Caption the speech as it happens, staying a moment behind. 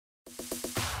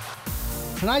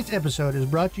Tonight's episode is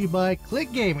brought to you by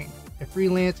Click Gaming, a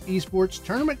freelance esports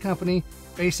tournament company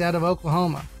based out of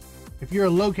Oklahoma. If you're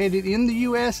located in the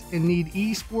U.S. and need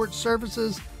esports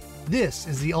services, this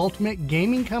is the ultimate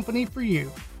gaming company for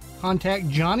you. Contact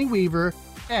Johnny Weaver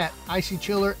at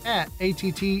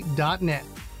icychiller@att.net.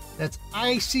 That's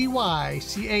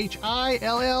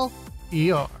ICYCHILLER.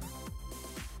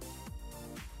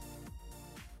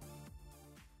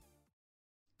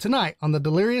 Tonight on the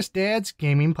Delirious Dads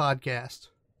Gaming Podcast.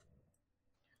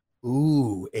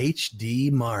 Ooh,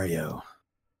 HD Mario.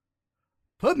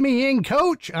 Put me in,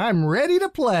 coach. I'm ready to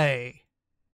play.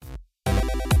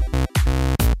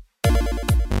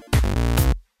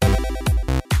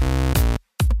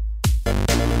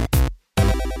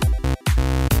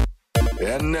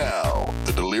 And now,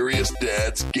 the Delirious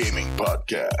Dads Gaming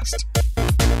Podcast.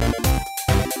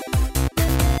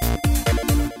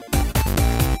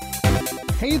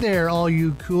 Hey there, all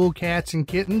you cool cats and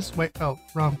kittens. Wait,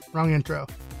 wrong intro.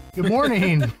 Good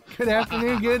morning, good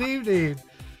afternoon, good evening.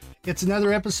 It's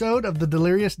another episode of the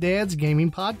Delirious Dads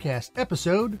Gaming Podcast,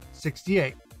 episode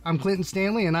 68. I'm Clinton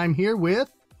Stanley, and I'm here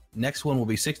with... Next one will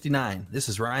be 69. This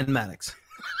is Ryan Maddox.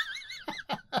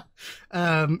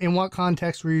 In what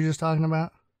context were you just talking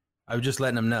about? I was just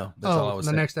letting them know. That's all I was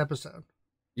saying. The next episode.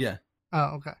 Yeah.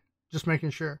 Oh, okay. Just making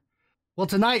sure. Well,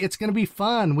 tonight it's going to be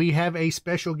fun. We have a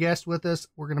special guest with us.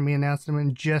 We're going to be announcing him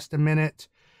in just a minute.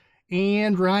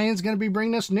 And Ryan's going to be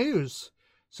bringing us news.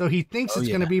 So he thinks it's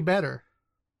going to be better.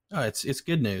 Oh, it's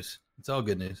good news. It's all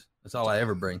good news. That's all I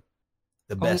ever bring.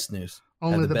 The best news.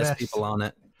 Only the best people on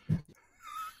it.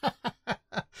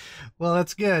 Well,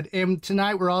 that's good. And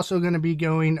tonight we're also going to be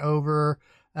going over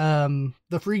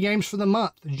the free games for the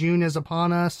month. June is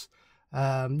upon us.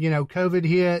 COVID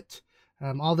hit.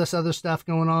 All this other stuff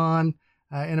going on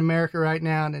in America right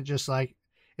now, and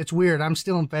it's weird. I'm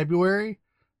still in February,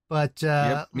 but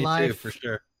me life too, for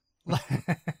sure.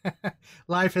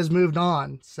 Life has moved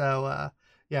on. So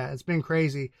it's been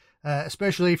crazy,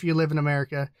 especially if you live in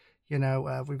America.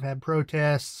 We've had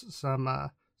protests. Some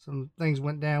things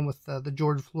went down with the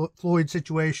George Floyd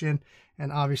situation,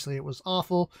 and obviously it was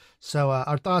awful. So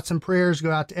our thoughts and prayers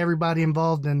go out to everybody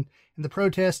involved in the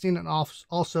protesting, and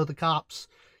also the cops.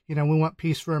 We want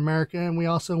peace for America, and we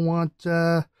also want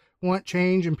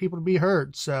change and people to be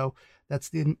heard. So that's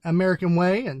the American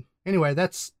way. And anyway,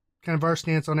 that's kind of our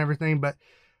stance on everything. But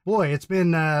boy, it's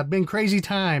been crazy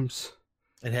times.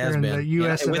 It has been. The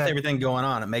US with everything going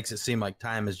on, it makes it seem like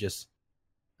time is just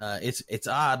it's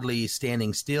oddly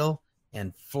standing still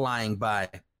and flying by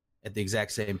at the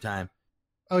exact same time.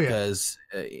 Oh yeah. Because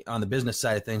on the business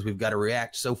side of things, we've got to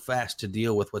react so fast to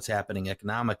deal with what's happening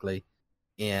economically.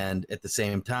 And at the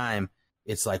same time,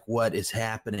 it's like, what is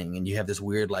happening? And you have this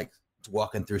weird, like,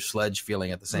 walking through sludge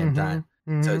feeling at the same time.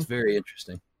 Mm-hmm. So it's very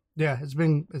interesting. Yeah, it's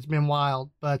been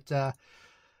wild. But,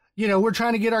 we're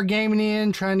trying to get our gaming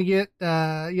in, trying to get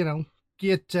the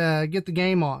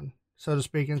game on, so to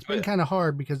speak. And it's been kind of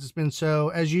hard because it's been so,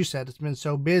 as you said, it's been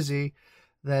so busy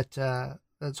that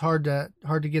it's hard to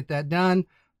get that done.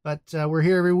 But we're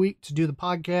here every week to do the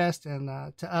podcast.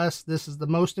 And to us, this is the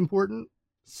most important.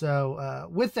 So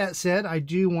with that said, I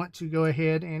do want to go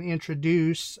ahead and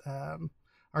introduce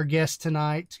our guest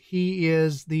tonight. He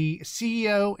is the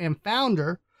CEO and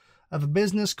founder of a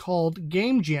business called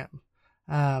Game Gym.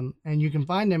 And you can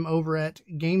find him over at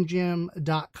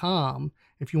gamegym.com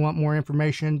if you want more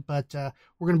information. But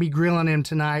we're going to be grilling him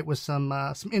tonight with some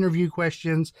interview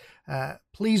questions.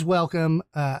 Please welcome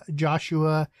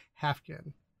Joshua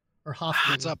Hafkin.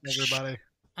 What's up, everybody?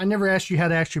 I never asked you how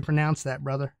to actually pronounce that,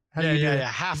 brother. Yeah.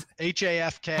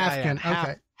 Hafkin.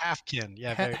 Okay. Hafkin.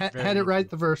 Yeah. Had it right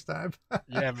the first time.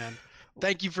 Yeah, man.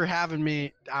 Thank you for having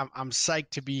me. I'm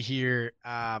psyched to be here.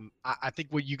 I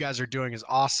think what you guys are doing is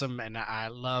awesome, and I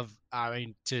love.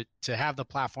 To have the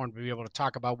platform to be able to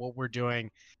talk about what we're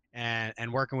doing,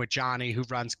 and working with Johnny, who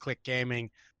runs Click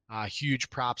Gaming. Huge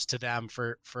props to them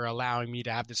for allowing me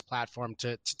to have this platform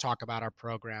to talk about our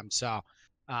program. So,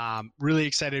 really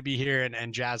excited to be here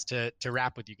and jazzed to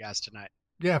rap with you guys tonight.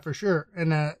 Yeah, for sure. And,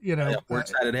 we're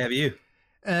excited to have you.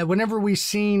 Whenever we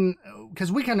seen,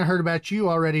 because we kind of heard about you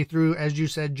already through, as you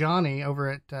said, Johnny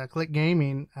over at Click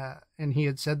Gaming, and he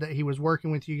had said that he was working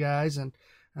with you guys and,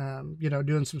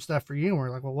 doing some stuff for you. And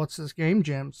we're like, well, what's this Game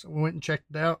Gym? So we went and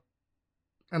checked it out.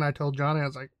 And I told Johnny, I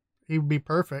was like, he would be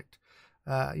perfect,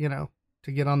 to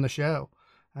get on the show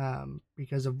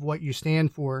because of what you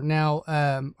stand for. Now,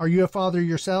 are you a father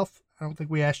yourself? I don't think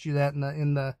we asked you that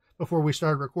in the before we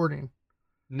started recording.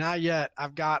 Not yet.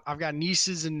 I've got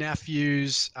nieces and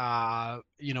nephews. The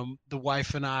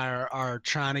wife and I are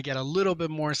trying to get a little bit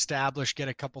more established, get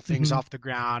a couple things Mhm. off the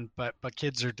ground, but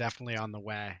kids are definitely on the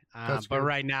way. That's But good.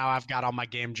 right now I've got all my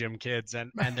game gym kids, and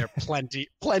they're plenty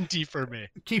for me.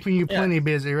 Keeping you Yeah. plenty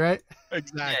busy, right? Yeah,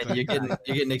 Exactly. you're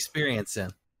getting experience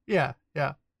in. Yeah,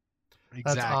 yeah.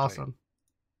 That's Exactly. awesome.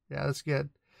 Yeah, that's good.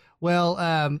 Well,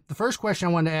 the first question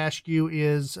I wanted to ask you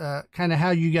is kind of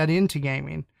how you got into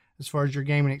gaming, as far as your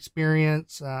gaming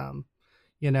experience. This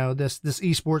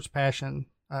esports passion,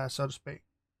 so to speak.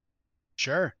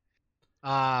 Sure.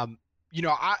 I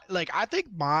think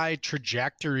my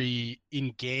trajectory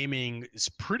in gaming is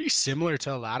pretty similar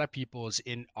to a lot of people's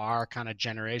in our kind of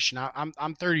generation.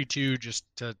 I'm 32, just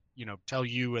to tell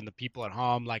you and the people at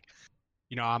home, like,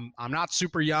 I'm not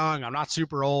super young, I'm not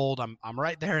super old, I'm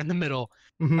right there in the middle.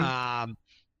 Mm-hmm.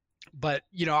 But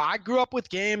I grew up with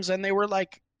games and they were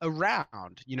like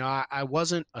around. I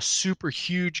wasn't a super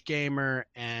huge gamer,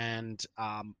 and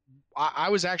I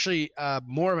was actually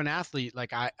more of an athlete.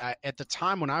 Like I at the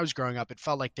time when I was growing up, it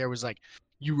felt like there was like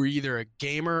you were either a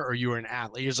gamer or you were an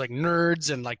athlete. It was like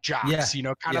nerds and like Yeah, jocks,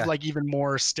 kind of yeah. like even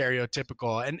more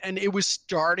stereotypical. And it was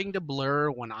starting to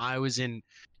blur when I was in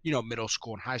middle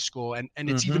school and high school, and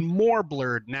it's even more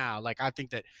blurred now. Like I think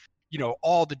that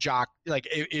all the like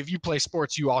if you play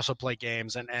sports, you also play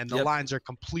games, and the Yep. lines are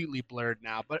completely blurred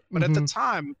now. But at the Mm-hmm.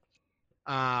 time,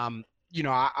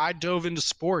 I dove into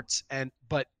sports,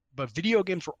 but video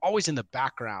games were always in the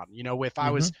background. If I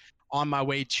was on my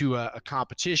way to a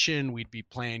competition, we'd be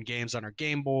playing games on our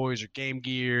Game Boys or Game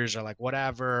Gears or like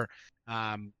whatever.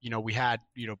 We had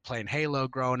playing Halo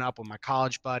growing up with my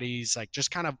college buddies, like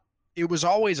just kind of, it was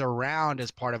always around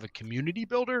as part of a community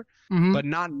builder, Mm-hmm. but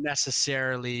not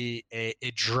necessarily a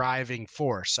driving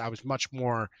force. I was much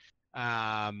more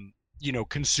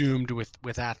consumed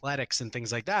with athletics and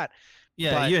things like that.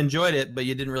 Yeah, But you enjoyed it, but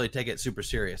you didn't really take it super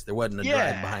serious. There wasn't a drive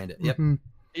yeah, behind it. Yep. Mm-hmm.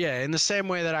 yeah, in the same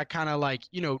way that I kind of like,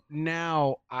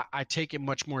 now I take it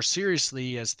much more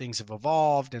seriously as things have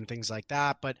evolved and things like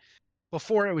that. But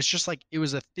before, it was just like it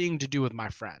was a thing to do with my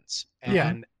friends, Yeah.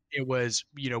 and it was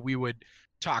we would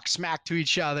talk smack to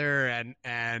each other and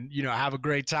have a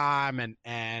great time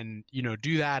and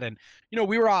do that. And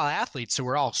we were all athletes, so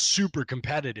we're all super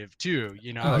competitive too.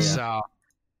 Oh, yeah. So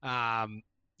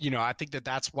I think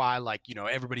that's why, like,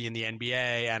 everybody in the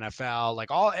NBA, NFL, like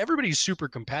everybody's super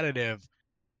competitive.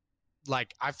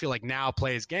 Like I feel like now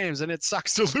plays games and it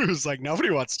sucks to lose. Like nobody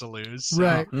wants to lose. So,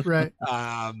 Right. Right.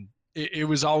 it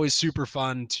was always super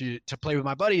fun to play with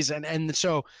my buddies. And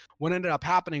so what ended up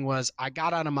happening was I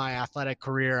got out of my athletic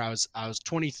career. I was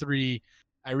 23.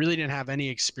 I really didn't have any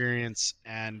experience,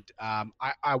 and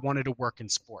I wanted to work in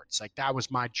sports. Like that was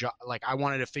my job. Like I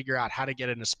wanted to figure out how to get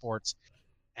into sports.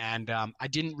 And I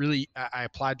didn't really, I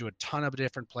applied to a ton of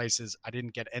different places. I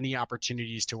didn't get any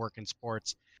opportunities to work in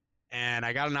sports. And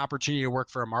I got an opportunity to work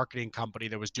for a marketing company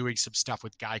that was doing some stuff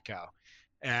with Geico.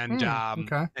 And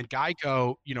Okay. and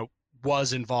Geico,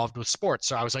 was involved with sports.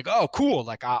 So I was like, oh, cool.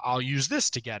 Like I'll use this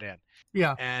to get in.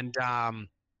 Yeah. And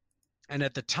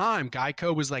at the time,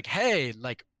 Geico was like, hey,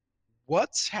 like,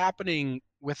 what's happening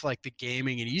with like the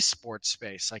gaming and esports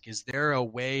space? Like, is there a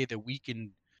way that we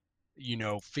can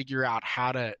figure out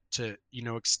how to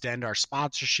extend our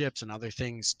sponsorships and other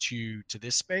things to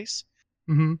this space?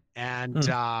 Mm-hmm.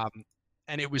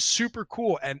 And it was super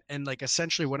cool. And like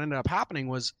essentially what ended up happening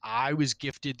was I was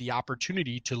gifted the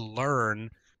opportunity to learn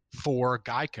for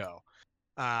Geico.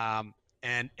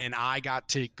 And I got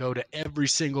to go to every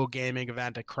single gaming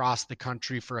event across the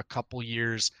country for a couple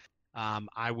years.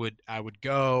 I would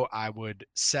go, I would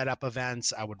set up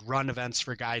events, I would run events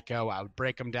for Geico, I would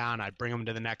break them down, I'd bring them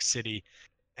to the next city.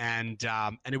 And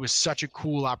it was such a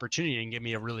cool opportunity and gave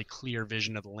me a really clear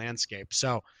vision of the landscape.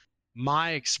 So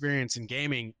my experience in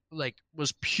gaming like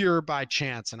was pure by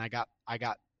chance, and I got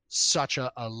such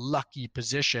a lucky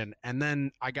position. And then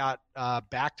I got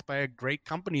backed by a great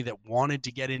company that wanted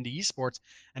to get into esports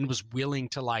and was willing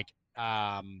to like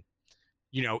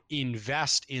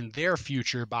invest in their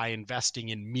future by investing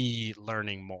in me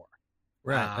learning more.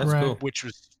 Right. That's Right. cool. Which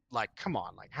was like, come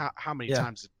on, like how many Yeah.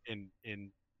 times in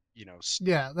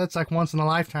Yeah, that's like once in a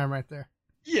lifetime right there.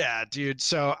 Yeah, dude.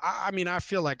 So I mean, I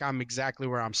feel like I'm exactly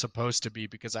where I'm supposed to be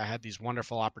because I had these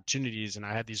wonderful opportunities, and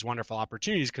I had these wonderful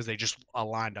opportunities because they just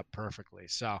aligned up perfectly.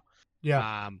 So,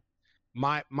 Yeah.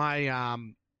 my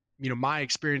my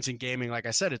experience in gaming, like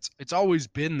I said, it's always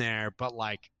been there, but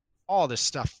like all this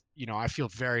stuff, I feel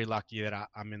very lucky that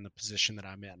I'm in the position that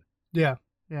I'm in. Yeah.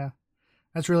 Yeah.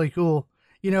 That's really cool.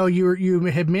 You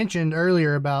had mentioned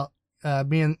earlier about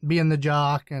being the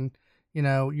jock, and you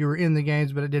were in the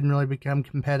games, but it didn't really become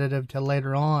competitive till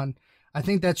later on. I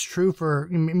think that's true for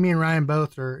me and Ryan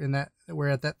both are in that. We're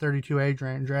at that 32 age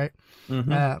range, right?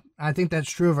 Mm-hmm. I think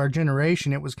that's true of our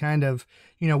generation. It was kind of,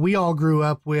 we all grew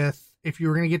up with, if you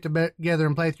were going to get together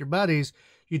and play with your buddies,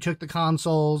 you took the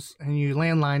consoles and you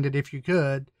landlined it if you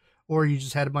could, or you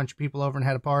just had a bunch of people over and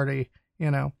had a party,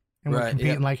 and we're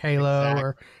competing like Halo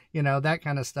or, that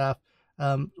kind of stuff.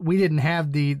 We didn't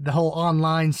have the whole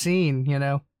online scene,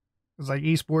 It was like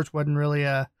esports wasn't really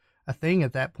a thing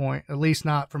at that point, at least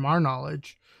not from our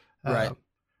knowledge. Right.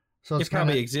 So it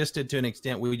probably existed to an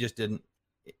extent. We just didn't.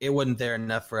 It wasn't there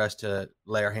enough for us to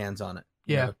lay our hands on it.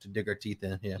 To dig our teeth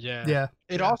in. Yeah.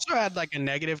 It also had like a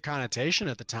negative connotation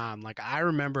at the time. Like I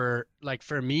remember, like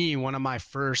for me, one of my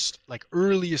first, like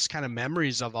earliest kind of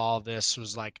memories of all of this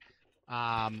was like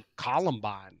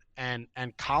Columbine, and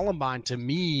Columbine to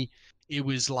me, it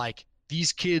was like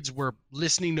these kids were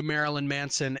listening to Marilyn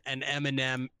Manson and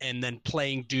Eminem and then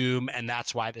playing Doom, and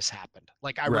that's why this happened.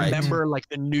 Like I remember like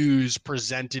the news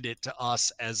presented it to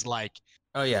us as like,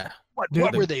 oh yeah,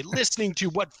 what were they listening to?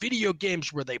 What video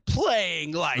games were they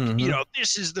playing? Like,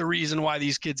 this is the reason why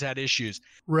these kids had issues.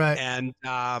 Right. And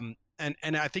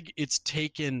I think it's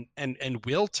taken and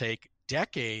will take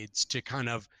decades to kind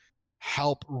of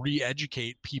help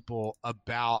re-educate people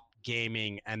about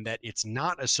gaming and that it's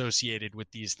not associated with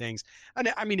these things.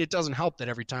 And I mean, it doesn't help that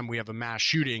every time we have a mass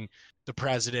shooting, the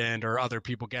president or other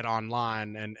people get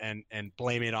online and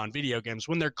blame it on video games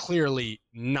when they're clearly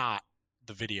not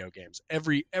the video games.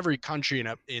 Every country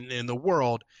in the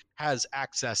world has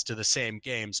access to the same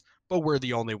games, but we're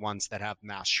the only ones that have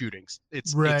mass shootings.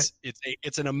 It's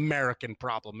an American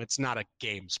problem. It's not a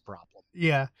games problem.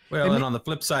 Yeah. Well, and on the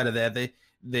flip side of that,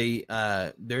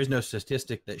 there's no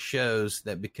statistic that shows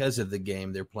that because of the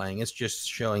game they're playing. It's just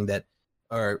showing that,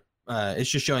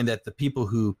 the people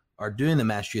who are doing the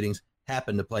mass shootings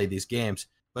happen to play these games.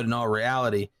 But in all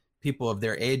reality, people of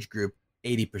their age group,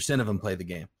 80% of them play the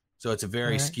game. So it's a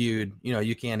very skewed,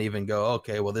 you can't even go,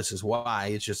 okay, well, this is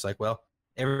why. It's just like, well,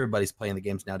 everybody's playing the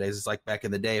games nowadays. It's like back in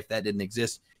the day, if that didn't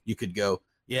exist, you could go,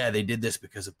 yeah, they did this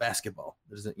because of basketball.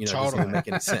 It doesn't even make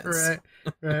any sense.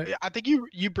 Right. I think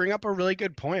you bring up a really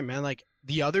good point, man. Like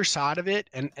the other side of it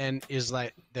and is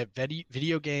like that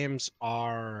video games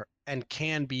are and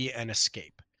can be an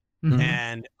escape. Mm-hmm.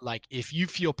 And like if you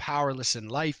feel powerless in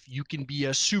life, you can be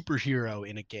a superhero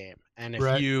in a game. And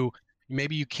if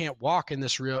maybe you can't walk in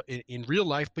in real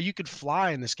life, but you could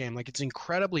fly in this game. Like it's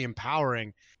incredibly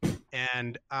empowering.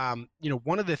 And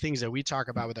one of the things that we talk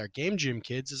about with our game gym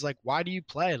kids is like, why do you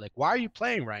play? Like, why are you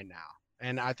playing right now?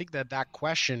 And I think that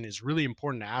question is really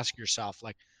important to ask yourself.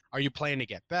 Like, are you playing to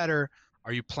get better?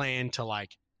 Are you playing to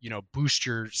like, boost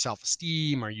your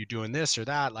self-esteem? Are you doing this or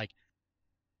that? Like,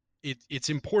 it's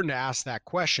important to ask that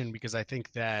question because I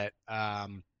think that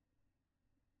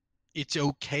it's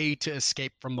okay to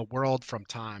escape from the world from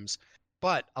times,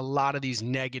 but a lot of these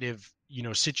negative,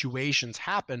 situations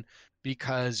happen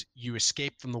because you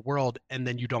escape from the world and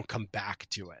then you don't come back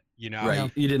to it, Right.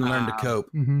 You didn't learn to cope.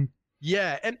 Mm-hmm.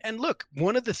 Yeah. And look,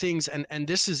 one of the things, and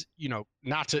this is,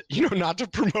 not to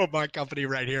promote my company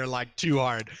right here, like too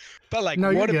hard, but like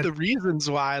one of the reasons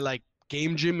why like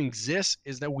Game Gym exists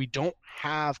is that we don't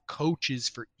have coaches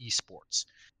for esports.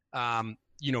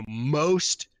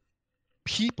 Most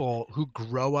people who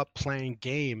grow up playing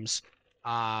games,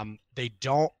 they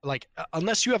don't like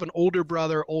unless you have an older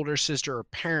brother, older sister, or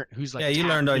parent who's like, you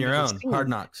learned on your own. Hard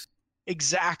knocks.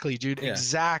 Exactly, dude. Yeah.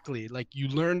 Exactly. Like you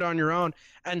learned on your own,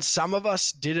 and some of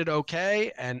us did it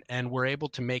okay, and were able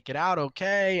to make it out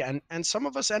okay, and some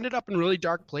of us ended up in really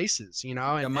dark places,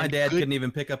 And my dad couldn't even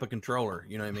pick up a controller.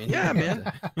 You know what I mean? Yeah,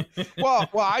 man. well,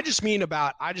 I just mean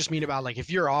about like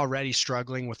if you're already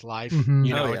struggling with life,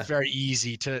 it's very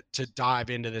easy to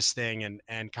dive into this thing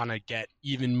and kind of get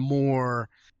even more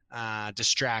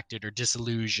distracted or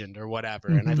disillusioned or whatever.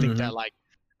 And I think that like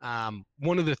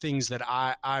one of the things that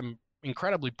I'm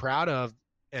incredibly proud of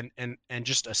and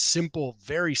just a simple,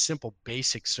 very simple,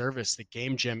 basic service that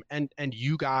Game Gym and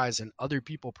you guys and other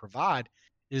people provide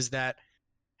is that,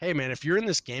 hey man, if you're in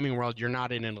this gaming world, you're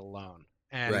not in it alone.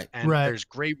 And there's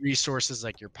great resources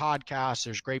like your podcast.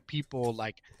 There's great people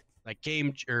like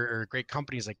Game or great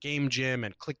companies like Game Gym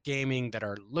and Click Gaming that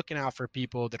are looking out for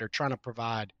people, that are trying to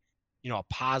provide, a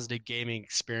positive gaming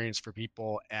experience for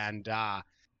people. And I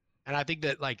think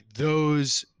that like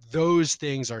those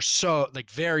things are so like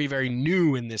very, very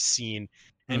new in this scene,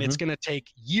 and it's going to take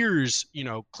years.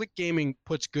 Click Gaming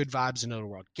puts good vibes into the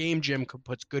world. Game Gym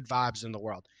puts good vibes in the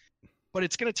world, but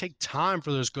it's going to take time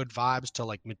for those good vibes to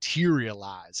like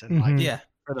materialize and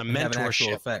for the mentorship have an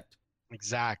actual effect.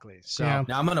 Exactly. So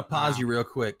now I'm going to pause you real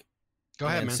quick. Go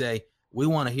ahead, and man. say we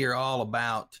want to hear all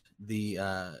about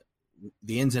the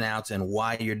the ins and outs and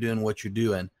why you're doing what you're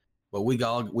doing. But we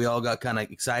all got kind of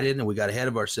excited and we got ahead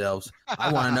of ourselves.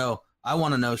 I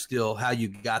want to know still how you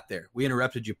got there. We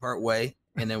interrupted you part way,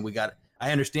 and then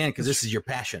I understand because this is your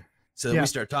passion. So we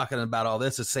start talking about all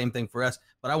this. It's the same thing for us.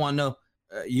 But I want to know,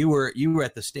 you were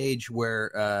at the stage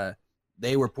where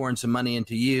they were pouring some money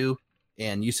into you,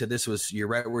 and you said you're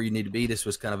right where you need to be. This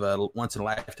was kind of a once in a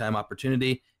lifetime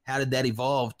opportunity. How did that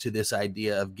evolve to this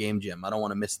idea of Game Jam? I don't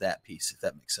want to miss that piece, if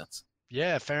that makes sense.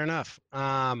 Yeah, fair enough.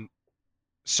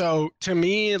 So to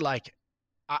me, like,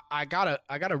 I got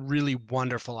a really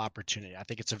wonderful opportunity. I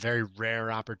think it's a very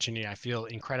rare opportunity. I feel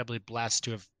incredibly blessed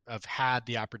to have had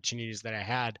the opportunities that I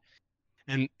had.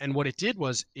 And what it did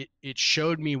was it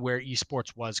showed me where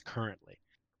esports was currently,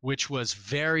 which was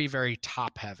very, very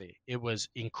top heavy. It was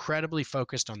incredibly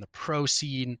focused on the pro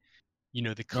scene.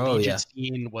 The collegiate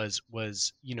scene was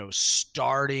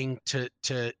starting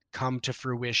to come to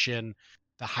fruition.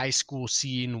 The high school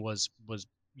scene was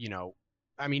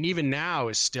I mean, even now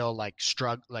is still like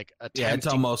attempting. Yeah, it's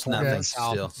almost nothing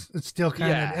still. It's still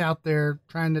kind of out there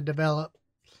trying to develop.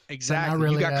 Exactly.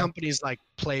 Really, you got companies like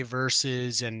Play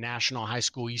Versus and National High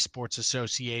School Esports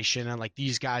Association, and like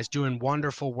these guys doing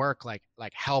wonderful work, like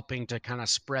helping to kind of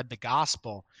spread the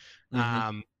gospel.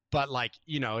 Mm-hmm. But like,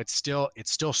 it's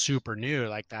still super new.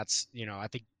 Like that's, I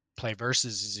think Play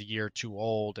Versus is a year or two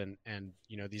old, and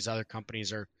these other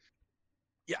companies are,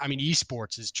 I mean,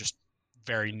 esports is just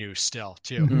very new still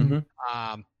too.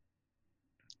 Mm-hmm.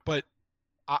 But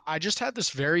I just had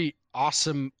this very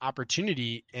awesome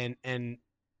opportunity, and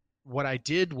what I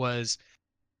did was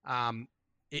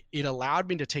it allowed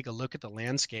me to take a look at the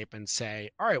landscape and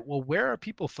say, all right, well, where are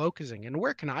people focusing and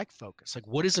where can I focus? Like,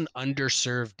 what is an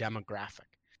underserved demographic?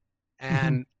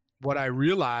 And what I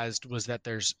realized was that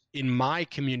there's, in my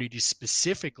community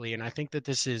specifically, and I think that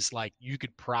this is like, you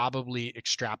could probably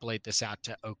extrapolate this out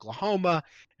to Oklahoma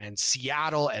and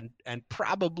Seattle and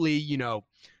probably,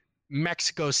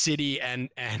 Mexico City and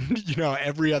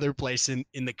every other place in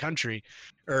the country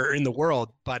or in the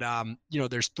world. But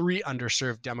there's three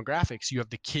underserved demographics. You have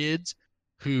the kids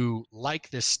who like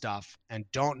this stuff and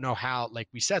don't know how, like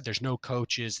we said, there's no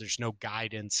coaches, there's no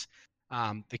guidance.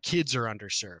 The kids are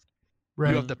underserved.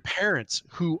 Right. You have the parents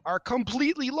who are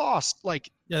completely lost.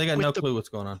 Like, yeah, they got no clue what's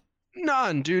going on.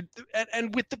 None, dude.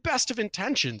 And with the best of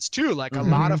intentions too. Like a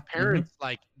lot of parents,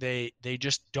 like they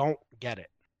just don't get it.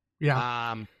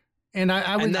 Yeah. And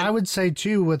I would say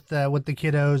too with the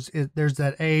kiddos, there's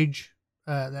that age,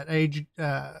 that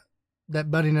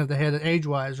butting of the head age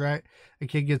wise, right? A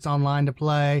kid gets online to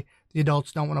play, the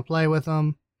adults don't want to play with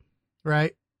them,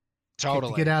 right?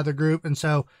 Totally. To get out of the group, and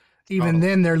so even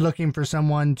then they're looking for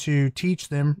someone to teach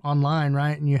them online,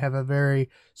 right? And you have a very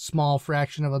small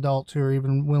fraction of adults who are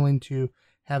even willing to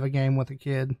have a game with a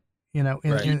kid, in the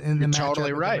matchup.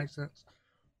 Totally right. That makes sense.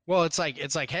 Well, it's like,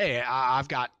 hey, I've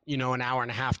got, an hour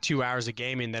and a half, 2 hours of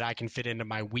gaming that I can fit into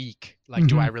my week. Like,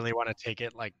 do I really want to take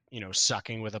it like,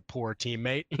 sucking with a poor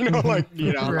teammate? Right.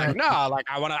 Like, no, like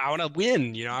I want to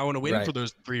win, I want to win for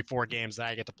those 3-4 games that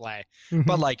I get to play.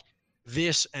 But like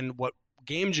this, and what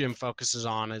Game Jam focuses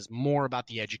on is more about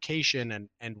the education,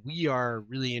 and we are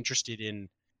really interested in,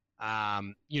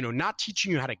 not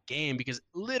teaching you how to game, because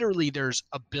literally there's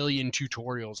a billion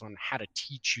tutorials on how to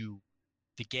teach you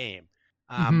the game.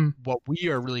 What we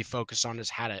are really focused on is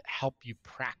how to help you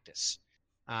practice.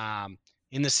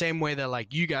 In the same way that,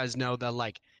 like, you guys know that,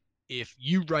 like, if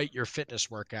you write your fitness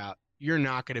workout, you're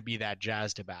not going to be that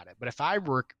jazzed about it. But if I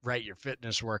write your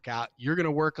fitness workout, you're going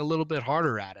to work a little bit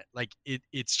harder at it. Like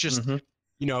it's just,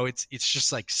 it's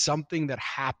just like something that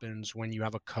happens when you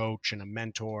have a coach and a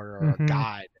mentor or a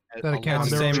guide. That's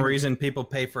the same reason people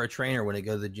pay for a trainer when they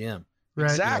go to the gym.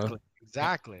 Right. Exactly.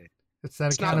 It's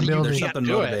that accountability. There's something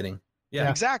motivating. Yeah,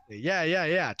 exactly.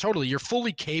 Yeah. Totally. You're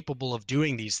fully capable of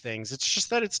doing these things. It's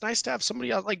just that it's nice to have somebody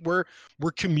else. Like we're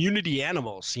community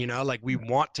animals, like we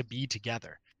want to be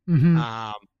together.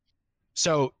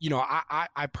 So,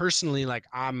 I personally, like,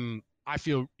 I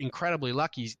feel incredibly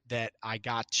lucky that I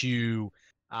got to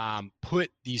put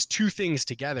these two things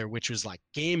together, which was like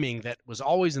gaming that was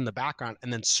always in the background,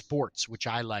 and then sports, which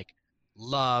I like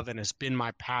love and has been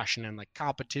my passion, and like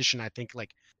competition, I think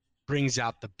like brings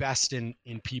out the best in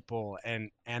people. And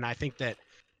I think that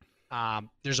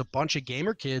there's a bunch of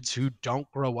gamer kids who don't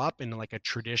grow up in like a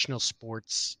traditional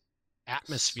sports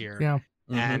atmosphere. Yeah.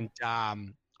 And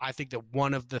I think that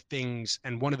one of the things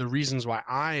and one of the reasons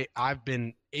why I've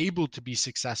been able to be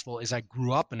successful is I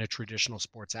grew up in a traditional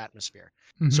sports atmosphere.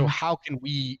 So how can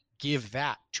we give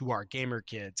that to our gamer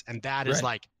kids? And that is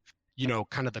like,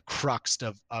 kind of the crux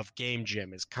of Game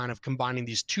Jam, is kind of combining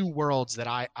these two worlds that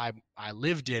I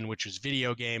lived in, which was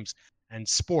video games and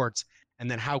sports,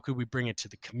 and then how could we bring it to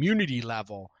the community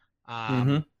level?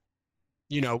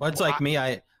 You know, Well, it's like me.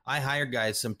 I hire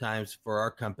guys sometimes for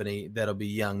our company that'll be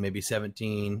young, maybe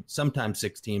 17, sometimes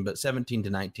 16, but 17 to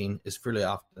 19 is fairly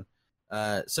often.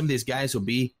 Some of these guys will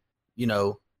be, you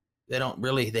know, they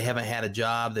haven't had a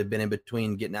job. They've been in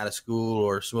between getting out of school,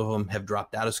 or some of them have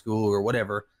dropped out of school or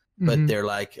whatever, but they're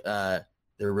like,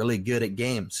 they're really good at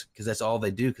games because that's all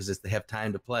they do, because they have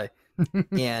time to play.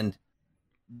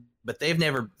 But they've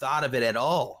never thought of it at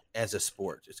all as a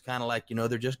sport. It's kind of like, you know,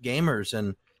 they're just gamers,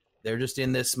 and they're just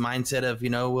in this mindset of,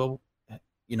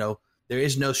 there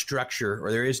is no structure,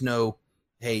 or there is no,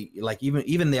 hey, like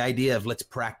even the idea of let's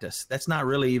practice. That's not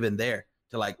really even there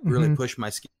to like really push my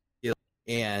skill.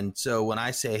 And so when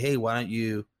I say, hey, why don't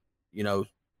you,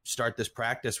 start this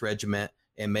practice regiment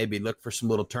and maybe look for some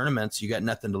little tournaments? You got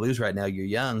nothing to lose right now. You're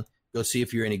young. Go see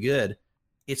if you're any good.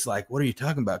 It's like, what are you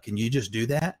talking about? Can you just do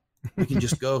that? We can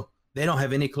just go. They don't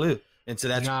have any clue. And so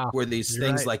that's where these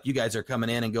things like you guys are coming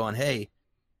in and going, hey,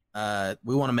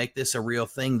 we want to make this a real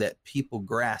thing that people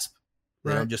grasp.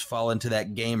 They don't just fall into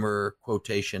that gamer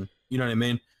quotation. You know what I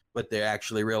mean? But they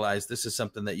actually realize this is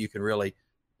something that you can really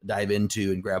dive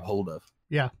into and grab hold of.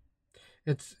 Yeah.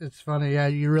 It's funny. Yeah.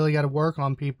 You really got to work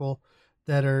on people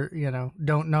that are,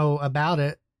 don't know about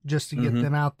it, just to get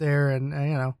them out there.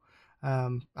 And,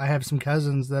 I have some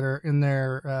cousins that are in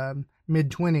their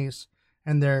mid-20s,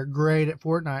 and they're great at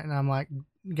Fortnite. And I'm like,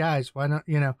 guys, why not,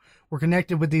 we're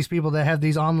connected with these people that have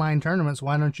these online tournaments.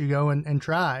 Why don't you go and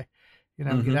try,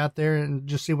 get out there and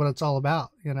just see what it's all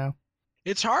about,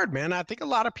 It's hard, man. I think a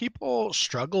lot of people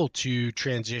struggle to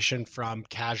transition from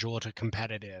casual to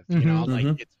competitive.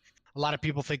 Like a lot of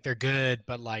people think they're good,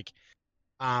 but like,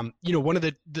 one of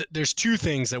there's two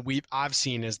things that I've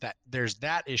seen is that there's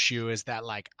that issue is that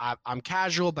like I'm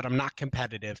casual, but I'm not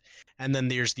competitive. And then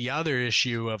there's the other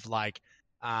issue of like,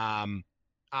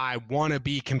 I want to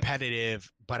be competitive,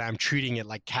 but I'm treating it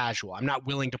like casual. I'm not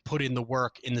willing to put in the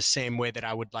work in the same way that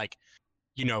I would like,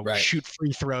 shoot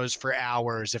free throws for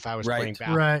hours if I was playing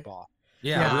basketball.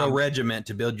 Yeah, a real regiment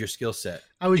to build your skill set.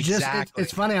 I was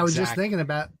it's funny. I was just thinking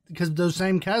about, because those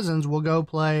same cousins will go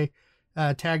play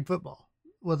tag football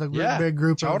with a big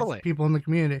group of people in the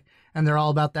community, and they're all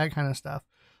about that kind of stuff.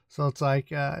 So it's like,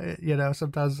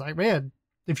 sometimes it's like, man,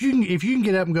 if you can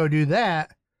get up and go do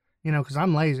that, because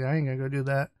I'm lazy, I ain't gonna go do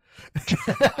that.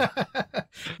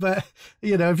 But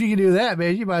if you can do that,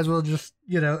 man, you might as well just,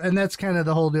 and that's kind of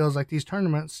the whole deal is like these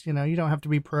tournaments, you don't have to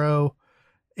be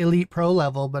elite pro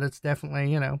level, but it's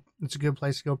definitely, it's a good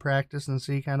place to go practice and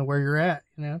see kind of where you're at,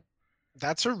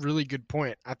 That's a really good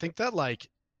point. I think that like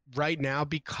right now,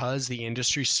 because the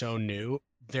industry's so new,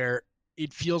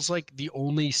 it feels like the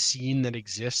only scene that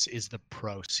exists is the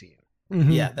pro scene.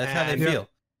 Yeah, that's how they feel.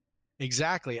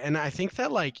 Exactly. And I think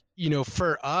that like,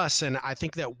 for us, and I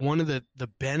think that one of the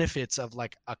benefits of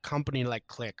like a company like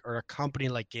Click or a company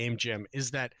like Game Gym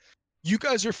is that you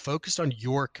guys are focused on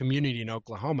your community in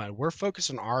Oklahoma. We're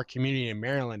focused on our community in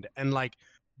Maryland. And like,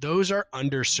 those are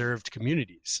underserved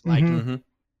communities. Like,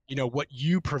 what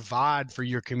you provide for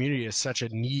your community is such a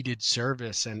needed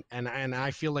service. And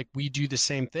I feel like we do the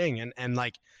same thing. And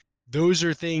like, those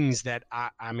are things that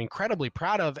I'm incredibly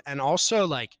proud of. And also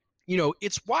like,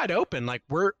 it's wide open. Like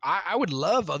I would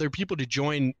love other people to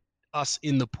join us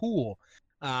in the pool.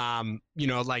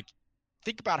 Like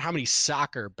think about how many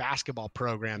soccer, basketball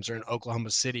programs are in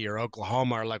Oklahoma City or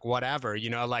Oklahoma or like whatever,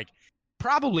 like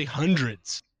probably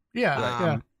hundreds.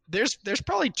 Yeah. There's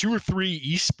probably 2 or 3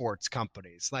 esports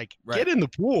companies. Like get in the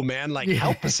pool, man. Like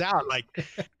help us out. Like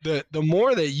the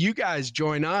more that you guys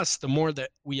join us, the more that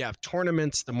we have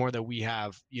tournaments, the more that we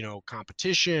have,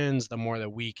 competitions, the more that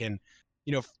we can,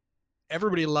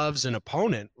 everybody loves an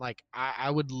opponent. Like I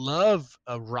would love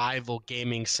a rival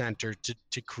gaming center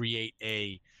to create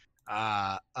a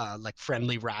like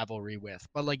friendly rivalry with,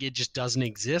 but like it just doesn't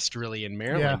exist really in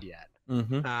Maryland yet.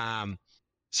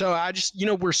 So I just,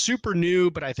 we're super new,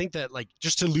 but I think that like,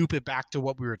 just to loop it back to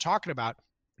what we were talking about,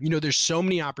 there's so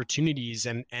many opportunities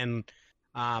and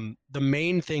the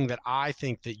main thing that I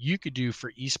think that you could do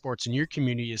for esports in your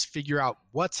community is figure out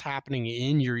what's happening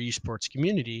in your esports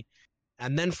community.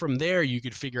 And then from there, you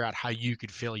could figure out how you could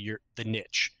fill the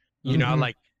niche,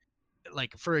 like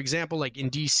for example, like in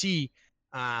DC,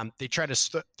 they tried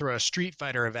to throw a Street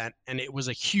Fighter event and it was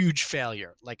a huge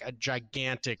failure, like a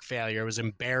gigantic failure. It was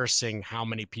embarrassing how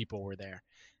many people were there.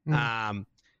 But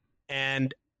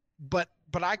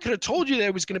I could have told you that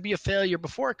it was going to be a failure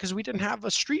before because we didn't have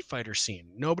a Street Fighter scene.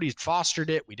 Nobody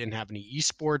fostered it. We didn't have any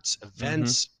esports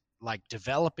events like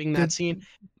developing that scene.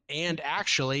 And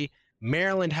actually,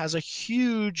 Maryland has a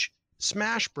huge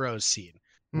Smash Bros scene.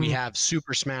 We have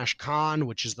Super Smash Con,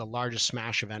 which is the largest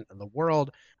Smash event in the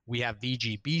world. We have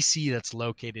VGBC that's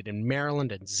located in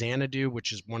Maryland, and Xanadu,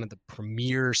 which is one of the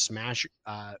premier Smash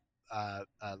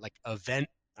like event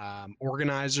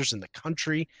organizers in the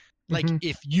country. Like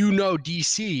if you know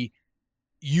DC,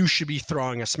 you should be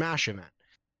throwing a Smash event.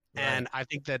 Right. And I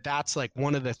think that that's like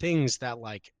one of the things that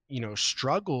like, you know,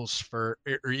 struggles for,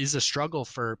 or is a struggle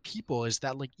for people, is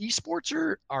that like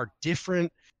esports are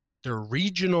different, they're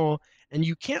regional, and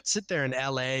you can't sit there in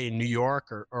LA and New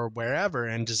York or wherever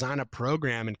and design a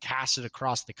program and cast it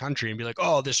across the country and be like,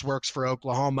 oh, this works for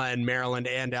Oklahoma and Maryland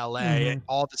and LA,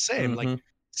 all the same. Like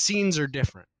scenes are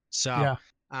different. So yeah.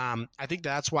 I think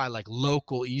that's why like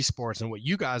local esports and what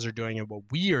you guys are doing and what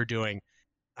we are doing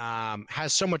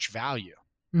has so much value.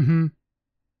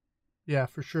 Yeah,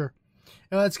 for sure.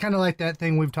 It's kind of like that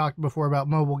thing we've talked before about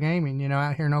mobile gaming. You know,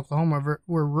 out here in Oklahoma,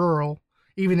 we're rural.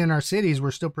 Even in our cities,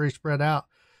 we're still pretty spread out,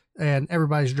 and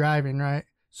everybody's driving, right?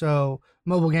 So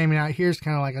mobile gaming out here is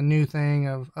kind of like a new thing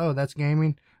of, oh, that's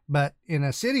gaming. But in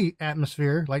a city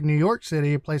atmosphere, like New York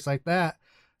City, a place like that,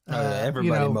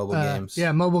 everybody mobile games.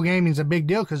 Yeah, mobile gaming is a big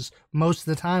deal because most of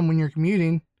the time when you're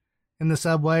commuting in the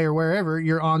subway or wherever,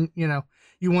 you're on, you know,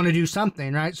 you want to do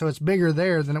something, right? So it's bigger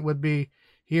there than it would be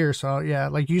here. So yeah,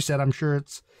 like you said, I'm sure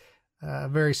it's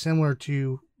very similar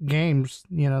to games,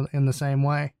 you know, in the same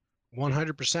way.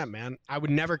 100%, man. I would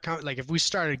never come, like if we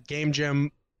started Game Jam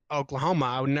Oklahoma,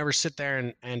 I would never sit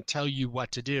there and tell you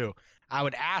what to do. I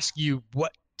would ask you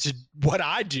what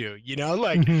I do, you know,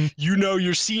 like, you know,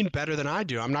 your scene better than I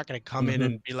do. I'm not going to come in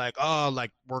and be like, oh,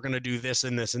 like we're going to do this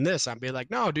and this and this. I'd be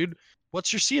like, no, dude,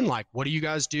 what's your scene like? What do you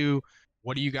guys do?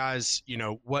 What do you guys, you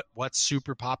know, what's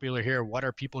super popular here? What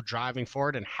are people driving for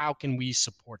it? And how can we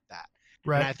support that?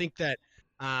 Right. And I think that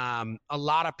a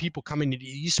lot of people coming into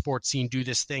the esports scene do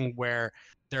this thing where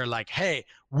they're like, hey,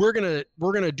 we're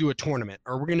gonna do a tournament,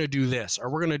 or we're gonna do this,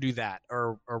 or we're gonna do that,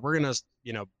 or we're gonna,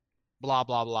 you know, blah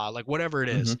blah blah, like whatever it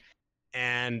is.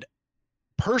 And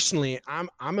personally,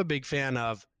 I'm a big fan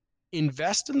of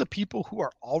invest in the people who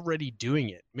are already doing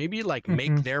it. Maybe like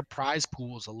make their prize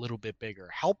pools a little bit bigger,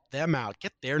 help them out,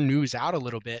 get their news out a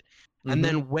little bit. And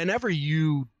then whenever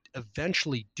you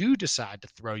eventually do decide to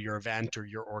throw your event or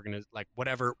your like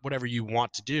whatever you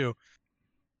want to do,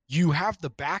 you have the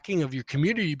backing of your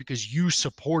community because you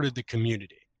supported the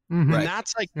community. And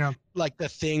that's like, like the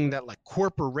thing that like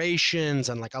corporations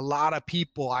and like a lot of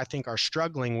people I think are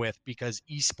struggling with, because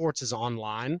esports is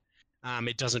online.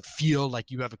 It doesn't feel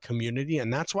like you have a community.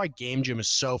 And that's why Game Jam is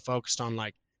so focused on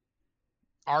like,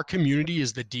 our community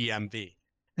is the DMV.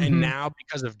 And now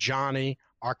because of Johnny,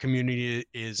 our community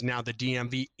is now the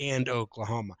DMV and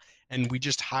Oklahoma. And we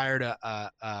just hired a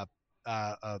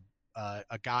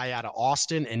guy out of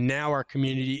Austin, and now our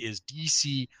community is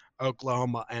DC,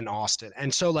 Oklahoma, and Austin.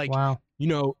 And so like, you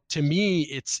know, to me,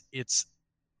 it's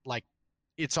like,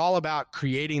 it's all about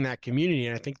creating that community.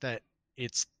 And I think that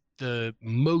it's the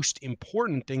most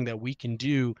important thing that we can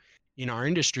do in our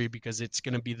industry, because it's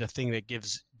going to be the thing that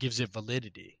gives it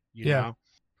validity, you know?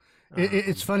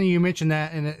 It's funny you mentioned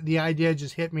that, and the idea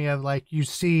just hit me of like, you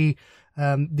see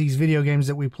these video games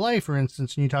that we play, for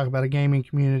instance, and you talk about a gaming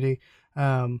community,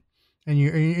 and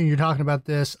you're talking about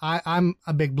this. I'm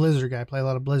a big Blizzard guy. I play a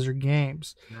lot of Blizzard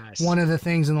games. Nice. One of the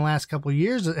things in the last couple of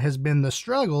years that has been the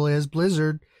struggle is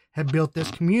Blizzard had built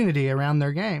this community around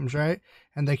their games, right?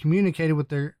 And they communicated with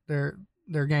their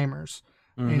gamers.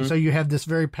 And so you have this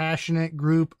very passionate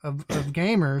group of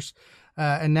gamers.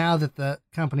 And now that the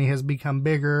company has become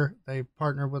bigger, they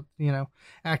partner with, you know,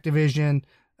 Activision.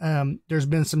 There's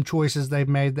been some choices they've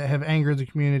made that have angered the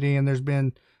community, and there's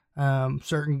been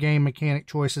certain game mechanic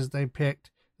choices they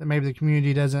picked that maybe the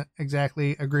community doesn't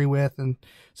exactly agree with, and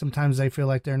sometimes they feel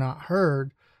like they're not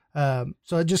heard.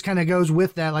 So it just kind of goes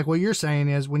with that. Like what you're saying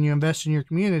is, when you invest in your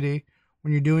community,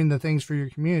 when you're doing the things for your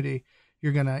community,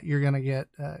 you're gonna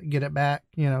get it back,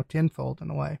 you know, tenfold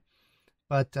in a way.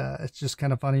 But it's just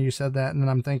kind of funny you said that, and then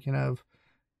I'm thinking of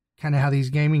kind of how these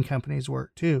gaming companies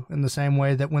work too, in the same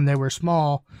way that when they were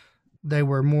small, they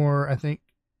were more, I think,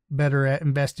 better at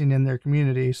investing in their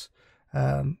communities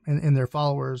and in their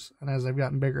followers. And as they've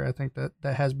gotten bigger, I think that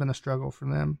has been a struggle for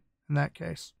them in that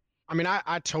case. I mean,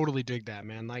 I totally dig that,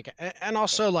 man. Like, and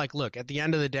also like, look, at the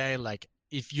end of the day, like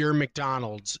if you're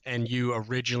McDonald's and you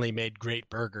originally made great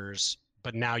burgers,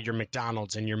 but now you're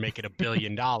McDonald's and you're making $1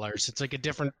 billion, it's like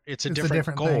it's a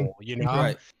different goal, thing. You know?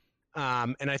 Right.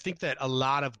 And I think that a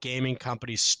lot of gaming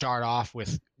companies start off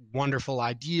with wonderful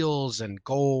ideals and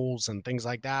goals and things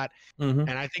like that. And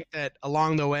I think that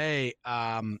along the way,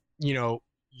 you know,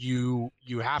 you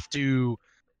have to,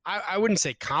 I wouldn't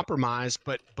say compromise,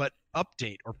 but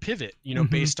update or pivot,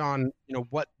 based on,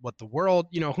 what the world,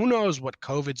 who knows what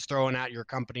COVID's throwing at your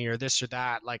company or this or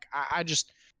that. Like, I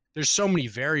just, there's so many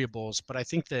variables, but I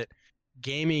think that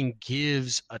gaming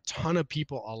gives a ton of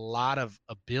people a lot of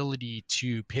ability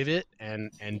to pivot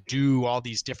and do all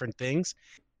these different things.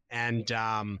 And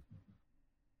I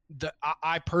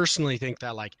personally think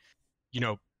that, like,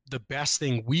 the best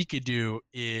thing we could do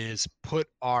is put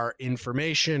our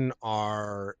information,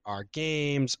 our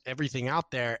games, everything out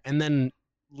there, and then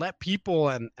let people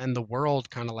and the world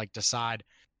kind of like decide,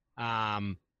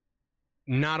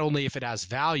 not only if it has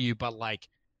value, but like,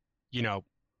 the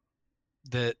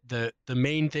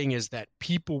main thing is that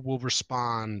people will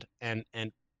respond, and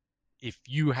if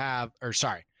you have, or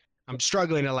sorry, I'm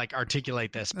struggling to like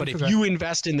articulate this, but if you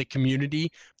invest in the community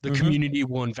community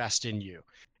will invest in you.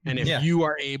 And if you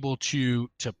are able to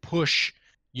push,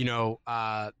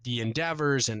 the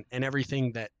endeavors and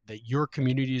everything that your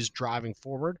community is driving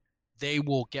forward, they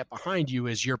will get behind you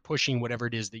as you're pushing whatever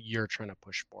it is that you're trying to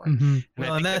push for. And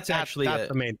that's that's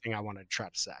the main thing I wanted to try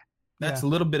to say. That's a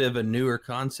little bit of a newer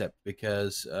concept,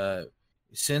 because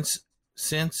since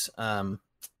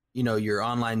your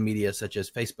online media such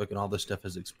as Facebook and all this stuff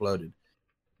has exploded,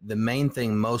 the main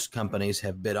thing most companies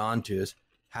have bid onto is,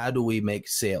 how do we make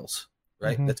sales?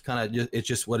 Right? That's kind of it's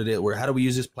just what it is. How do we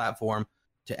use this platform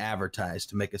to advertise,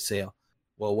 to make a sale?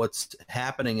 Well, what's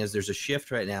happening is there's a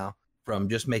shift right now from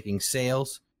just making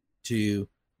sales to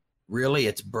really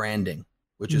it's branding,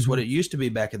 which is what it used to be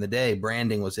back in the day.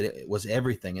 Branding was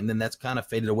everything. And then that's kind of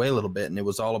faded away a little bit. And it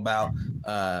was all about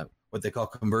what they call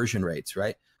conversion rates,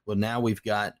 right? Well, now we've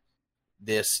got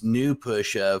this new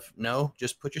push of, no,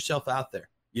 just put yourself out there,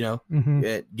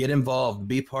 get involved,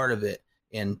 be part of it.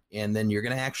 And then you're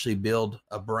going to actually build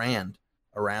a brand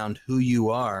around who you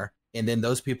are. And then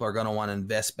those people are going to want to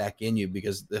invest back in you,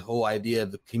 because the whole idea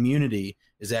of the community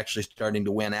is actually starting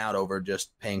to win out over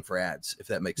just paying for ads, if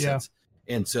that makes sense.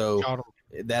 And so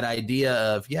that idea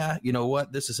of, you know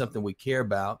what, this is something we care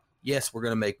about. Yes, we're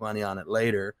going to make money on it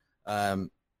later.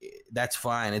 That's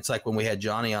fine. It's like when we had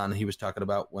Johnny on, he was talking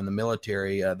about when the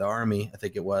military, the Army, I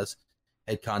think it was,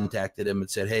 had contacted him and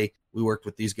said, hey, we worked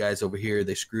with these guys over here.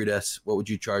 They screwed us. What would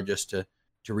you charge us to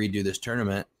redo this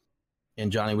tournament?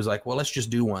 And Johnny was like, well, let's just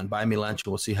do one. Buy me lunch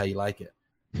and we'll see how you like it.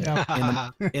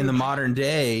 Yeah. In the modern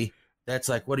day, that's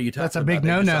like, what are you talking about? That's a big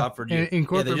no-no in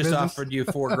corporate business. They just offered you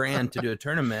 $4,000 to do a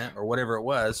tournament or whatever it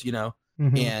was,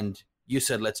 and you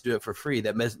said, let's do it for free.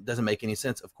 That doesn't make any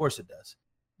sense. Of course it does.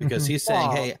 Because he's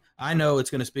saying, hey, I know it's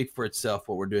going to speak for itself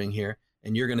what we're doing here,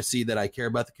 and you're going to see that I care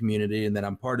about the community and that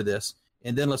I'm part of this.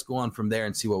 And then let's go on from there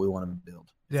and see what we want to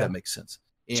build, if that makes sense.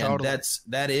 And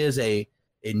that is a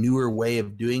newer way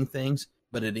of doing things,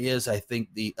 but it is, I think,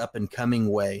 the up and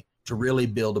coming way to really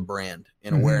build a brand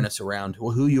and awareness around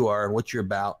who you are and what you're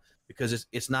about, because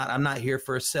it's not, I'm not here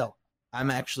for a sell. I'm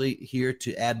actually here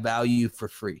to add value for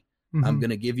free. I'm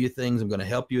going to give you things. I'm going to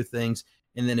help you with things.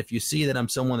 And then if you see that I'm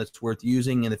someone that's worth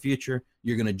using in the future,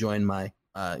 you're going to join my,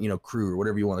 crew or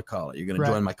whatever you want to call it. You're going to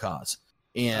join my cause.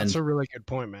 And that's a really good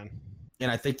point, man. And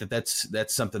I think that's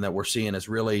something that we're seeing is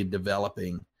really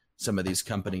developing some of these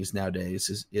companies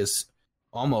nowadays is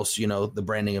almost, the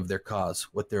branding of their cause,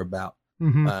 what they're about,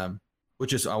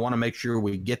 which is, I want to make sure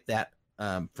we get that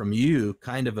from you,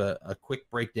 kind of a quick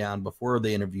breakdown before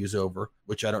the interview's over,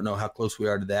 which I don't know how close we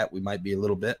are to that. We might be a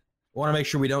little bit. I want to make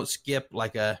sure we don't skip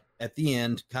like at the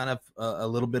end, kind of a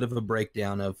little bit of a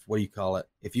breakdown of, what do you call it?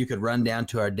 If you could run down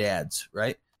to our dads,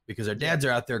 right? Because our dads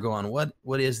are out there going,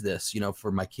 what is this,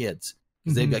 for my kids?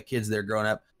 Because they've got kids that are growing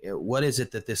up. What is it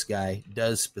that this guy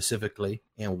does specifically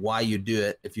and why you do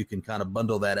it? If you can kind of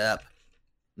bundle that up,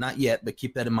 not yet, but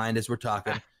keep that in mind as we're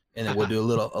talking. And then we'll do a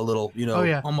little,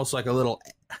 almost like a little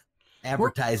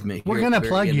advertisement. We're going to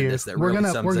plug you. We're going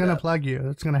to plug you.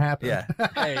 It's going to happen. Yeah.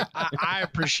 Hey, I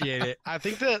appreciate it. I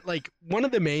think that like one of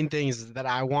the main things that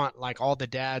I want like all the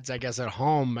dads, I guess, at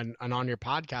home and on your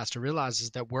podcast to realize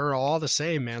is that we're all the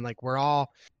same, man. Like we're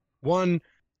all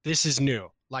this is new.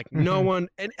 Like no one,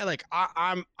 and like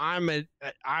I'm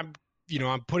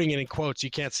putting it in quotes.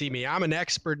 You can't see me. I'm an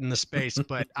expert in the space,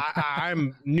 but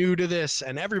I'm new to this,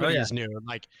 and everybody's new.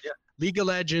 Like League of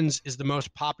Legends is the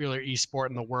most popular esport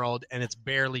in the world, and it's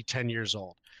barely 10 years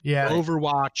old. Yeah.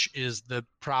 Overwatch is the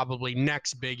probably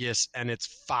next biggest, and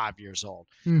it's 5 years old.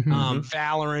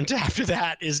 Valorant after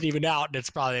that isn't even out, and it's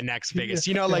probably the next biggest.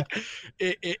 Like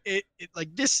it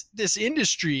like this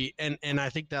industry, and I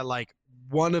think that like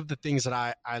one of the things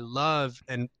that I love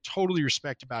and totally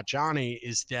respect about Johnny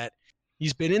is that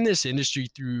he's been in this industry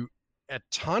through a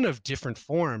ton of different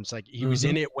forms. Like he was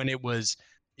in it when it was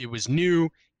new.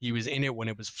 He was in it when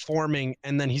it was forming,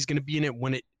 and then he's going to be in it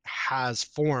when it has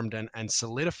formed and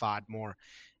solidified more.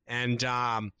 And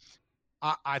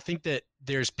I think that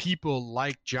there's people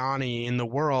like Johnny in the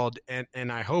world,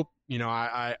 and I hope,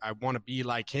 I want to be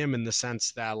like him in the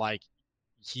sense that like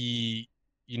he,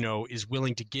 is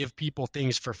willing to give people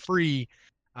things for free,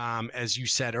 as you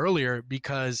said earlier,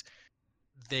 because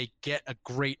they get a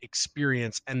great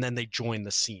experience and then they join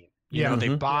the scene.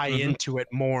 They buy into it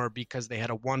more because they had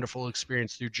a wonderful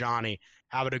experience through Johnny,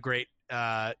 having a great,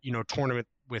 tournament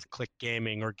with Click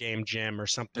Gaming or Game Gym or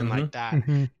something like that.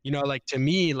 Like to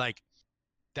me, like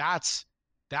that's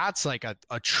like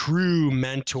a true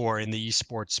mentor in the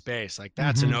esports space. Like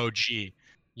that's an OG,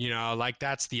 like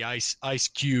that's the ice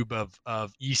cube of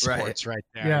esports right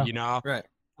there, Right.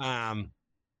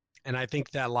 And I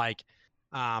think that like,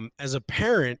 as a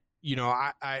parent,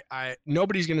 I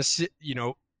nobody's going to sit,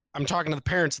 I'm talking to the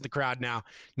parents in the crowd now.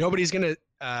 Nobody's going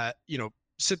to,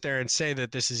 sit there and say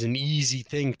that this is an easy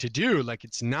thing to do. Like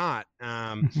it's not.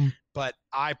 But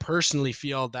I personally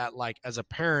feel that like as a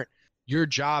parent, your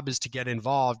job is to get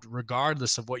involved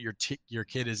regardless of what your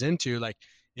kid is into. Like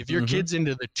if your kid's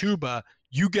into the tuba,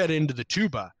 you get into the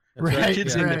tuba. Right, your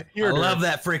kid's into theater, I love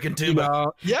that freaking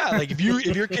tuba. Like if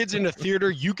your kid's into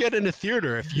theater, you get into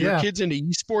theater. If your kid's into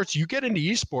esports, you get into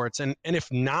esports. And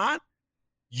if not,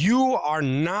 you are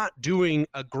not doing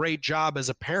a great job as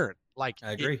a parent. Like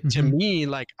I agree. To me,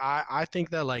 like I think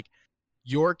that like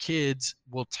your kids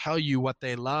will tell you what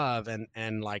they love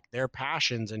and like their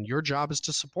passions, and your job is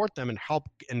to support them and help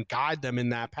and guide them in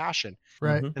that passion.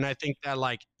 Right. And I think that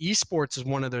like esports is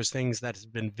one of those things that has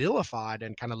been vilified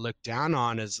and kind of looked down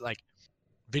on as like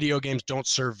video games don't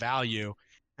serve value.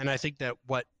 And I think that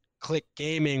what Click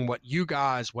Gaming, what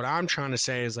I'm trying to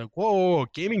say is like, whoa,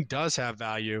 gaming does have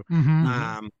value.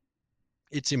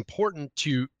 It's important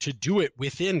to do it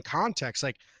within context.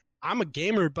 Like I'm a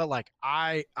gamer, but like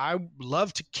I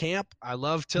love to camp. I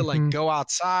love to like go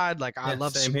outside. Like I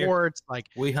love sports. Here. Like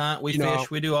we hunt, we fish,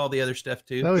 we do all the other stuff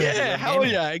too. Oh, yeah, hell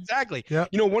yeah, exactly. Yep.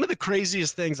 One of the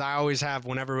craziest things I always have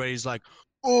when everybody's like,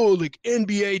 oh, like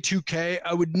NBA 2K,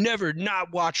 I would never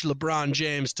not watch LeBron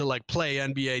James to like play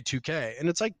NBA 2K. And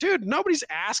it's like, dude, nobody's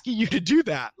asking you to do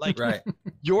that. Like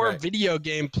your video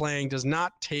game playing does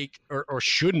not take or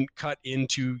shouldn't cut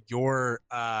into your,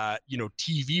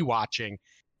 TV watching.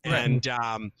 And,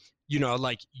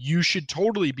 like you should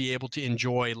totally be able to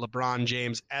enjoy LeBron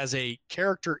James as a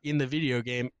character in the video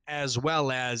game, as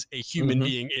well as a human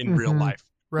being in real life.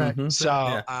 Right.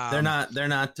 So they're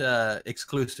not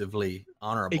exclusively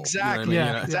honorable. Exactly. You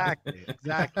know what I mean?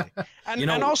 Exactly.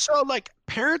 And also like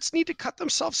parents need to cut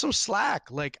themselves some slack.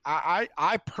 Like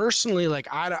I personally, like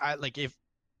I like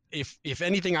if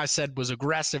anything I said was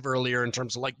aggressive earlier in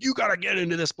terms of like, you got to get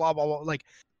into this, blah, blah, blah. Like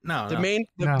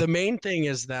the main thing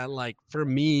is that like, for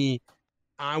me,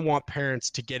 I want parents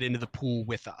to get into the pool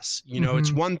with us.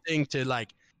 It's one thing to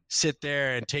like sit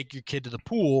there and take your kid to the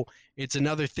pool. It's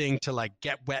another thing to like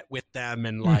get wet with them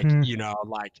and like,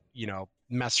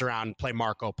 mess around and play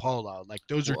Marco Polo. Like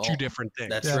those are two different things.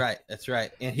 That's right. That's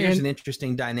right. And here's an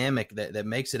interesting dynamic that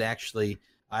makes it actually,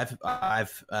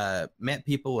 I've met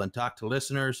people and talked to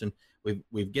listeners, and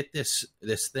we get this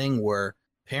thing where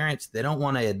parents, they don't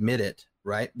want to admit it,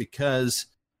 right? Because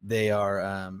they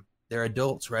are, they're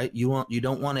adults, right? You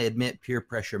don't want to admit peer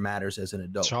pressure matters as an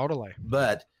adult. Totally.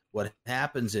 But what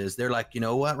happens is they're like, you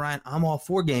know what, Ryan, I'm all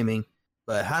for gaming,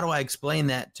 but how do I explain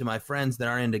that to my friends that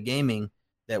aren't into gaming,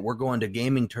 that we're going to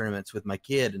gaming tournaments with my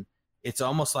kid? And it's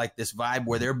almost like this vibe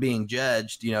where they're being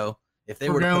judged. If they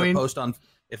were to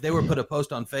put a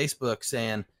post on Facebook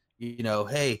saying,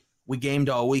 hey, we gamed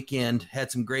all weekend, had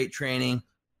some great training,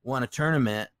 won a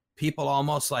tournament, people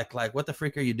almost like, what the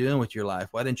freak are you doing with your life?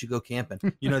 Why didn't you go camping?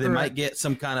 They might get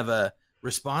some kind of a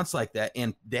response like that.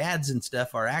 And dads and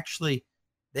stuff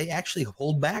they actually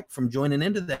hold back from joining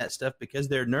into that stuff because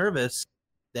they're nervous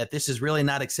that this is really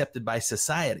not accepted by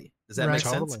society. Does that make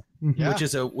sense? Yeah. Which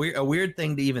is a weird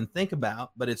thing to even think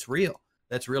about, but it's real.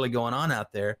 That's really going on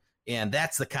out there. And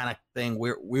that's the kind of thing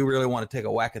we really want to take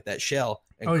a whack at that shell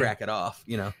and crack it off,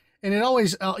 And it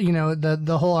always,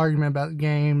 the whole argument about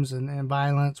games and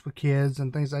violence with kids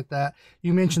and things like that.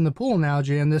 You mentioned the pool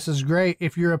analogy, and this is great.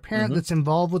 If you're a parent that's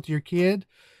involved with your kid,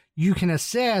 you can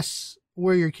assess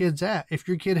where your kid's at. If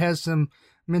your kid has some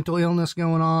mental illness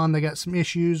going on, they got some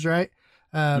issues, right?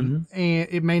 And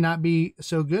it may not be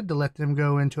so good to let them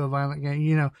go into a violent game.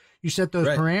 You set those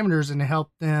parameters and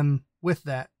help them with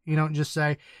that. You don't just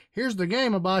say, here's the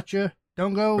game about you.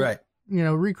 Don't go,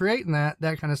 recreating that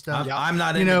kind of stuff. I'm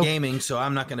not into gaming, so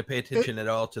I'm not going to pay attention at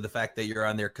all to the fact that you're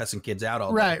on there cussing kids out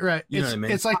all day. Right. You know what I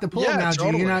mean? It's like the pool analogy.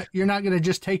 Totally. You're not going to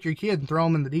just take your kid and throw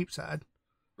them in the deep side.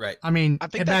 Right. I mean, I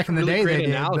think back in the day they did.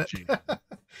 Analogy.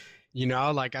 You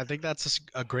know, like I think that's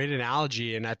a great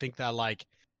analogy, and I think that like,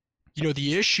 you know,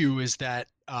 the issue is that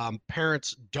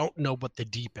parents don't know what the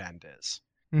deep end is.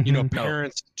 You know, Mm-hmm.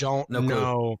 parents don't No clue.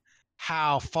 know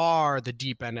how far the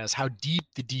deep end is, how deep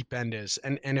the deep end is.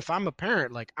 And if I'm a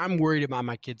parent, like I'm worried about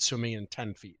my kids swimming in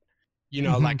 10 feet. You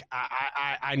know, Mm-hmm. like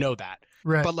I know that.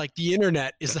 Right. But like the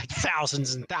internet is like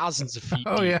thousands and thousands of feet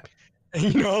Oh deep. yeah.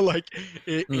 You know, like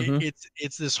Mhm.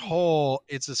 it's this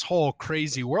whole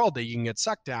crazy world that you can get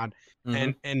sucked down.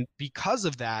 Mhm. And because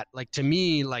of that, like to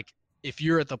me, like if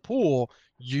you're at the pool,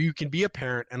 you can be a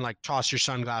parent and like toss your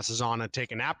sunglasses on and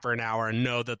take a nap for an hour and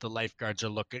know that the lifeguards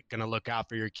are gonna look out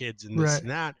for your kids and this Right. and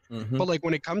that. Mhm. But like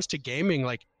when it comes to gaming,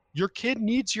 like your kid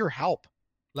needs your help. Oh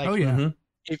Like yeah. Mhm.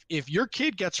 if your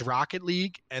kid gets Rocket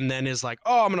League and then is like,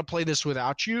 "Oh, I'm going to play this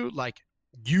without you," like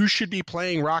you should be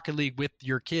playing Rocket League with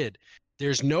your kid.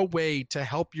 There's no way to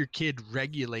help your kid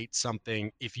regulate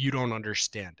something if you don't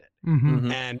understand it. Mm-hmm.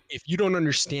 Mhm. And if you don't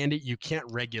understand it, you can't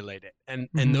regulate it. And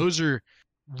Mhm. those are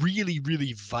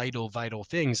really vital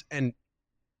things. And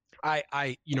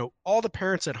you know, all the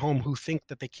parents at home who think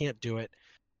that they can't do it,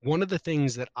 one of the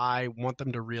things that I want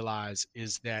them to realize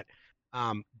is that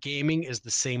gaming is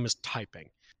the same as typing.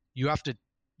 You have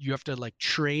to like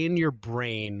train your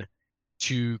brain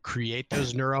to create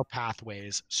those neural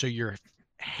pathways so your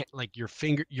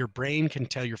brain can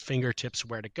tell your fingertips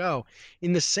where to go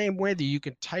in the same way that you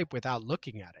can type without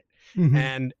looking at it. Mm-hmm.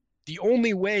 And the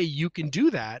only way you can do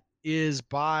that is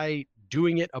by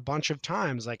doing it a bunch of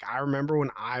times. Like I remember when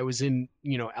I was in,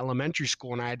 you know, elementary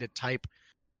school and I had to type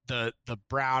the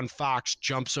brown fox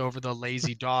jumps over the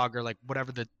lazy dog or like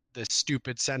whatever the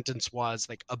stupid sentence was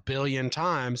like a billion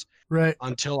times Right.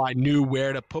 until I knew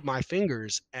where to put my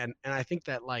fingers. And I think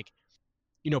that like,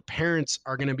 you know, parents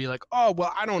are going to be like, "Oh,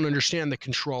 well, I don't understand the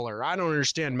controller. I don't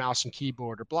understand mouse and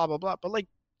keyboard or blah blah blah." But like,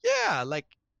 yeah, like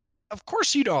of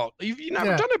course you don't. You've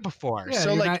never Yeah. done it before. Yeah. So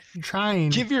You're like not trying.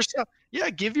 give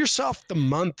yourself the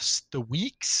months, the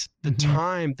weeks, the Mhm.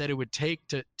 time that it would take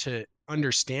to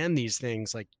understand these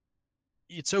things. Like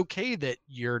it's okay that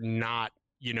you're not,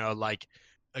 you know, like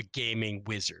a gaming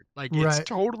wizard. Like it's Right.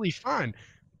 totally fine.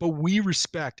 But we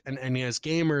respect and as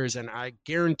gamers, and I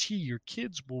guarantee your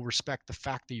kids will respect the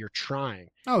fact that you're trying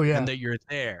Oh yeah. and that you're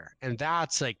there. And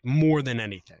that's like more than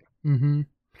anything. Mm-hmm.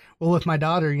 Well, with my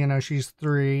daughter, you know, she's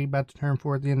 3, about to turn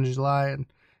 4 at the end of July, and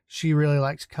she really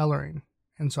likes coloring.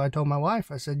 And so I told my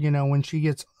wife, I said, you know, when she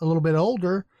gets a little bit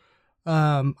older,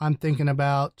 I'm thinking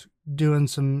about doing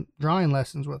some drawing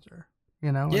lessons with her.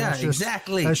 You know, and Yeah, that's just,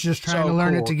 exactly. That's just trying So to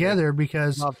learn cool, it together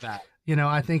because, Love that. you know,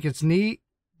 I think it's neat.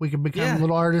 We could become Yeah.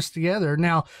 little artists together.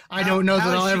 Now, I don't know that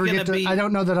I'll ever get to. I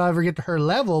don't know that I'll ever get to her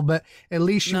level, but at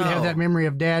least she would have that No. memory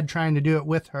of Dad trying to do it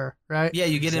with her, right? Yeah,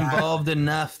 you get Exactly. involved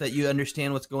enough that you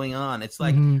understand what's going on. It's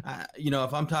like, Mhm. you know,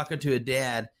 if I'm talking to a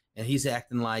dad and he's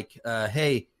acting like,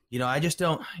 hey, you know, I just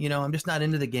don't, you know, I'm just not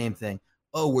into the game thing.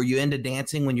 Oh, were you into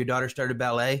dancing when your daughter started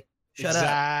ballet? Shut up.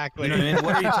 Exactly. You know what I mean?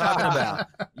 What are you talking about?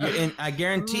 And I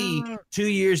guarantee 2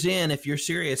 years in, if you're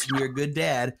serious and you're a good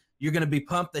dad, you're going to be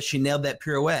pumped that she nailed that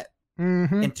pirouette.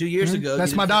 Mm-hmm. And 2 years ago,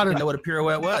 That's you my didn't daughter. fucking know what a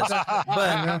pirouette was. But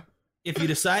Yeah. if you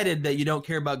decided that you don't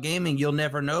care about gaming, you'll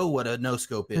never know what a no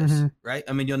scope is, Mhm. right?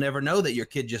 I mean, you'll never know that your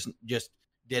kid just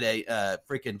did a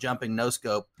freaking jumping no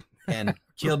scope and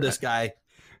killed this guy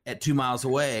at 2 miles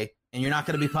away, and you're not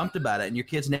going to be pumped about it. And your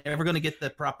kid's never going to get the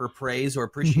proper praise or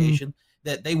appreciation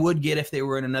that they would get if they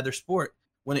were in another sport,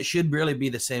 when it should really be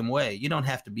the same way. You don't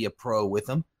have to be a pro with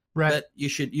them, Right. but you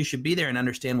should be there and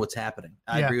understand what's happening.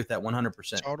 I Yeah. agree with that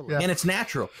 100%. Totally. Yeah. And it's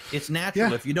natural. It's natural.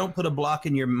 Yeah. If you don't put a block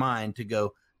in your mind to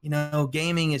go, you know,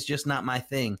 gaming is just not my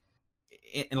thing.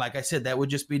 And like I said, that would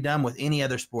just be done with any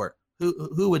other sport.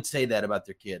 Who would say that about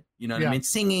their kid? You know what Yeah. I mean?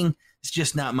 Singing is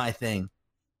just not my thing.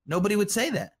 Nobody would say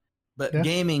that. But Yeah.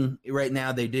 gaming right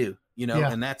now, they do, you know,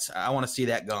 Yeah. and I want to see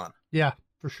that gone. Yeah,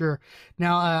 for sure.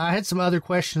 Now, I had some other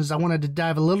questions. I wanted to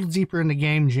dive a little deeper into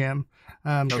Game Jam.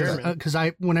 Sure. Because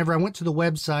whenever I went to the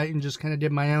website and just kind of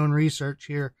did my own research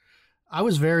here, I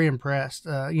was very impressed.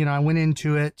 You know, I went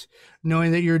into it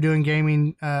knowing that you were doing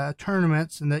gaming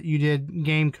tournaments and that you did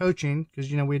game coaching, because,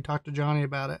 you know, we had talked to Johnny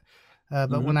about it.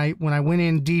 But when I went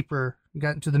in deeper,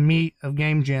 got into the meat of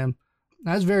Game Jam,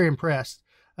 I was very impressed.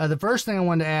 The first thing I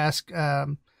wanted to ask,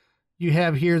 you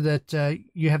have here that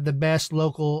you have the best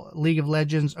local League of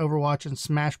Legends, Overwatch, and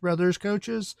Smash Brothers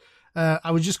coaches.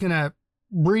 I was just going to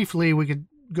briefly, we could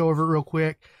go over it real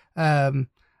quick.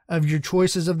 Of your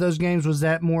choices of those games, was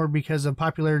that more because of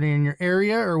popularity in your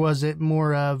area, or was it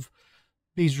more of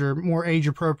these are more age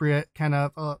appropriate, kind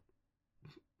of,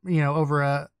 you know, over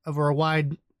a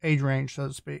wide age range, so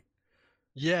to speak?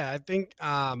 Yeah, I think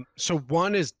so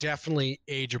one is definitely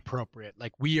age appropriate.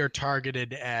 Like we are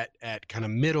targeted at kind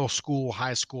of middle school,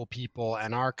 high school people,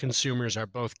 and our consumers are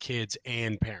both kids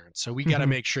and parents. So we got to Mhm.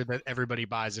 make sure that everybody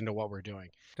buys into what we're doing.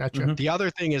 Gotcha. The other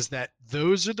thing is that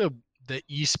those are the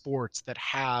esports that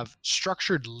have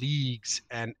structured leagues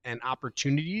and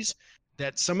opportunities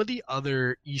that some of the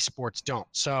other esports don't.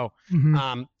 So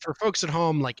Mhm. for folks at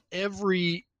home, like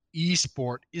every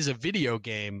esport is a video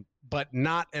game, but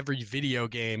not every video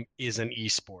game is an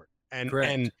esport. And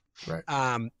Correct.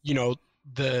 Right. you know,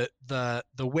 the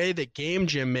way that Game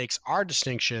Jam makes our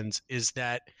distinctions is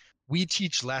that we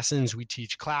teach lessons, we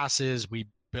teach classes, we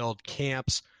build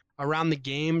camps around the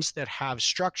games that have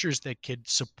structures that could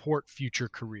support future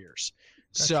careers.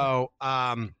 Gotcha. So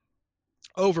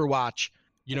Overwatch,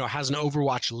 has an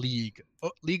Overwatch League.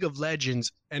 League of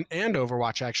Legends and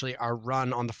Overwatch actually are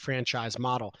run on the franchise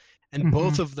model. And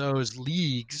both Mhm. of those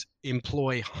leagues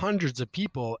employ hundreds of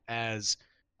people as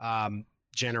um,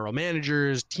 general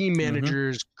managers, team Mm-hmm.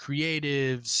 managers,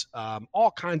 creatives,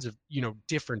 all kinds of,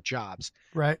 different jobs.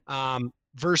 Right.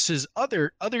 Versus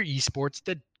other esports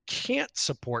that can't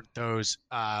support those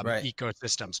Right.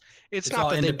 ecosystems. It's It's not all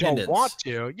that they don't want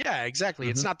independence. to. Yeah, exactly.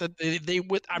 It's Mm-hmm. not that they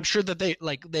would. I'm sure that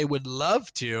they would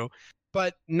love to,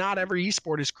 but not every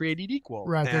esport is created equal.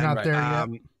 Right. They're And not Right. there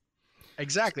yet.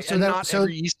 exactly, So and that not so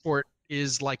every esport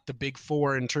is like the big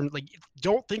four in terms. Like,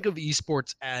 don't think of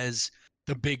esports as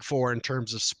the big four in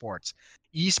terms of sports.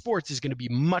 Esports is going to be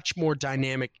much more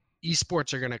dynamic.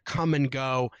 Esports are going to come and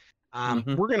go.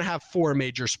 Mm-hmm. We're going to have four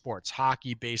major sports: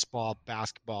 hockey, baseball,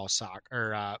 basketball,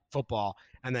 soccer, or football,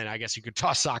 and then I guess you could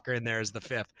toss soccer in there as the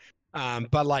fifth.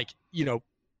 But like,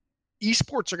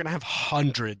 esports are going to have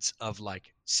hundreds of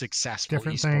like successful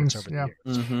different esports things. over the Yeah.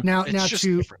 years. Mm-hmm. Now, It's now just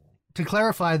different. to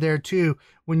clarify there too,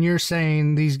 when you're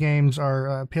saying these games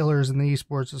are pillars in the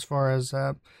esports as far as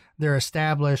they're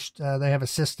established, they have a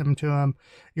system to them.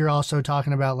 You're also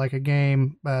talking about like a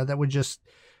game that would just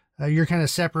you're kind of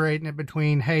separating it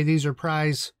between, hey, these are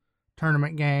prize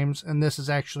tournament games, and this is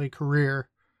actually career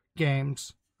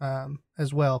games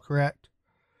as well. Correct?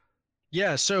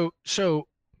 Yeah, so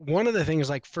one of the things,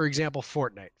 like for example,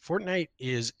 Fortnite. Fortnite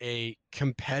is a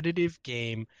competitive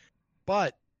game,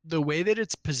 but the way that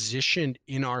it's positioned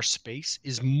in our space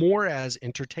is more as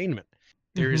entertainment.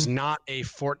 There Mm-hmm. is not a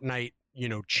Fortnite,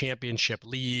 championship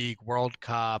league, World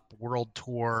Cup, World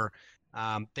Tour.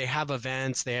 They have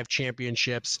events, they have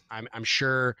championships. I'm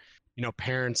sure,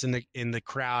 parents in the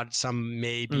crowd, some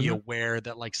may be Mm-hmm. aware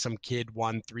that like some kid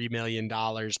won $3 million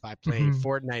by playing Mm-hmm.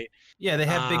 Fortnite. Yeah, they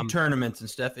have big Um, tournaments and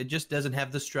stuff. It just doesn't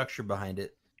have the structure behind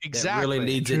it that really exactly.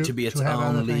 leads it to be To its have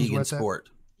other own things league and with it. sport.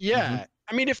 Mm-hmm. Yeah.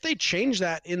 I mean, if they change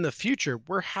that in the future,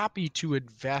 we're happy to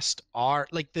invest our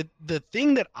like the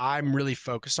thing that I'm really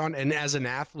focused on, and as an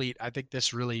athlete, I think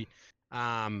this really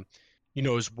um,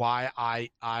 is why I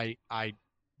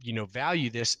value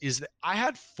this, is that I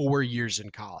had 4 years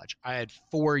in college. I had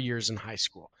 4 years in high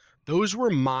school. Those were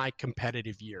my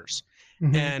competitive years.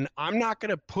 Mm-hmm. And I'm not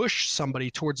going to push somebody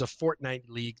towards a Fortnite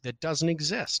league that doesn't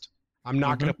exist. I'm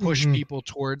not Mm-hmm. going to push Mm-hmm. people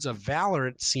towards a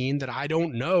Valorant scene that I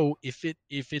don't know if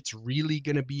it's really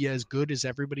going to be as good as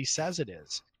everybody says it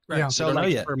is. Right. Yeah. We So don't know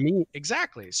like yet. for me,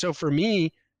 exactly. So for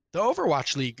me, the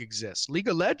Overwatch League exists. League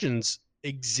of Legends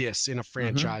exists in a Mm-hmm.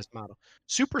 franchise model.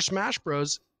 Super Smash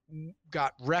Bros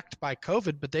got wrecked by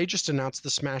COVID, but they just announced the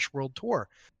Smash World Tour.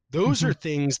 Those Mm-hmm. are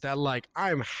things that like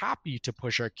I'm happy to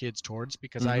push our kids towards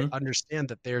because I Mm-hmm. understand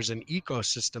that there's an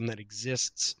ecosystem that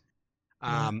exists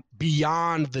Right.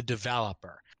 beyond the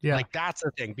developer. Yeah. Like that's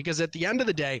the thing, because at the end of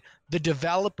the day, the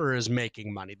developer is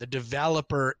making money. The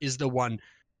developer is the one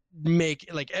like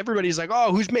everybody's like,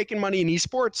 oh, who's making money in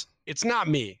esports? It's not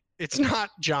me. It's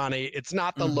not Johnny. It's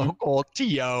not the Mm-hmm. local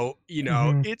TO.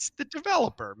 Mm-hmm. It's the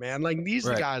developer, man. Like these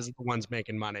Right. guys are the ones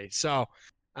making money. So,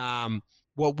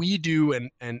 what we do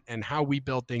and how we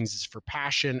build things is for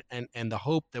passion and the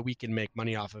hope that we can make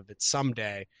money off of it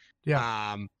someday.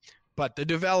 Yeah. But the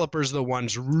developers are the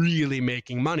ones really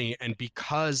making money, and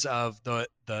because of the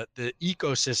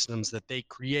ecosystems that they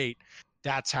create,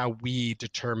 that's how we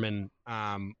determine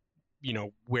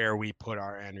where we put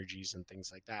our energies and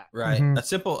things like that. Right. Mm-hmm.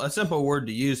 A simple word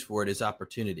to use for it is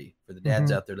opportunity. For the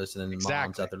dads Mm-hmm. out there listening and moms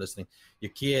Exactly. out there listening,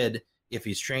 your kid, if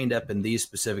he's trained up in these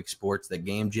specific sports that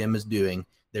Game Jam is doing,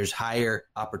 there's higher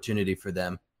opportunity for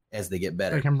them as they get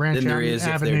better They can branch than there out in is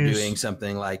if they're avenues. doing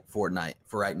something like Fortnite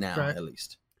for right now, Right. at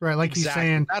least. Right. Like he's Exactly.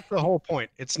 saying. That's the whole point.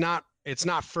 It's not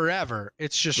forever.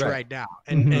 It's just Right. right now.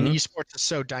 And Mhm. and esports is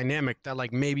so dynamic that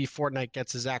like maybe Fortnite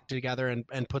gets his act together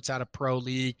and puts out a pro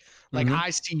league. Like Mhm.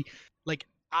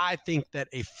 I think that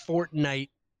a Fortnite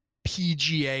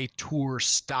PGA Tour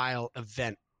style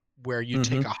event where you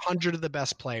take 100 of the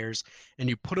best players and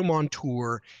you put them on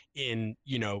tour in,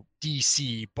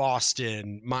 DC,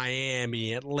 Boston,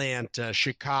 Miami, Atlanta,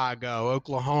 Chicago,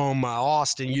 Oklahoma,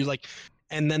 Austin.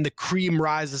 And then the cream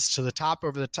rises to the top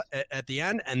at the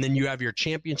end, and then you have your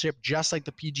championship, just like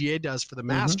the PGA does for the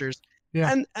Masters.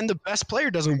 Yeah. And the best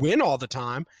player doesn't win all the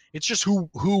time. It's just who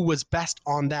was best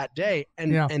on that day.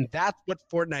 And that's what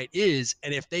Fortnite is.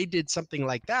 And if they did something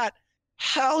like that,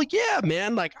 hell yeah,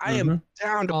 man. Like I am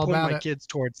down to point my kids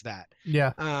towards that.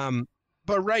 Yeah.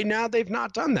 But right now they've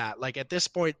not done that. Like at this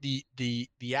point, the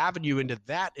avenue into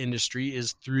that industry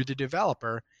is through the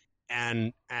developer,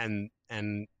 and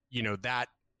that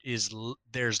is,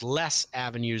 there's less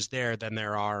avenues there than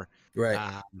there are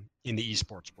in the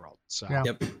esports world. So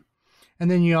Yep. And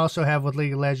then you also have with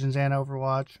League of Legends and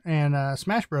Overwatch and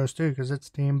Smash Bros too, because it's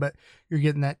a team, but you're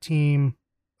getting that team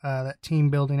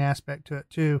building aspect to it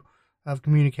too, of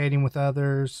communicating with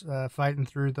others, fighting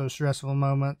through those stressful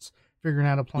moments, figuring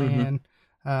out a plan.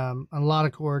 A lot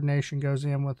of coordination goes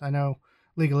in with. I know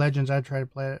League of Legends. I tried to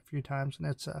play it a few times, and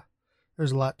it's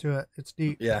there's a lot to it. It's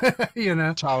deep. Yeah.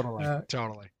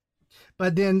 Totally.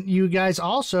 But then you guys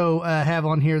also have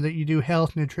on here that you do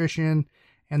health, nutrition,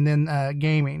 and then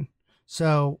gaming.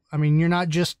 So, I mean, you're not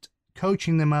just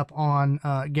coaching them up on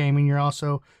gaming, you're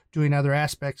also doing other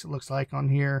aspects, it looks like, on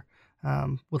here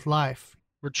with life.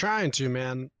 We're trying to,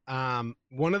 man.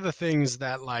 One of the things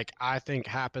that, like, I think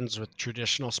happens with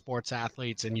traditional sports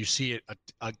athletes, and you see it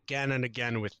again and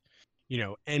again with,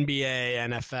 NBA,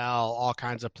 NFL, all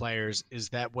kinds of players, is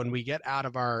that when we get out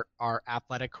of our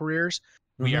athletic careers,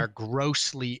 we are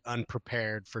grossly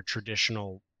unprepared for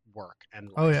traditional work and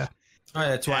life. Oh, yeah. Oh,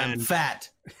 that's why I'm fat.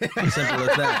 Simple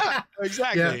as that.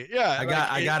 Exactly. Yeah.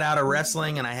 I got out of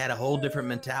wrestling and I had a whole different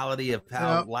mentality of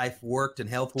how life worked and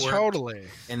health worked. Totally.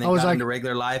 And then got into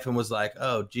regular life and was like,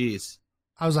 oh, geez.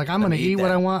 I was like, I'm going to eat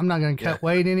what I want. I'm not going to cut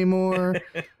weight anymore.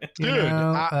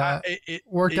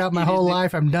 Worked out my whole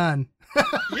life. I'm done.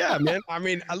 Yeah, man. I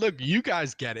mean, look, you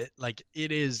guys get it. Like,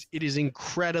 it is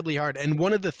incredibly hard. And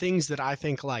one of the things that I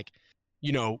think, like,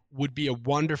 would be a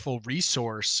wonderful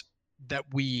resource that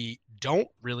we don't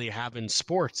really have in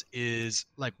sports is,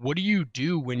 like, what do you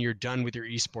do when you're done with your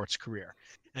esports career?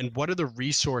 And what are the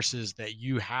resources that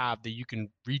you have that you can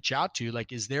reach out to?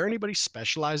 Like, is there anybody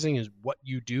specializing in what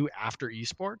you do after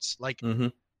esports? Like,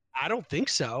 I don't think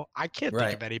so. I can't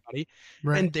think of anybody.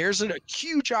 Right. And there's a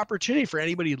huge opportunity for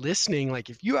anybody listening. Like,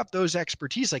 if you have those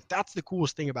expertise, like, that's the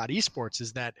coolest thing about esports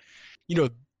is that,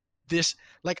 this,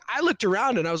 like, I looked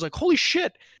around and I was like, holy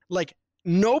shit, like,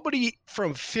 nobody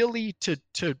from Philly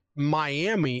to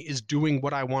Miami is doing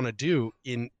what I want to do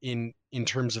in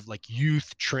terms of, like,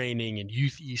 youth training and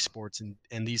youth esports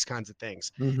and these kinds of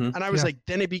things. And I was like,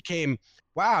 then it became,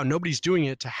 wow, nobody's doing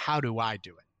it, to how do I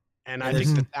do it? And I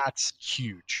think that's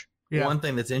huge. Yeah. One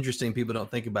thing that's interesting people don't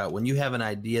think about, when you have an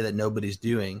idea that nobody's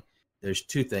doing, there's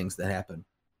two things that happen.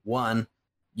 One,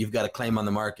 you've got a claim on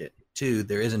the market. Two,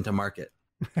 there isn't a market.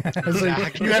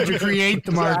 Exactly. You have to create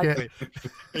the market.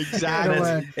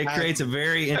 Exactly. It creates a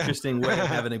very interesting way of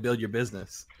having to build your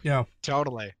business. Yeah,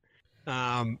 totally.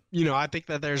 I think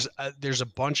that there's a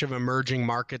bunch of emerging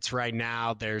markets right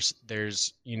now. There's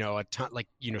a ton, like,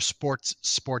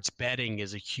 sports betting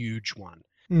is a huge one.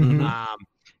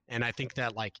 And I think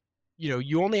that, like,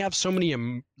 you only have so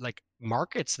many like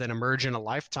markets that emerge in a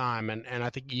lifetime, and I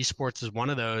think esports is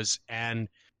one of those. And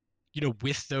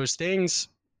with those things,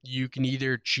 you can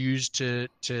either choose to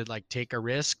like take a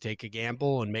risk, take a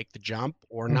gamble, and make the jump,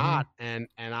 or not. And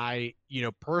I,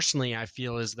 personally, I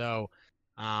feel as though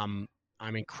I'm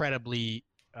incredibly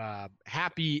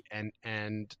happy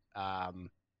and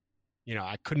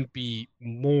I couldn't be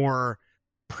more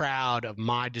proud of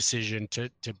my decision to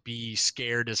be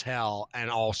scared as hell and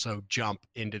also jump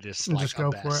into this, like, just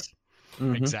go for it.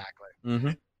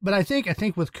 Exactly. But I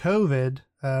think with COVID,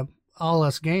 all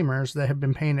us gamers that have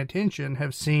been paying attention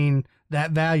have seen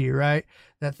that value, right?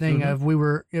 That thing of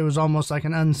it was almost like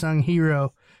an unsung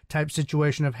hero type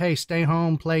situation of, hey, stay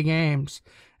home, play games.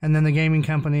 And then the gaming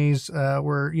companies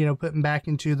were, putting back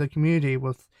into the community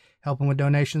with helping with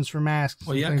donations for masks.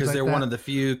 Well, yeah, because they're one of the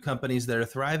few companies that are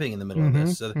thriving in the middle of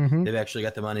this. So they've actually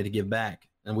got the money to give back.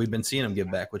 And we've been seeing them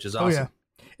give back, which is awesome.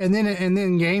 Oh, yeah. And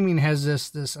then gaming has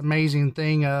this amazing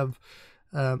thing of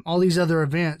all these other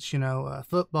events,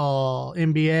 football,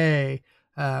 NBA,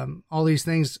 all these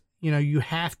things, you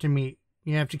have to meet.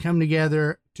 You have to come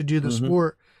together to do the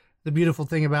sport. The beautiful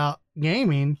thing about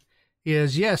gaming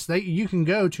is, yes, you can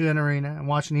go to an arena and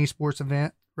watch an esports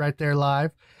event right there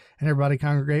live and everybody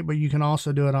congregate, but you can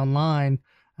also do it online.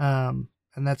 And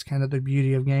that's kind of the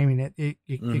beauty of gaming. It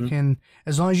can,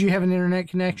 as long as you have an internet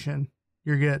connection,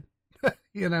 you're good.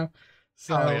 you know?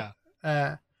 So, Oh,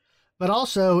 yeah. but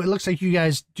also it looks like you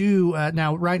guys do,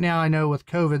 now, right now, I know with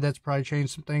COVID, that's probably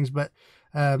changed some things, but,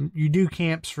 you do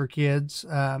camps for kids.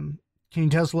 Can you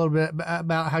tell us a little bit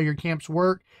about how your camps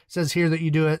work? It says here that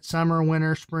you do it summer,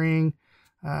 winter, spring,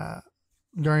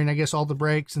 during, I guess, all the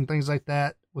breaks and things like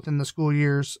that within the school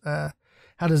years.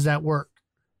 How does that work?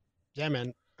 Yeah,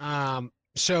 man.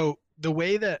 So the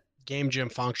way that Game Gym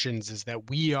functions is that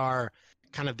we are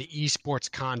kind of the esports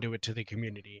conduit to the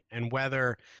community, and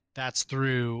whether that's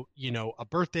through, a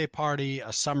birthday party,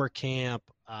 a summer camp,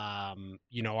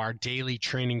 our daily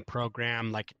training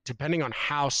program, like depending on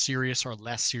how serious or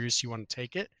less serious you want to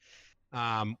take it,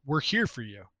 we're here for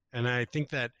you. And I think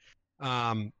that,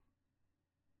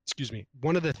 excuse me,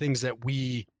 one of the things that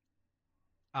we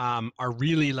are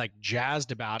really like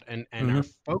jazzed about and are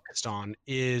focused on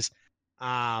is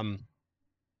the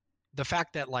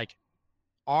fact that like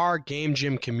our Game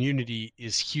Gym community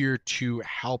is here to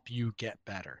help you get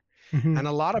better. Mm-hmm. And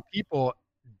a lot of people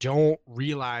don't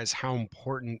realize how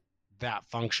important that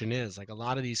function is. Like a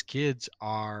lot of these kids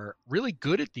are really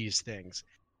good at these things,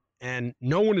 and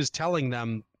no one is telling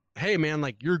them, hey man,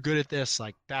 like you're good at this,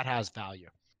 like that has value.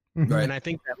 Mm-hmm. Right. And I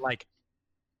think that like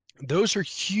those are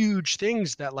huge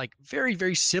things, that like very,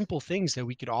 very simple things that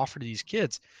we could offer to these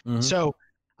kids. Mhm. So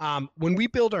when we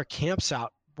build our camps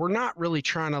out, we're not really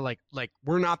trying to like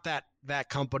we're not that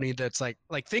company that's like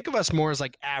think of us more as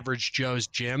like Average Joe's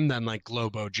Gym than like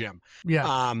Globo Gym.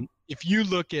 Yeah. If you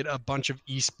look at a bunch of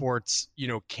esports,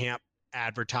 camp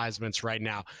advertisements right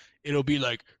now, it'll be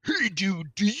like, hey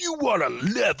dude, do you want to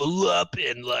level up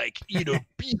and like, be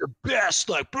the best,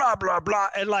 like blah, blah, blah.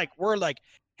 And like, we're like,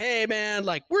 hey man,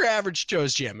 like we're Average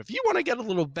Joe's Gym. If you want to get a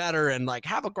little better and like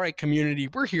have a great community,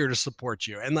 we're here to support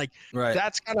you. And like, Right.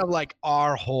 that's kind of like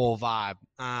our whole vibe.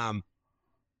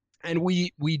 And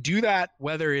we do that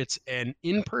whether it's an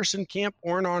in-person camp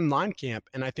or an online camp.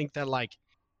 And I think that like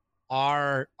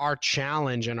our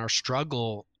challenge and our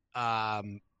struggle,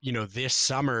 this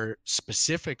summer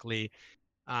specifically,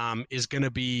 is going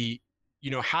to be,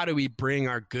 how do we bring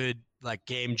our good like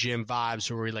Game Gym vibes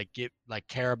where we like get like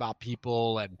care about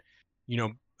people and,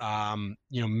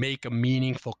 make a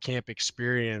meaningful camp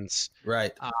experience.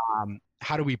 Right.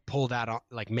 How do we pull that on,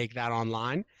 like make that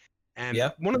online? And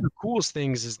Yep. one of the coolest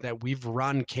things is that we've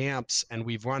run camps and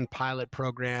we've run pilot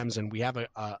programs, and we have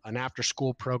an after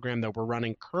school program that we're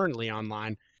running currently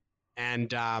online.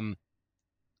 And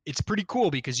it's pretty cool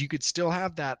because you could still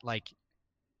have that like,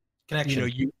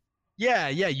 Connection.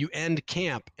 you end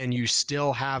camp and you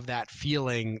still have that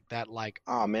feeling that like,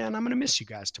 oh man, I'm gonna miss you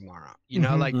guys tomorrow.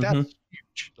 Like that's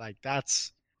huge. Like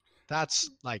that's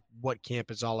like what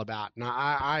camp is all about. And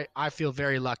I feel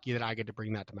very lucky that I get to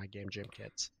bring that to my Game Gym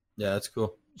kids. Yeah, that's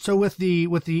cool. So with the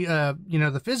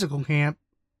the physical camp,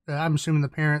 I'm assuming the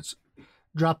parents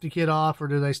drop the kid off, or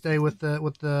do they stay with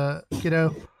the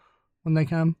kiddo when they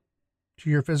come to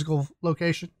your physical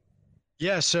location?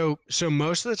 Yeah, so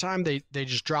most of the time they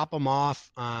just drop them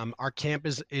off. Our camp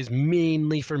is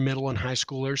mainly for middle and high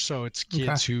schoolers, so it's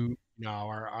kids who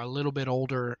are a little bit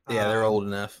older. Yeah, they're old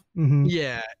enough. Mm-hmm.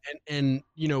 Yeah, and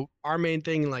our main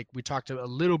thing, like we talked a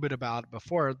little bit about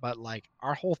before, but like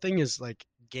our whole thing is like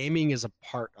gaming is a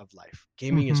part of life.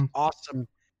 Gaming is awesome.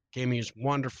 Gaming is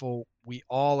wonderful. We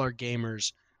all are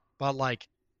gamers, but like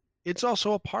it's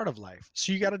also a part of life.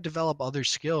 So you got to develop other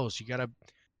skills. You got to,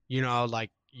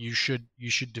 like you should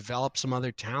develop some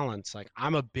other talents. Like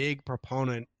I'm a big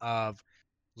proponent of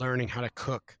learning how to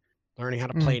cook, learning how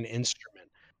to play an instrument,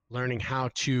 learning how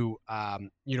to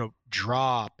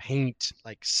draw, paint,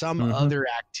 like some other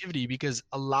activity, because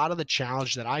a lot of the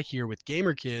challenge that I hear with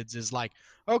gamer kids is like,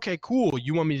 okay, cool,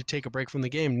 you want me to take a break from the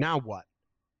game, now what?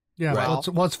 Yeah, well,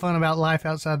 what's fun about life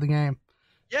outside the game?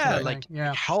 Yeah, Right. like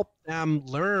Yeah. help them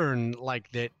learn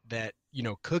like that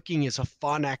cooking is a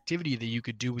fun activity that you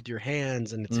could do with your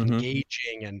hands, and it's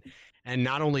engaging, and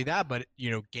not only that, but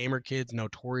gamer kids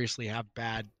notoriously have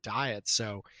bad diets.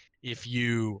 So if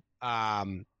you have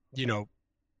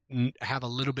a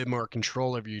little bit more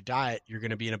control over your diet, you're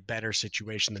going to be in a better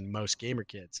situation than most gamer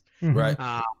kids. Mhm. Right.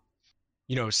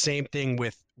 Same thing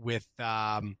with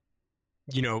some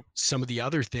of the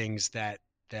other things that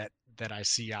I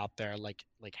see out there, like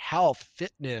health,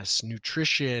 fitness,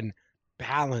 nutrition,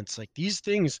 balance. Like these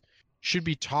things should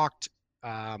be talked,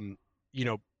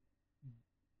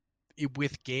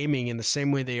 with gaming in the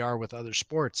same way they are with other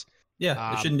sports.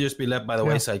 Yeah, it shouldn't just be left by the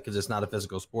wayside because it's not a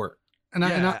physical sport. And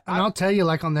I'll tell you,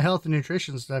 like on the health and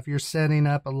nutrition stuff, you're setting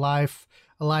up a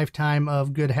lifetime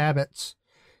of good habits,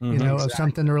 of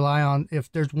something to rely on.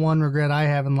 If there's one regret I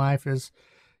have in life is,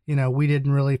 we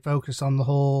didn't really focus on the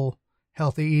whole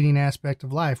healthy eating aspect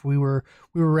of life. We were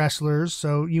wrestlers,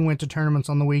 so you went to tournaments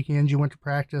on the weekends, you went to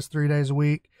practice 3 days a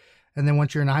week, and then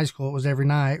once you're in high school, it was every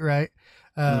night, right?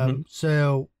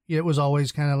 So it was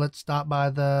always kind of, let's stop by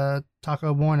the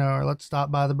Taco Bueno, or let's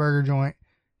stop by the burger joint,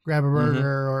 grab a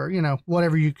burger, or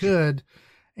whatever you could,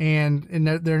 and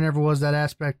there never was that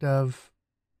aspect of,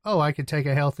 oh, I could take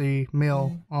a healthy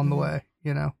meal on the way,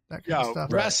 that kind of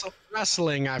stuff.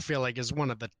 Wrestling, I feel like, is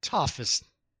one of the toughest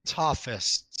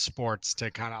sports to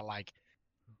kind of like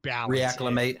balance.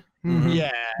 Reacclimate.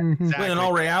 Yeah. Exactly. Well, in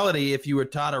all reality, if you were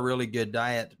taught a really good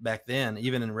diet back then,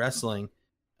 even in wrestling,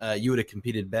 you would have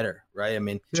competed better, right? I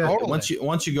mean, Totally.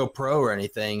 once you go pro or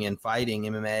anything in fighting,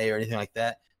 MMA or anything like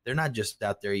that, they're not just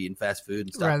out there eating fast food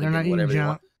and stuff. Right, they're not eating whatever they junk.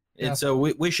 want. And so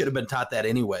we should have been taught that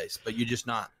anyways, but you're just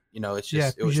not. It's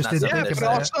just it was you not just something didn't that's think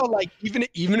about also, like,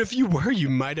 even if you were, you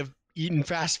might have eaten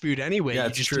fast food anyway. Yeah, You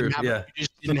it's just true. didn't have, you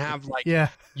just didn't have like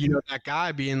that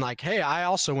guy being like, hey, I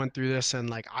also went through this, and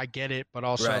like I get it, but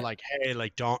also Right. like, hey,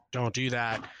 like don't do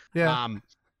that. Yeah.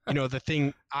 The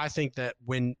thing, I think that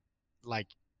when like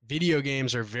video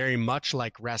games are very much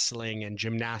like wrestling and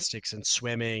gymnastics and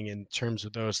swimming in terms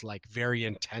of those like very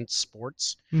intense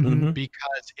sports,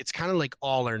 because it's kind of like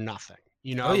all or nothing.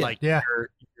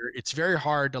 It's very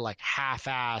hard to like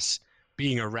half-ass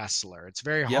being a wrestler. It's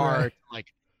very hard to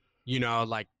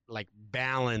like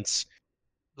balance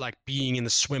like being in the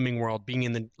swimming world, being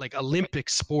in the like Olympic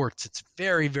sports. It's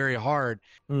very, very hard.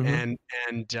 And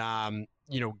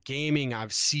gaming,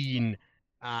 I've seen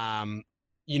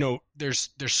there's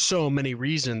so many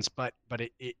reasons, but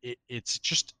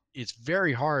it's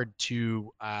very hard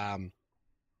to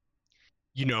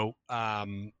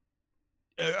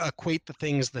equate the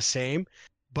things the same.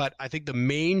 But I think the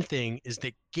main thing is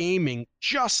that gaming,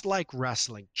 just like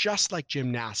wrestling, just like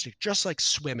gymnastics, just like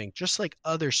swimming, just like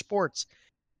other sports,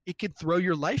 it could throw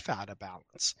your life out of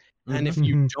balance. And if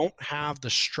you don't have the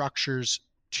structures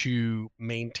to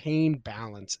maintain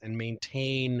balance and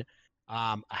maintain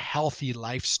a healthy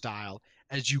lifestyle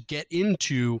as you get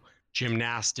into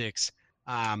gymnastics,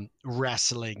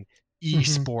 wrestling,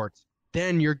 esports,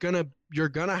 then you're gonna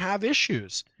have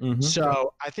issues.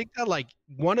 So I think that like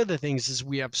one of the things is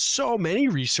we have so many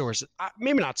resources,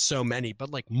 maybe not so many, but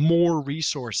like more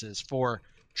resources for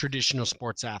traditional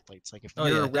sports athletes. Like if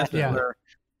you're a wrestler,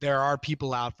 there are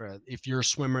people out there. If you're a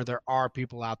swimmer, there are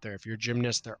people out there. If you're a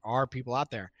gymnast, there are people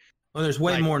out there. Well, there's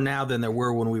way more now than there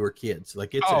were when we were kids.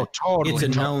 Like it's a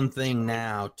known thing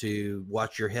now to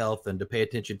watch your health and to pay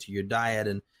attention to your diet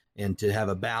and to have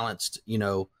a balanced,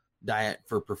 diet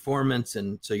for performance,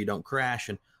 and so you don't crash.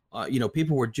 And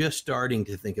people were just starting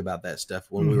to think about that stuff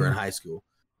when we were in high school.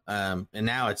 And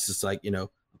now it's just like,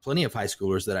 plenty of high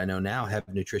schoolers that I know now have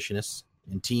nutritionists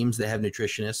and teams that have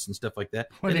nutritionists and stuff like that.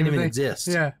 They didn't even exist.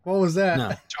 Yeah. What was that?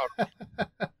 No.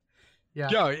 Yeah.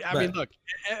 Yo, I mean, look,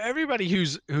 everybody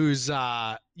who's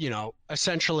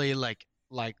essentially like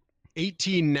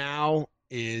 18 now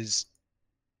is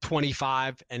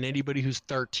 25, and anybody who's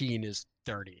 13 is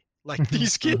 30. Like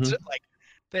these kids, like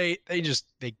they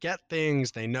get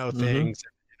things, they know things.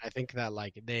 And I think that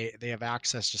like they have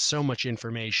access to so much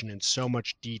information and so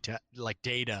much data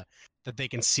that they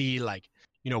can see like,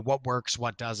 what works,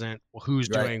 what doesn't, who's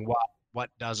doing what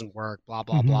doesn't work, blah,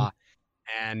 blah, blah.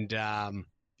 And,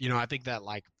 I think that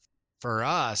like for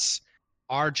us,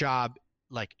 our job,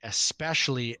 like,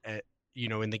 especially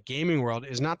in the gaming world,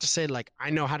 is not to say like,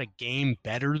 I know how to game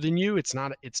better than you. It's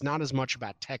not as much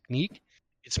about technique.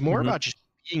 It's more about just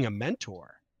being a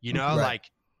mentor, like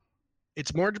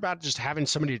it's more about just having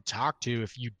somebody to talk to.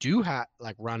 If you do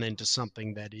like run into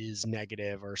something that is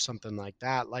negative or something like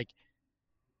that, like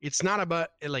it's not about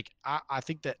like, I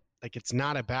think that like, it's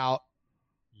not about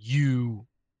you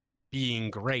being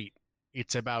great.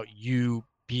 It's about you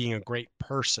being a great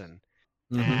person.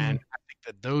 And I think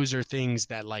that those are things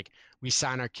that like we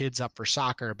sign our kids up for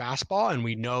soccer or basketball, and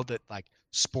we know that like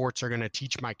sports are going to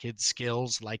teach my kids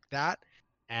skills like that.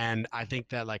 And I think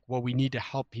that like what we need to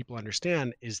help people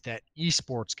understand is that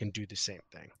esports can do the same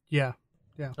thing. Yeah.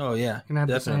 Yeah. Oh yeah. Can have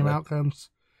definitely. the same outcomes.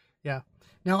 Yeah.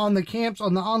 Now on the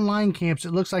online camps,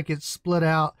 it looks like it's split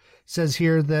out. It says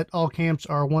here that all camps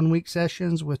are 1 week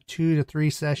sessions with 2 to 3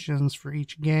 sessions for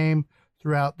each game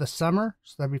throughout the summer.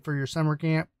 So that'd be for your summer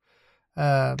camp.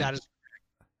 That is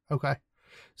okay.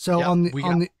 So on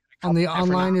the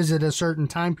online, is it a certain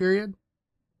time period?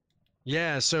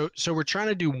 Yeah, so we're trying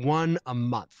to do one a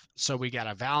month. So we got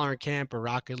a Valorant camp, a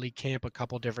Rocket League camp, a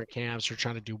couple different camps. We're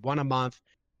trying to do one a month.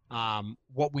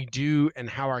 What we do and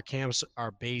how our camps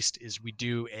are based is we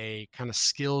do a kind of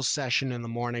skills session in the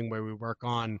morning where we work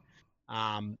on,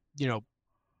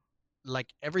 like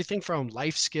everything from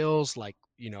life skills, like,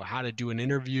 how to do an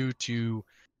interview to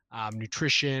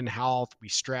nutrition, health. We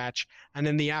stretch, and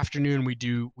then the afternoon we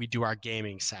do our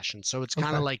gaming session. So it's kind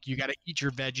of Okay. like you got to eat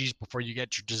your veggies before you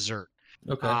get your dessert.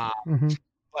 Okay. Mm-hmm.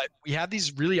 But we have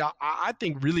these really, I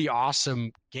think, really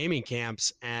awesome gaming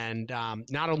camps, and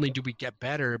not only do we get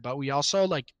better, but we also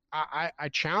like I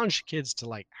challenge kids to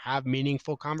like have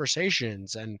meaningful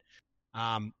conversations, and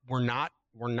we're not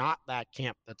that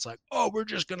camp that's like, oh, we're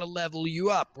just gonna level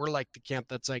you up. We're like the camp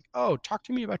that's like, oh, talk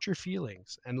to me about your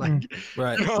feelings, and like,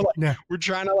 Right. Yeah. we're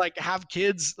trying to like have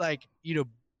kids like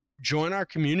join our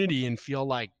community and feel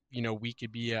like we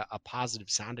could be a positive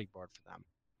sounding board for them.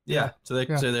 Yeah. So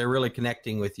Yeah. they're really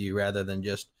connecting with you rather than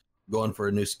just going for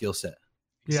a new skill set.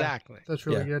 Exactly. That's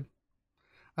really good.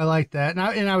 I like that.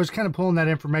 And I was kind of pulling that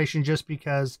information just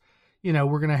because,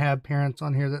 we're going to have parents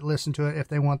on here that listen to it if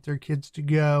they want their kids to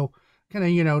go, kind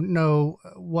of, know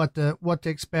what to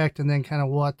expect, and then kind of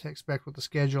what to expect with the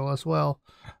schedule as well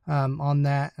on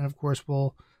that. And of course,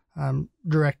 we'll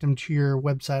direct them to your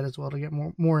website as well to get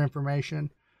more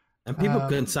information. And people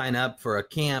can sign up for a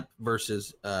camp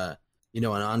versus, an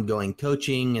ongoing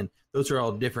coaching, and those are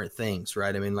all different things,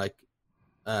 right? I mean, like,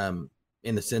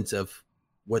 in the sense of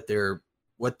what they're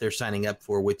signing up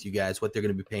for with you guys, what they're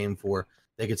going to be paying for.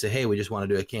 They could say, hey, we just want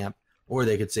to do a camp, or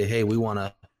they could say, hey, we want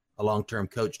a long-term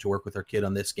coach to work with our kid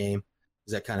on this game.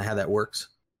 Is that kind of how that works?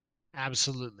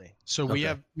 Absolutely. So we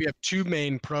have two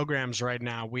main programs right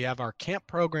now. We have our camp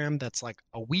program that's like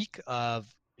a week of,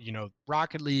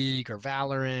 Rocket League or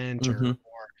Valorant or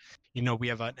we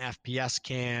have an FPS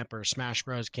camp or Smash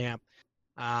Bros camp.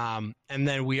 And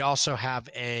then we also have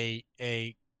a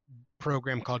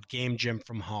program called Game Gym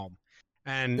from Home.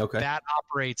 And that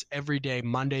operates every day,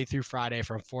 Monday through Friday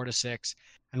from 4 to 6.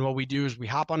 And what we do is we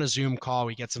hop on a Zoom call,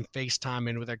 we get some FaceTime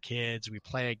in with our kids, we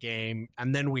play a game,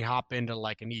 and then we hop into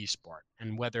like an esport.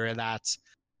 And whether that's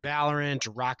Valorant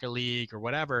or Rocket League or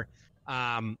whatever,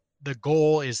 the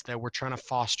goal is that we're trying to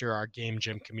foster our Game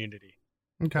Gym community.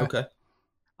 Okay.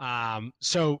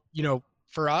 So,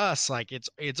 for us, like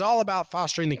it's all about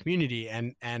fostering the community,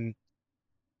 and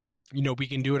we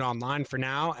can do it online for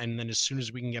now, and then as soon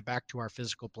as we can get back to our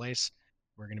physical place,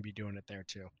 we're going to be doing it there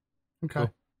too. Okay.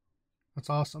 Cool. That's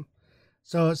awesome.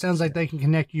 So it sounds like they can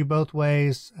connect you both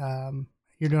ways.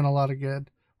 You're doing a lot of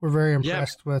good. We're very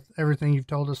impressed with everything you've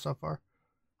told us so far.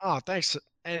 Oh, thanks.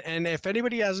 And if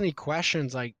anybody has any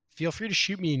questions, like feel free to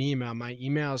shoot me an email. My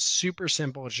email is super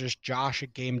simple. It's just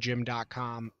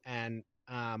josh@gamegym.com. And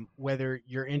whether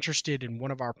you're interested in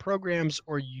one of our programs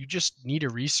or you just need a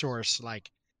resource, like,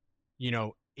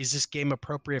 is this game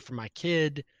appropriate for my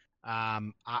kid?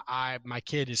 My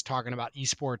kid is talking about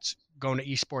esports, going to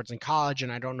esports in college,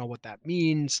 and I don't know what that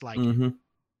means. Like,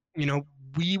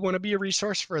 we want to be a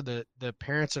resource for the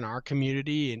parents in our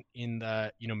community in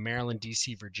the, Maryland,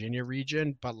 DC, Virginia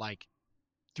region. But like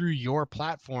through your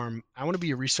platform, I want to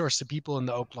be a resource to people in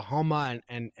the Oklahoma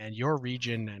and your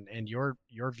region and your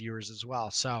viewers as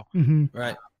well. So,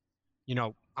 right.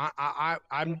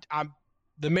 I'm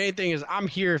the main thing is I'm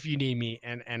here if you need me,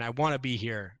 and I want to be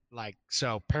here. Like,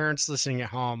 so parents listening at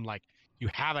home, like, you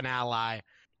have an ally,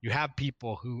 you have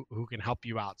people who can help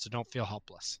you out. So don't feel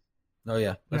helpless. Oh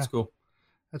yeah. That's cool.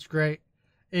 That's great.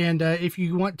 And if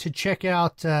you want to check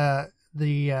out the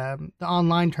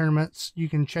online tournaments, you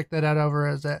can check that out over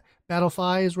as at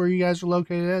Battlefy is where you guys are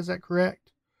located. Is that correct?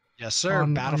 Yes, sir.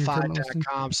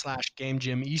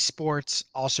 Battlefy.com/GameGym Esports.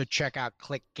 Also check out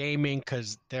Click Gaming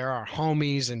because they're our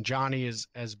homies, and Johnny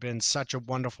has been such a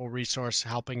wonderful resource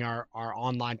helping our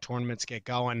online tournaments get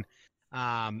going.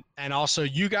 And also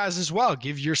you guys as well.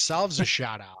 Give yourselves a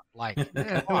shout out. Like,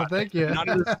 thank you. None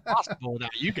of this is possible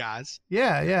without you guys.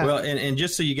 Yeah. Well, and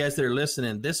just so you guys that are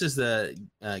listening, this is the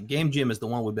Game Gym is the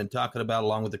one we've been talking about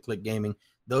along with the Click Gaming.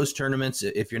 Those tournaments,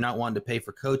 if you're not wanting to pay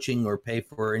for coaching or pay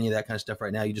for any of that kind of stuff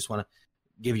right now, you just want to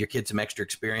give your kids some extra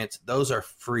experience. Those are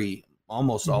free.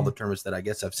 Almost all the tournaments that I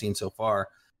guess I've seen so far.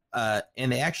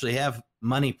 And they actually have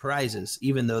money prizes,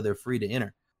 even though they're free to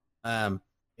enter.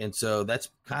 And so that's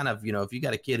kind of, if you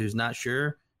got a kid who's not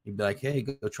sure, you'd be like, hey,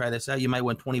 go try this out. You might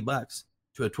win $20.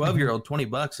 To a 12-year-old,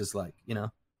 $20 is like,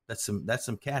 that's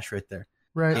some cash right there.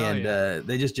 Right. And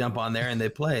they just jump on there and they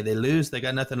play. They lose. They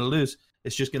got nothing to lose.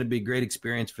 It's just going to be a great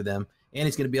experience for them. And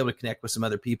it's going to be able to connect with some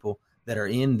other people that are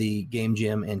in the Game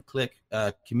Gym and Click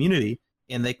community,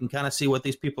 and they can kind of see what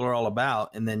these people are all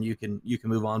about. And then you can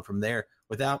move on from there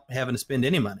without having to spend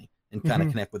any money and kind of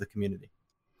connect with the community.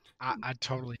 I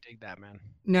totally dig that, man.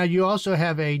 Now, you also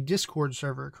have a Discord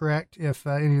server, correct? If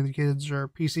any of the kids are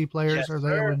PC players, are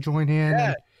they able to join in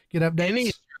and get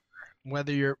updates?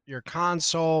 whether your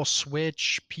console,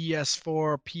 Switch,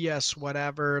 PS4, PS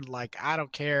whatever, like I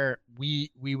don't care.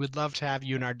 We would love to have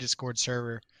you in our Discord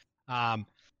server.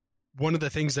 One of the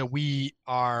things that we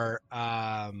are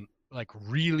like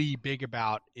really big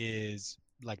about is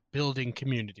like building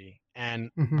community, and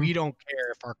we don't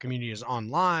care if our community is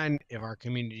online, if our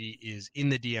community is in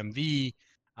the DMV.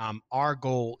 Our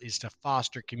goal is to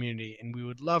foster community, and we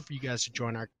would love for you guys to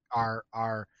join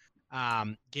our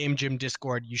Game Gym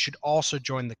Discord. You should also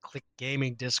join the Click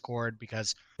Gaming Discord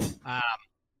because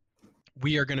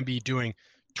we are going to be doing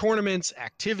tournaments,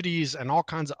 activities, and all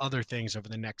kinds of other things over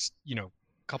the next,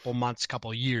 couple months,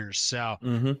 couple years. So,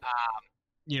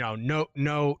 there's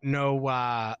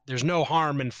no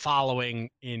harm in following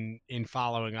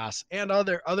us and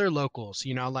other locals.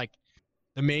 Like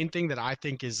the main thing that I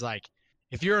think is like,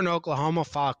 if you're in Oklahoma,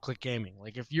 follow Click Gaming.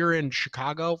 Like if you're in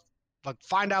Chicago, like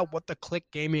find out what the Click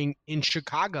Gaming in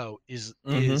Chicago is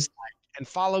like, and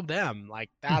follow them. Like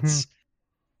that's.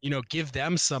 Give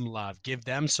them some love, give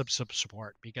them some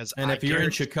support because. And if you're in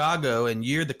Chicago and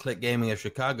you're the Click Gaming of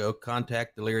Chicago,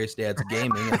 contact Delirious Dads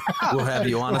Gaming, and we'll have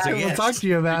you on as a guest. We'll talk to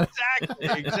you about it.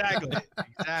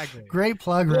 Exactly. Great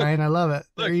plug, Ryan. I love it.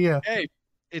 Look, there you go. Hey,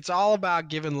 it's all about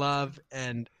giving love,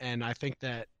 and I think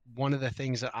that one of the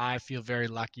things that I feel very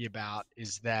lucky about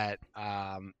is that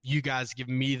you guys give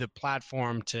me the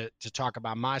platform to talk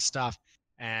about my stuff.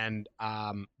 And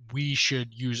we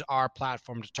should use our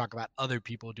platform to talk about other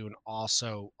people doing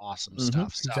also awesome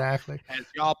stuff. So, exactly. As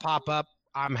y'all pop up,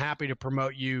 I'm happy to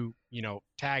promote you.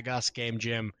 Tag us, Game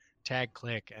Gym, tag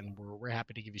Click, and we're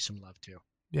happy to give you some love too.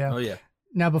 Yeah. Oh yeah.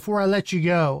 Now, before I let you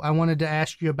go, I wanted to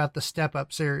ask you about the Step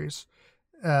Up series.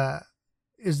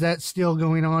 Is that still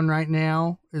going on right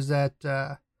now? Is that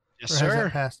yes, sir? Has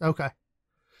that passed? Okay.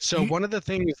 So one of the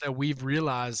things that we've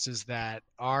realized is that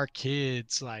our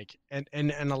kids and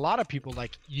a lot of people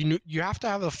you have to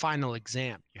have a final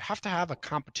exam. You have to have a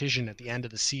competition at the end of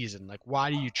the season. Like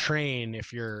why do you train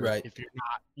if you're not,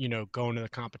 going to the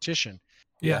competition?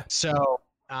 Yeah. So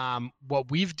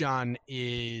what we've done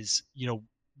is,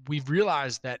 we've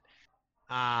realized that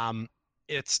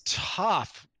it's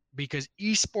tough because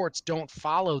esports don't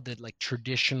follow the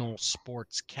traditional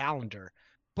sports calendar,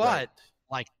 but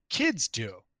kids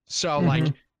do. So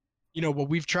what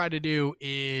we've tried to do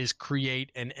is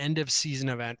create an end of season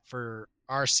event for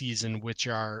our season, which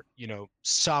are,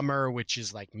 summer, which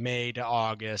is like May to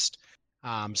August,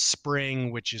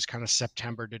 spring, which is kind of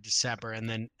September to December, and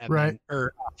then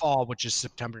fall, which is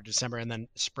September to December, and then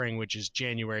spring, which is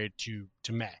January to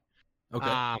May.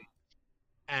 Okay.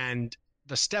 And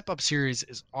the Step Up series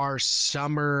is our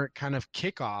summer kind of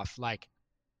kickoff. Like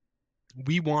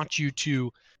we want you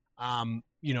to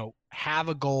have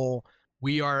a goal.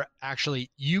 We are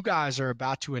you guys are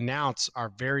about to announce our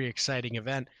very exciting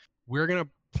event. We're going to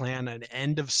plan an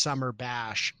end of summer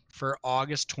bash for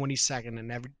August 22nd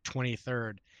and every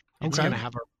 23rd. It's going to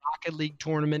have a Rocket League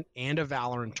tournament and a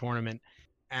Valorant tournament.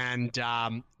 And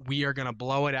we are going to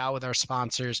blow it out with our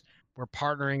sponsors. We're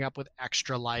partnering up with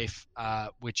Extra Life,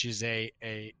 which is a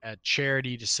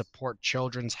charity to support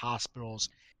children's hospitals.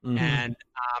 And,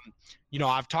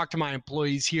 I've talked to my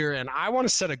employees here and I want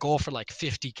to set a goal for like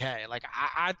 50K. Like,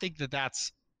 I think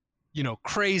that's,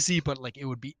 crazy, but like, it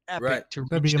would be epic to reach.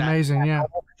 That'd be amazing. Yeah.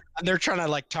 And they're trying to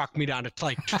like talk me down to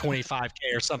like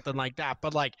 25K or something like that.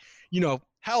 But like,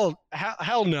 hell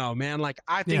no, man. Like,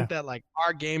 I think that like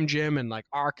our Game Gym and like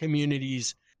our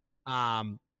communities,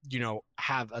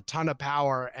 have a ton of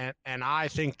power. And I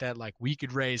think that like we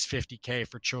could raise 50K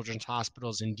for children's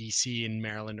hospitals in DC and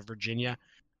Maryland and Virginia.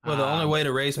 Well, the only way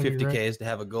to raise 50K is to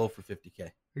have a goal for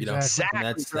 50K. Exactly.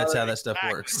 And that's how that stuff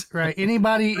works. Right.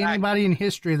 Anybody in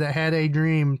history that had a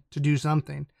dream to do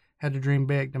something had to dream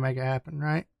big to make it happen,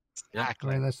 right? Exactly.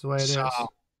 I mean, that's the way it is.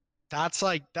 That's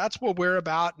what we're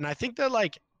about. And I think that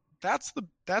like that's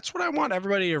what I want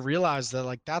everybody to realize, that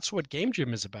like that's what Game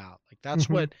Gym is about. Like that's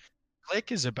what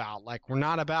Click is about. Like we're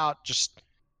not about just,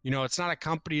 it's not a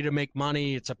company to make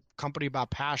money. It's a company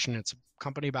about passion. It's a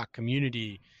company about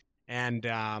community. And,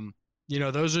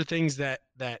 those are things that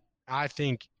I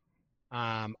think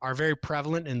are very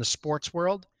prevalent in the sports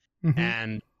world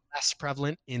and less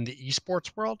prevalent in the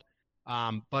esports world.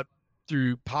 But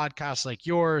through podcasts like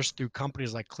yours, through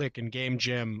companies like Click and Game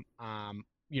Gym,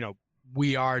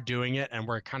 we are doing it, and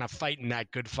we're kind of fighting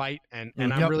that good fight. And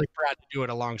I'm really proud to do it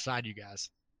alongside you guys.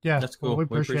 Yeah, that's cool. We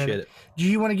appreciate it. Do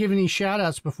you want to give any shout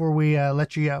outs before we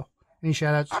let you go? Any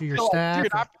shout outs to your staff?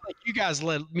 Dude, I feel like you guys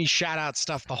let me shout out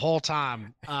stuff the whole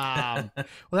time. Well,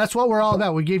 that's what we're all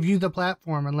about. We give you the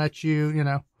platform and let you,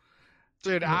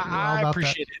 Dude, I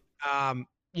appreciate it.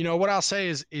 what I'll say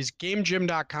is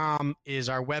GameGym.com is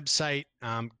our website.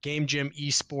 Game Gym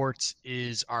Esports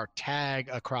is our tag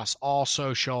across all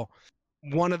social.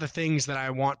 One of the things that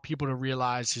I want people to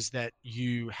realize is that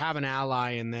you have an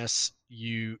ally in this.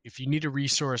 If you need a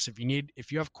resource, if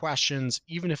you have questions,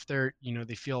 even if they're,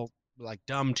 they feel like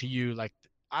dumb to you, like,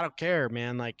 I don't care,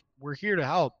 man. Like, we're here to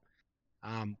help.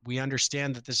 We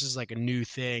understand that this is like a new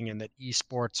thing and that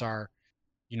esports are,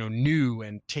 new,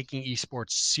 and taking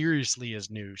esports seriously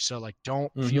is new. So like,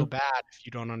 don't feel bad if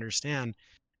you don't understand.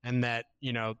 And that,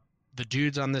 the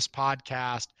dudes on this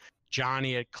podcast,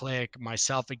 Johnny at Click,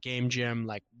 myself at Game Gym,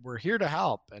 like, we're here to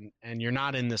help, and you're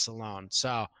not in this alone.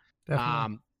 So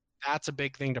Definitely. that's a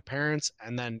big thing to parents.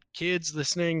 And then kids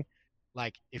listening,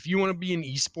 like, if you want to be an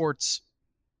esports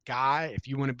guy, if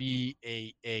you want to be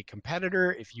a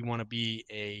competitor, if you want to be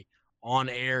a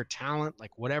on-air talent,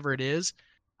 like whatever it is,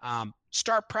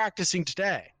 start practicing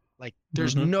today. Like,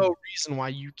 there's no reason why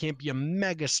you can't be a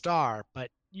mega star, but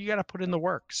you got to put in the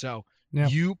work. So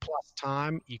you plus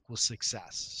time equals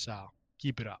success. So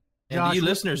keep it up. And to you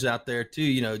listeners out there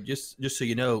too, just so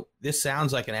you know, this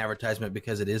sounds like an advertisement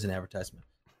because it is an advertisement.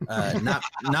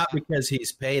 Not because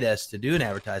he's paid us to do an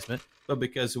advertisement, but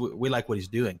because we like what he's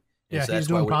doing. And so he's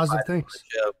doing positive things.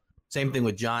 Same thing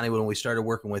with Johnny. When we started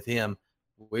working with him,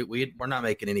 we're not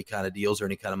making any kind of deals or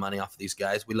any kind of money off of these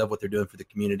guys. We love what they're doing for the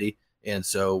community, and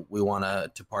so we want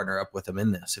to partner up with them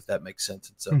in this, if that makes sense.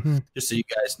 And so just so you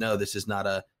guys know, this is not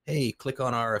a, hey, click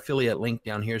on our affiliate link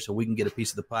down here so we can get a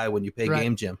piece of the pie when you pay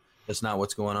Game Gym. That's not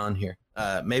what's going on here.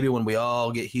 Maybe when we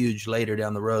all get huge later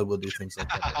down the road, we'll do things like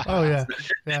that. Oh yeah.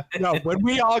 No, when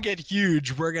we all get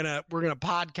huge, we're gonna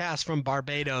podcast from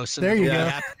Barbados. And there you go.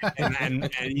 And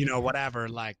whatever.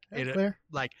 Like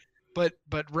but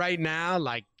right now,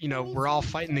 like, we're all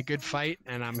fighting the good fight,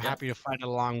 and I'm happy to fight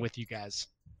along with you guys.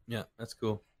 Yeah, that's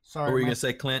cool. Sorry, what were you gonna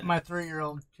say, Clint? My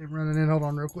 3-year-old came running in. Hold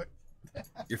on, real quick.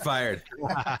 You're fired.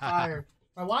 Fired.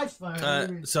 My wife's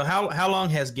fired. So how long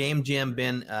has Game Gym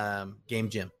been Game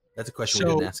Gym? That's a question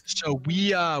we didn't ask. So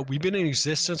we've been in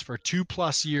existence for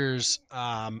 2+ years.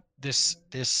 This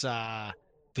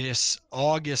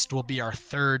August will be our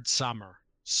 3rd summer.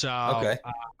 So okay.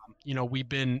 We've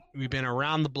been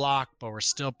around the block, but we're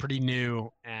still pretty new.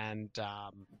 And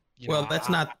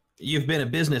you've been a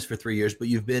business for 3 years, but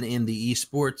you've been in the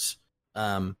esports.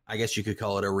 I guess you could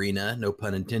call it arena, no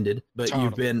pun intended, but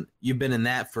totally. you've been in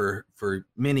that for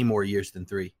many more years than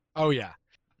 3. Oh yeah.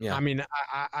 I mean,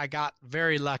 I got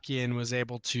very lucky and was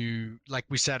able to, like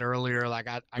we said earlier, like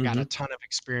I got a ton of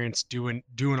experience doing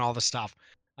all the stuff.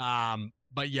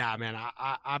 But yeah, man,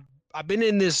 I've been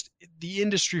in the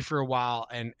industry for a while,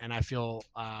 and I feel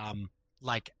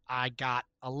like I got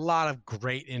a lot of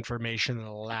great information that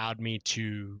allowed me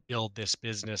to build this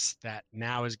business that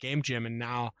now is Game Gym, and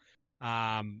now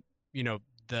the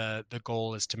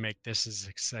goal is to make this as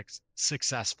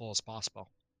successful as possible.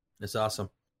 That's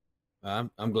awesome.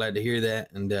 I'm glad to hear that.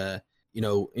 And,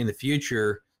 in the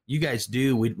future, you guys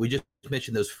do, we just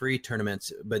mentioned those free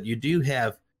tournaments, but you do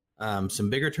have some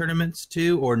bigger tournaments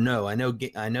too, or no? I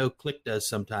know Click does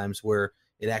sometimes where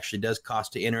it actually does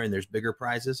cost to enter and there's bigger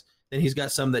prizes. Then he's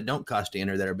got some that don't cost to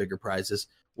enter that are bigger prizes.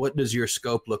 What does your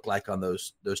scope look like on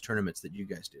those tournaments that you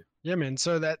guys do? Yeah, man.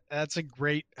 So that's a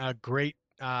great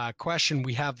question.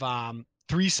 We have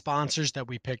 3 sponsors that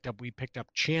we picked up. We picked up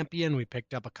Champion, we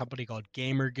picked up a company called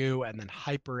GamerGoo, and then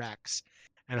HyperX.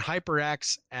 And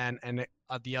HyperX and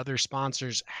the other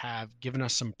sponsors have given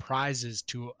us some prizes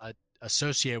to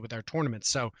associate with our tournaments.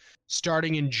 So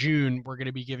starting in June, we're going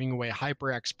to be giving away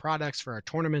HyperX products for our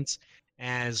tournaments,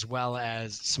 as well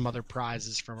as some other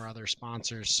prizes from our other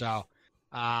sponsors. So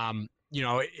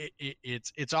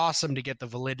it's awesome to get the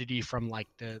validity from like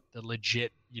the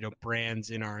legit brands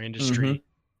in our industry.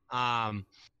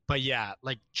 But yeah,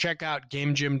 like check out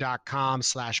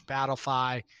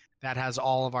gamegym.com/battlefy. That has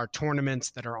all of our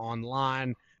tournaments that are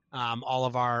online. All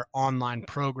of our online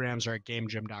programs are at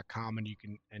gamegym.com, and you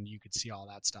can see all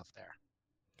that stuff there.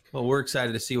 Well, we're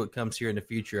excited to see what comes here in the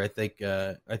future. I think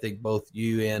both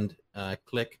you and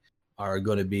Click are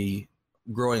going to be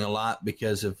growing a lot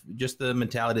because of just the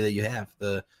mentality that you have.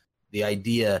 The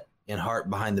idea and heart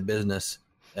behind the business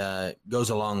goes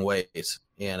a long ways,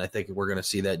 and I think we're going to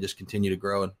see that just continue to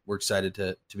grow, and we're excited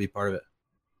to be part of it.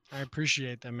 I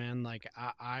appreciate that, man. Like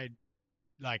I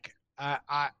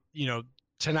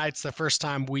tonight's the first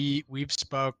time we've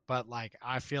spoke, but like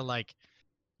I feel like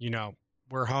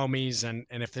we're homies, and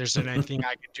if there's anything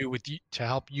I can do with you to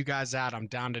help you guys out, I'm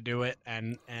down to do it.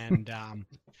 And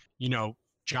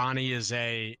Johnny is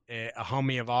a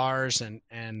homie of ours, and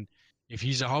if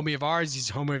he's a homie of ours, he's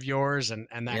a homie of yours, and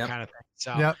that kind of thing.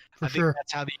 So I think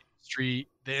that's how the industry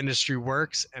the industry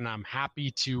works, and I'm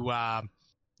happy to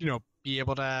be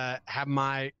able to have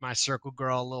my circle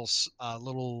grow a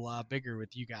little bigger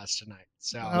with you guys tonight.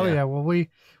 So Oh yeah. Well, we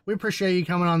appreciate you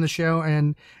coming on the show,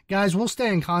 and guys, we'll stay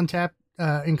in contact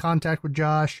with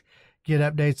Josh, get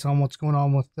updates on what's going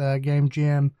on with Game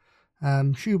Jam.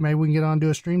 Shoot, maybe we can get on to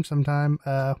a stream sometime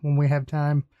when we have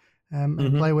time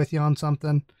and play with you on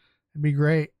something. It'd be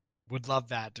great. Would love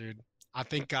that, dude. I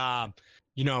think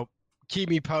keep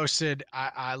me posted.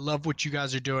 I love what you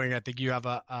guys are doing. I think you have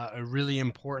a really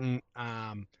important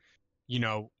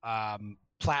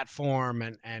platform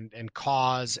and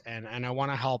cause, and I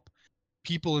want to help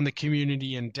people in the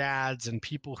community and dads and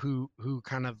people who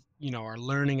kind of are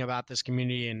learning about this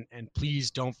community, and please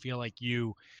don't feel like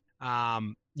you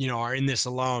are in this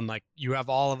alone. Like, you have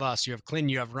all of us. You have Clinton,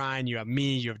 you have Ryan, you have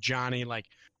me, you have Johnny. Like,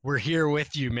 we're here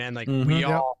with you, man. Like,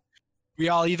 we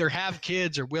all either have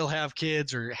kids or will have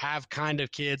kids or have kind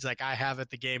of kids like I have at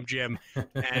the Game Gym.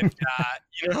 And,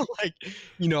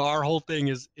 our whole thing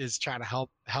is trying to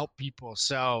help people.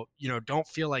 So, don't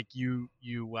feel like you're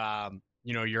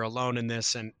alone in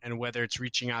this, and whether it's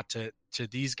reaching out to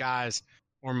these guys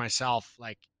or myself,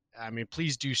 like, I mean,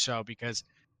 please do so, because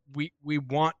we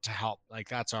want to help. Like,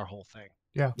 that's our whole thing.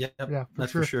 Yeah.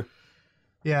 For sure.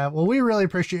 Yeah. Well, we really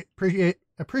appreciate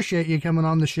you coming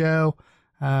on the show.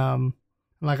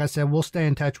 Like I said, we'll stay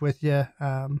in touch with you,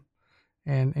 and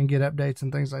get updates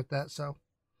and things like that. So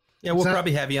yeah, we'll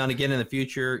probably have you on again in the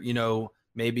future.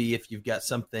 Maybe if you've got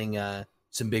something,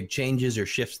 some big changes or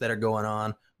shifts that are going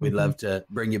on, we'd love to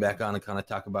bring you back on and kind of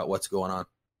talk about what's going on.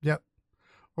 Yep.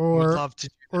 We'd love to.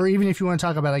 Or even if you want to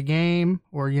talk about a game,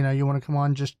 or you want to come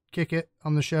on, just kick it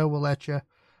on the show, we'll let you.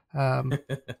 And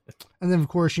then of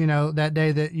course, that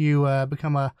day that you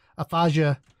become a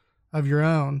Faja of your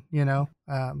own, it'll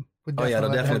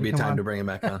definitely be time to bring him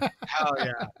back on. Hell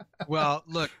yeah. Well,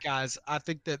 look, guys, I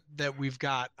think that we've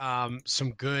got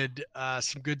some good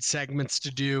segments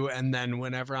to do, and then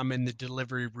whenever I'm in the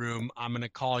delivery room, I'm gonna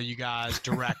call you guys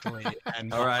directly.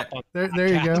 And all right, there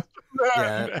you go.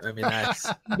 Yeah, that'd be nice.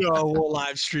 We'll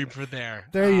live stream for there.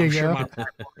 There you go. Sure my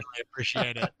partner will really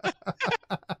appreciate it.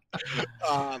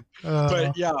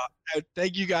 But yeah,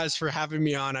 thank you guys for having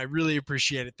me on. I really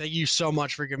appreciate it. Thank you so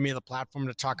much for giving me the platform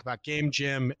to talk about Game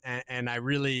Gym, and I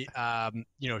really,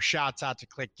 shouts out to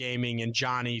Click Gaming and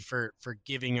Johnny for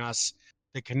giving us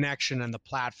the connection and the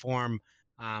platform.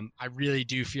 I really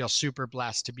do feel super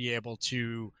blessed to be able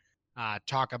to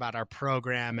talk about our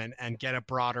program and get a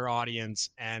broader audience.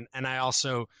 And I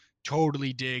also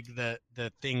totally dig the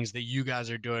things that you guys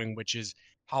are doing, which is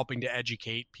helping to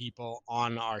educate people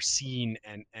on our scene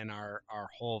and our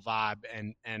whole vibe.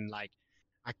 And like,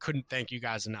 I couldn't thank you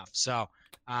guys enough. So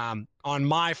on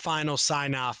my final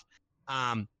sign off,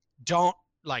 don't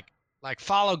like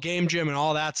follow Game Gym and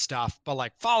all that stuff, but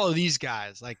like follow these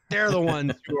guys. Like, they're the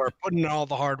ones who are putting in all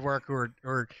the hard work, who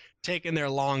are taking their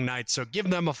long nights. So give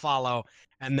them a follow.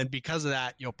 And then because of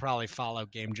that, you'll probably follow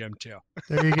Game Gym too.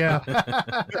 There you go.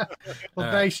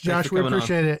 Well, thanks, Josh. We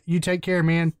appreciate it. You take care,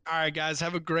 man. All right, guys.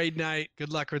 Have a great night.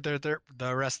 Good luck with the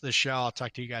rest of the show. I'll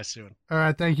talk to you guys soon. All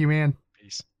right. Thank you, man.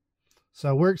 Peace.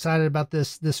 So we're excited about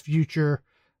this future,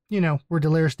 where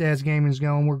Delirious Dads Gaming is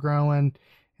going. We're growing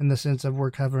in the sense of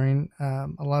we're covering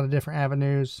a lot of different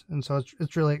avenues. And so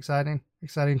it's really exciting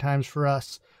times for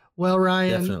us. Well,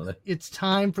 Ryan, definitely. It's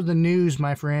time for the news,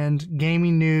 my friend.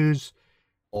 Gaming news.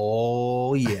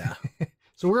 Oh, yeah.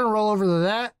 So we're going to roll over to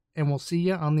that, and we'll see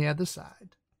you on the other side.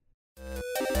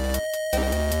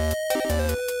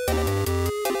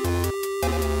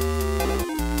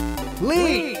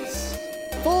 Leaks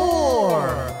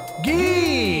for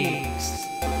Geeks.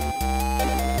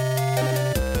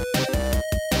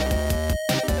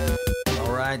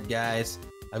 All right, guys.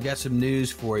 I've got some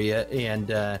news for you,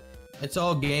 and it's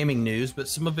all gaming news, but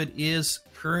some of it is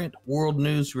current world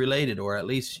news related, or at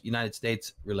least United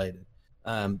States related.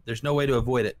 There's no way to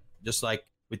avoid it. Just like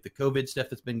with the COVID stuff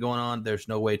that's been going on, there's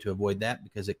no way to avoid that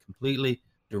because it completely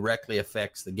directly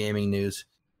affects the gaming news.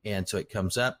 And so it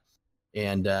comes up.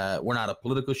 And we're not a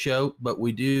political show, but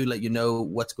we do let you know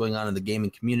what's going on in the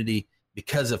gaming community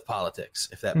because of politics,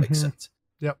 if that makes sense.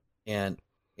 Yep. And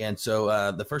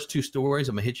so the first two stories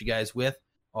I'm going to hit you guys with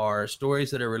are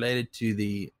stories that are related to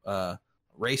the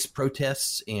race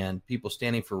protests and people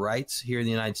standing for rights here in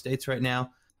the United States right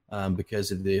now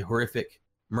because of the horrific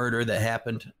murder that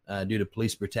happened due to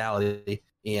police brutality.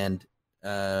 And,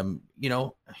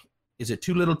 is it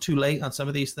too little too late on some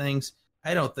of these things?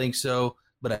 I don't think so,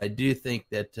 but I do think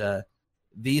that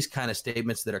these kind of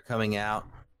statements that are coming out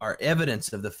are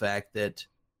evidence of the fact that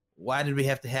why did we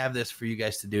have to have this for you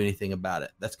guys to do anything about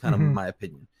it? That's kind of my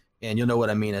opinion. And you'll know what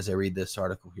I mean as I read this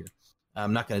article here.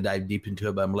 I'm not going to dive deep into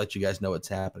it, but I'm going to let you guys know what's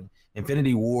happening.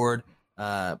 Infinity Ward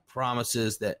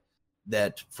promises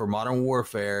that for Modern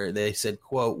Warfare, they said,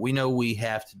 quote, "We know we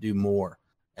have to do more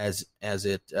as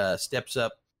it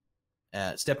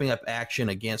stepping up action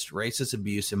against racist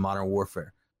abuse in Modern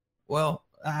Warfare." Well,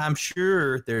 I'm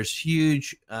sure there's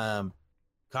huge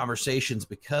conversations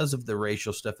because of the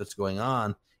racial stuff that's going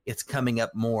on. It's coming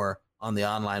up more on the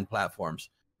online platforms,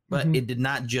 but it did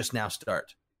not just now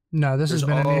start. No, this has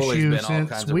been an issue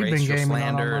since we've been gaming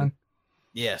slander online.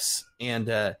 Yes, and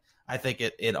I think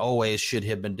it always should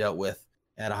have been dealt with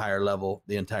at a higher level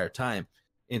the entire time.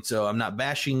 And so I'm not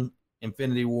bashing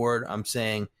Infinity Ward. I'm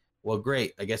saying, well,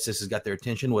 great. I guess this has got their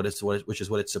attention, which is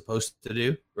what it's supposed to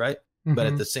do, right? But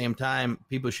at the same time,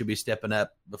 people should be stepping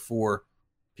up before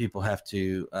people have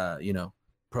to,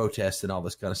 protest and all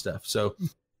this kind of stuff. So,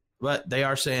 but they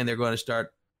are saying they're going to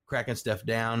start cracking stuff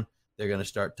down. They're going to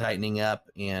start tightening up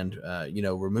and,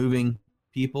 removing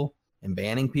people and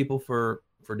banning people for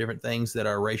different things that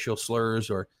are racial slurs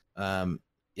or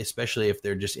especially if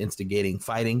they're just instigating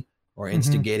fighting or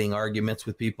instigating arguments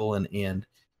with people. And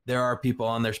there are people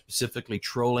on there specifically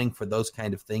trolling for those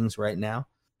kind of things right now.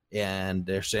 And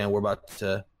they're saying we're about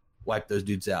to wipe those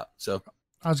dudes out. So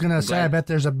I was going to say, I bet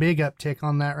there's a big uptick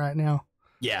on that right now.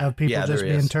 Yeah. Of people just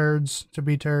being turds to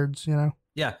be turds,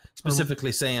 Yeah.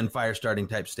 Specifically saying fire starting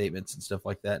type statements and stuff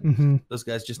like that. Those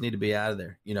guys just need to be out of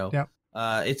there, Yep.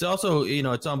 It's also,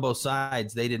 it's on both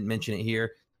sides. They didn't mention it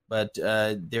here, but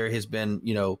there has been,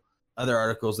 other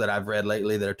articles that I've read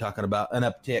lately that are talking about an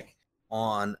uptick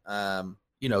on,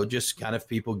 just kind of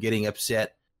people getting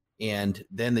upset. And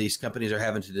then these companies are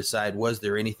having to decide, was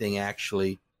there anything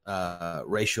actually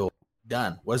racial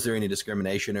done? Was there any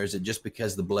discrimination, or is it just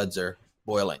because the bloods are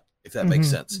boiling, if that makes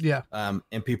sense? Yeah.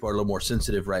 And people are a little more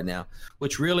sensitive right now,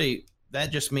 which really,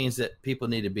 that just means that people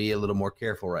need to be a little more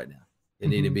careful right now. They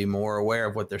need to be more aware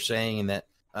of what they're saying, and that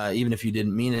even if you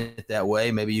didn't mean it that way,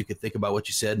 maybe you could think about what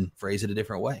you said and phrase it a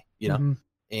different way,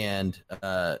 and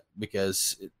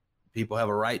because people have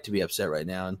a right to be upset right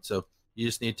now. And so you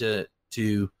just need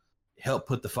to help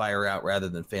put the fire out rather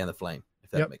than fan the flame,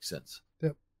 if that makes sense.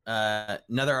 Yep.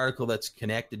 Another article that's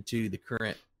connected to the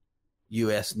current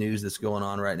U.S. news that's going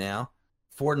on right now,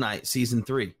 Fortnite Season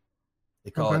 3. They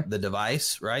call it The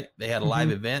Device, right? They had a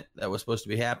live event that was supposed to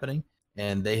be happening,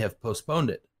 and they have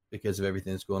postponed it because of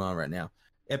everything that's going on right now.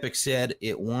 Epic said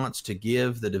it wants to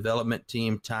give the development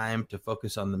team time to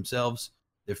focus on themselves,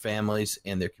 their families,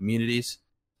 and their communities.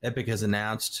 Epic has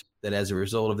announced that as a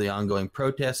result of the ongoing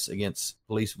protests against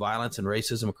police violence and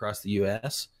racism across the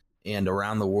U.S. and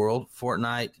around the world,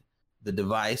 Fortnite, The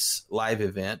Device live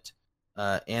event,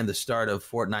 and the start of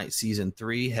Fortnite Season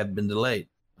 3 have been delayed.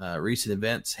 Recent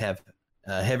events have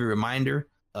a heavy reminder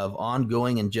of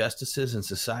ongoing injustices in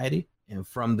society, and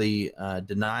from the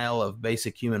denial of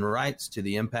basic human rights to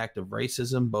the impact of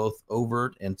racism, both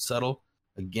overt and subtle,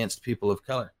 against people of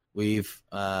color. We're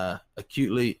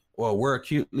acutely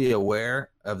aware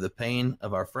of the pain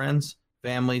of our friends,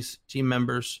 families, team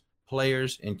members,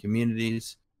 players, and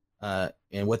communities, and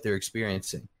what they're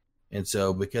experiencing. And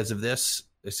so because of this,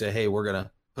 they say, hey, we're going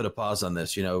to put a pause on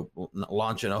this,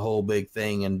 launching a whole big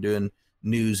thing and doing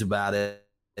news about it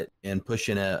and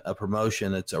pushing a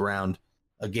promotion that's around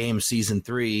a game Season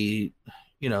 3,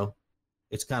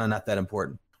 it's kind of not that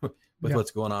important with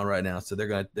what's going on right now. So they're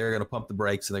gonna pump the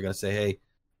brakes, and they're gonna say, hey,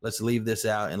 let's leave this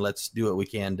out and let's do what we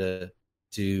can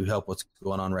to help what's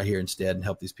going on right here instead and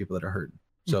help these people that are hurting.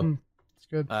 So it's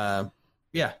good.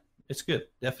 It's good,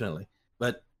 definitely.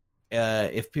 But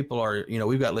if people are,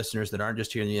 we've got listeners that aren't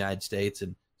just here in the United States,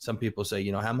 and some people say,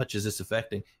 how much is this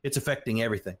affecting? It's affecting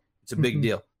everything. It's a big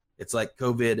deal. It's like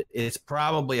COVID. It's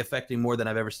probably affecting more than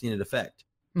I've ever seen it affect.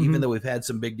 Even though we've had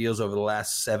some big deals over the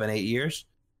last 7-8 years,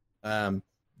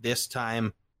 this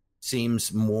time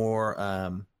seems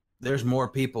more, there's more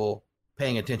people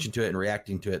paying attention to it and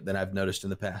reacting to it than I've noticed in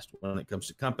the past when it comes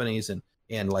to companies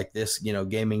and like this,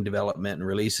 gaming development and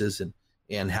releases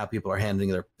and how people are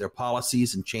handling their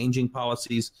policies and changing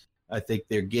policies. I think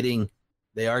they are getting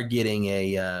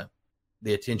the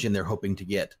attention they're hoping to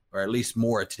get, or at least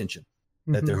more attention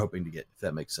that they're hoping to get, if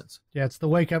that makes sense. Yeah, it's the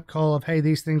wake-up call of, hey,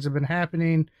 these things have been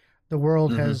happening. The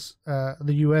world has, the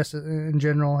U.S. in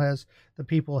general the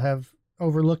people have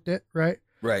overlooked it, right?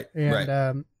 Right,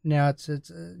 and now it's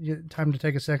time to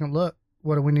take a second look.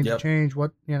 What do we need to change?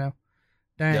 What, it's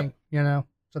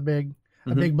a big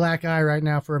black eye right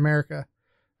now for America,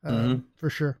 for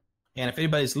sure. And if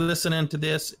anybody's listening to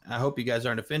this, I hope you guys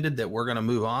aren't offended that we're going to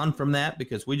move on from that,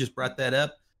 because we just brought that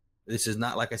up. This is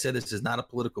not, like I said, this is not a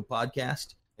political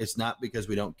podcast. It's not because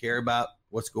we don't care about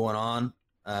what's going on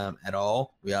at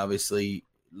all. We obviously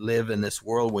live in this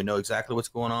world. We know exactly what's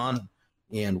going on,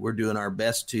 and we're doing our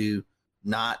best to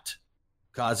not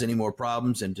cause any more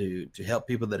problems and to help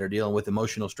people that are dealing with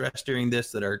emotional stress during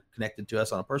this, that are connected to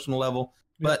us on a personal level.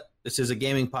 Yeah. But this is a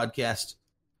gaming podcast,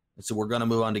 and so we're going to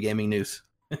move on to gaming news.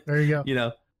 There you go. You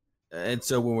know, and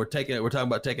so when we're talking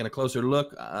about taking a closer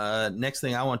look. Next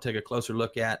thing I want to take a closer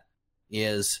look at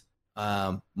is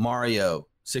Mario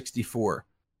 64.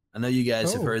 I know you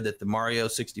guys have heard that the Mario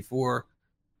 64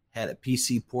 had a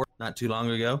PC port not too long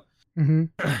ago,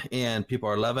 and people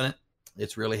are loving it.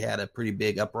 It's really had a pretty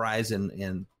big uprise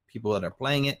in people that are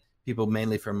playing it, people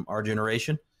mainly from our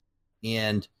generation.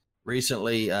 And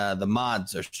recently, the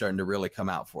mods are starting to really come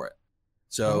out for it.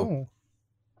 So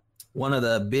one of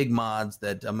the big mods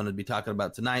that I'm going to be talking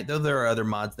about tonight, though there are other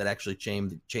mods that actually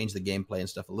change the gameplay and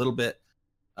stuff a little bit,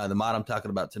 the mod I'm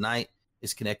talking about tonight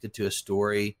is connected to a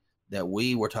story that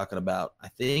we were talking about, I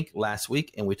think, last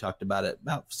week, and we talked about it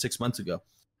about 6 months ago,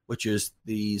 which is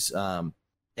these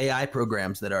AI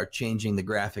programs that are changing the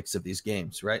graphics of these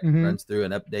games, right? Runs through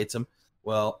and updates them.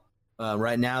 Well,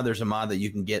 right now there's a mod that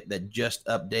you can get that just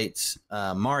updates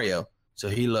Mario, so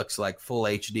he looks like full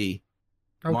HD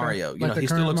Mario. You know, he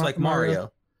still looks like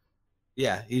Mario.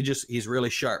 Yeah, he's really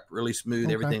sharp, really smooth.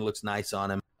 Everything looks nice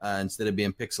on him instead of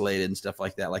being pixelated and stuff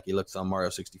like that, like he looks on Mario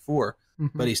 64.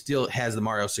 But he still has the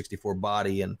Mario 64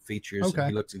 body and features. And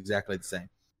he looks exactly the same.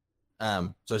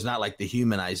 So it's not like they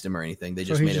humanized him or anything. They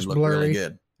just made him look really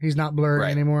good. He's not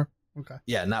blurry anymore. Okay.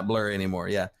 Yeah, not blurry anymore.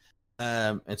 Yeah.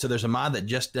 And so there's a mod that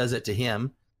just does it to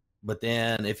him. But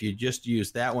then if you just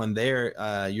use that one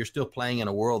there, you're still playing in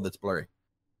a world that's blurry.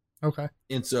 Okay.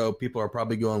 And so people are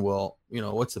probably going, well, you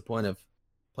know, what's the point of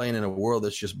playing in a world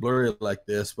that's just blurry like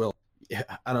this? Well, I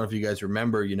don't know if you guys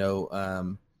remember, you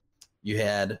know, you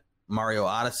had Mario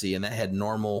Odyssey, and that had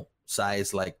normal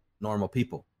size, like normal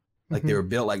people. Like they were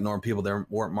built like normal people. They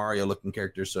weren't Mario looking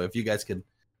characters. So if you guys could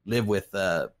live with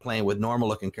playing with normal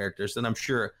looking characters, then I'm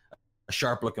sure a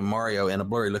sharp looking Mario in a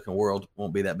blurry looking world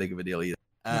won't be that big of a deal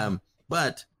either.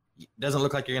 But it doesn't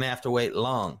look like you're going to have to wait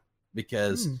long,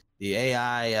 because the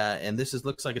AI, and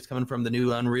looks like it's coming from the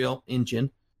new Unreal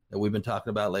Engine that we've been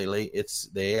talking about lately.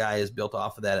 The AI is built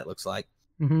off of that, it looks like.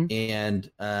 And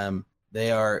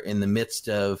they are in the midst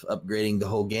of upgrading the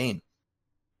whole game.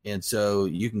 And so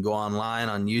you can go online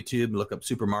on YouTube and look up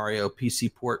Super Mario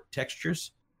PC port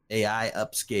textures, AI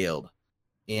upscaled.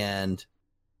 And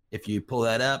if you pull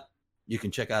that up, you can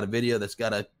check out a video that's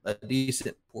got a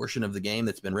decent portion of the game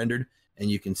that's been rendered, and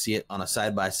you can see it on a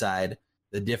side-by-side,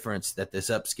 the difference that this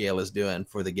upscale is doing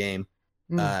for the game.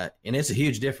 And it's a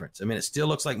huge difference. I mean, it still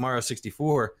looks like Mario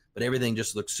 64, but everything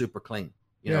just looks super clean,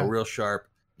 you know, real sharp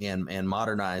and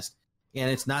modernized.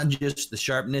 And it's not just the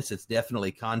sharpness, it's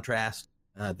definitely contrast.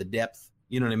 The depth,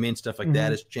 you know what I mean? Stuff like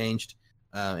that has changed,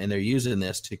 and they're using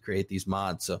this to create these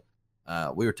mods. So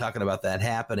we were talking about that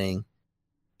happening,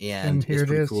 and it's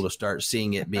pretty cool to start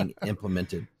seeing it being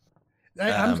implemented.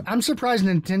 I'm surprised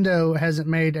Nintendo hasn't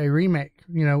made a remake.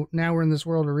 You know, now we're in this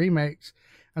world of remakes.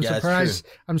 I'm surprised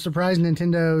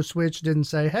Nintendo Switch didn't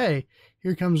say, "Hey,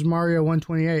 here comes Mario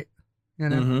 128." You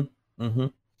know,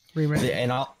 remake.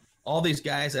 And all these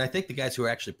guys, and I think the guys who are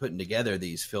actually putting together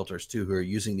these filters too, who are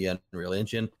using the Unreal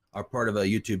Engine, are part of a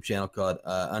YouTube channel called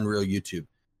Unreal YouTube.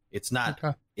 It's not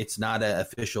an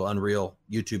official Unreal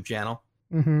YouTube channel.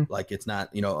 Like it's not,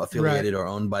 you know, affiliated or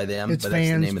owned by them, but that's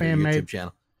the name of their YouTube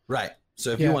channel. Right. So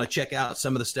if you want to check out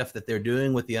some of the stuff that they're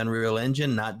doing with the Unreal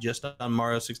Engine, not just on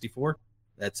Mario 64,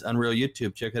 that's Unreal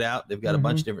YouTube. Check it out. They've got a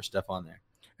bunch of different stuff on there.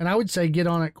 And I would say get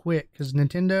on it quick, because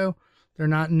Nintendo, they're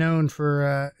not known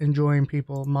for enjoying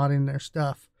people modding their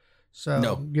stuff.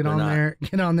 So get on there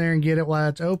and get it while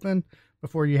it's open,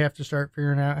 before you have to start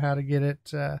figuring out how to get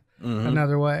it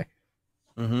another way.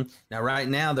 Now, right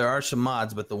now, there are some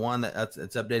mods, but the one that's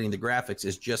updating the graphics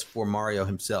is just for Mario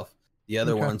himself. The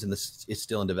other ones is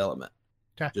still in development.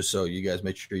 Just so you guys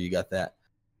make sure you got that.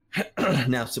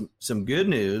 Now, some good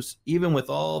news, even with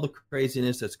all the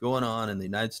craziness that's going on in the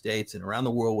United States and around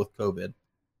the world with COVID,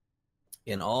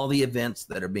 and all the events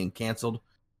that are being canceled,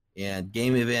 and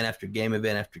game event after game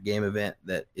event after game event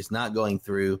that is not going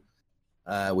through,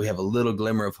 we have a little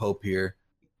glimmer of hope here.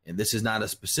 And this is not a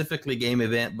specifically game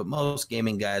event, but most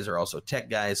gaming guys are also tech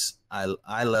guys.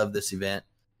 I love this event.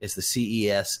 It's the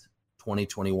CES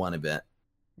 2021 event.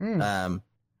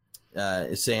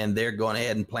 It's saying they're going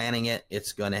ahead and planning it.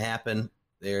 It's going to happen.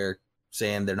 They're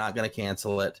saying they're not going to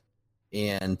cancel it.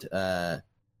 And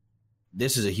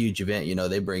this is a huge event. You know,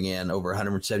 they bring in over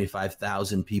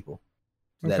 175,000 people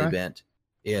to that event.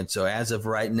 And so as of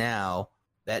right now,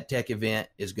 that tech event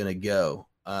is going to go.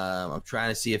 I'm trying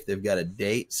to see if they've got a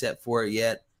date set for it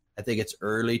yet. I think it's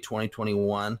early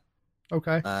 2021.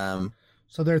 Okay. Um,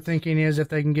 So their thinking is if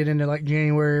they can get into like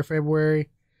January or February,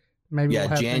 maybe yeah, we'll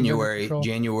have things under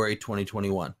January control.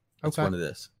 2021. That's Okay. when it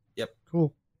is. Yep.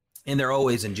 Cool. And they're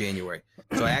always in January.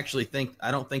 So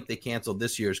I don't think they canceled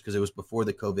this year's because it was before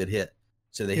the COVID hit.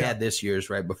 So they had this year's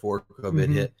right before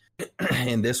COVID hit.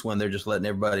 And this one, they're just letting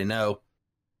everybody know,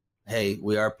 hey,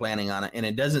 we are planning on it. And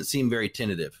it doesn't seem very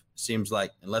tentative. It seems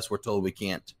like unless we're told we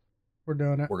can't, we're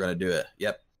doing it. We're going to do it.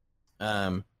 Yep.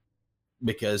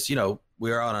 Because,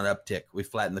 we are on an uptick. We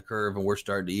flattened the curve and we're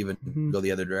starting to even go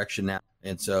the other direction now.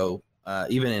 And so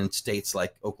even in states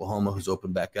like Oklahoma, who's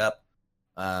opened back up,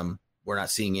 we're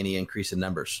not seeing any increase in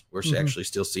numbers. We're actually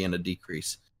still seeing a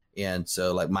decrease. And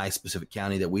so like my specific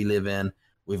county that we live in,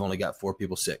 we've only got 4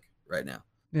 people sick right now.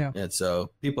 Yeah. And so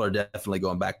people are definitely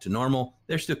going back to normal.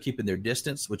 They're still keeping their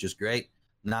distance, which is great.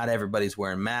 Not everybody's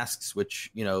wearing masks,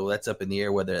 which, that's up in the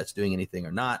air, whether that's doing anything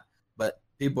or not. But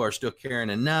people are still caring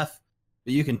enough,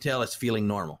 but you can tell it's feeling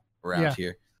normal around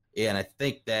here. And I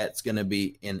think that's going to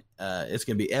be it's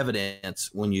going to be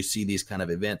evidence when you see these kind of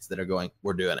events that are going,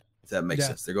 we're doing it. If that makes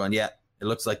sense. They're going, it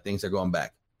looks like things are going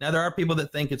back. Now, there are people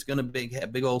that think it's going to have a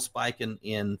big old spike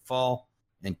in fall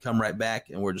and come right back,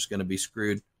 and we're just going to be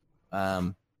screwed.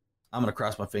 I'm going to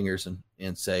cross my fingers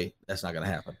and say that's not going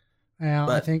to happen. Yeah,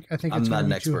 but I think it's going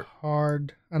to be too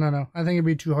hard. I don't know. I think it'd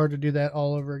be too hard to do that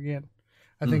all over again.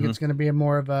 I think it's going to be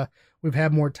more of a, we've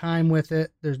had more time with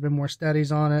it. There's been more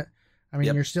studies on it. I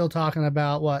mean, you're still talking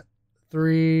about what,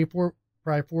 3, 4,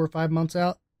 probably 4 or 5 months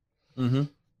out.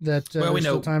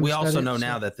 That we also know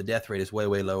now that the death rate is way,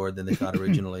 way lower than they thought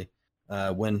originally.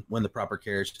 When the proper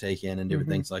care is taken and different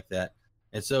things like that.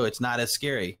 And so it's not as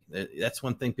scary. That's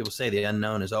one thing people say, the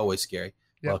unknown is always scary.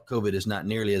 Well, COVID is not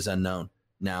nearly as unknown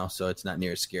now, so it's not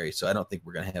near as scary. So I don't think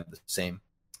we're going to have the same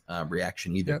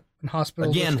reaction either. Yep. And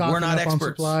hospitals again, we're not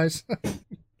experts. Supplies.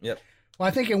 Yep. Well,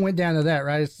 I think it went down to that,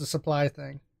 right? It's the supply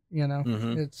thing.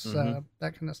 It's that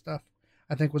kind of stuff.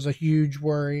 I think was a huge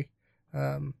worry,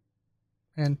 and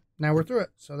now we're through it.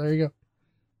 So there you go.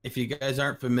 If you guys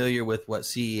aren't familiar with what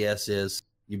CES is,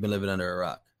 you've been living under a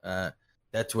rock.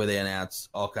 That's where they announce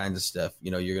all kinds of stuff.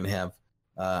 You're going to have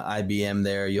IBM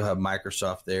there. You'll have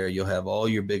Microsoft there. You'll have all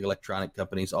your big electronic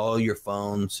companies, all your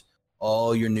phones,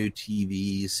 all your new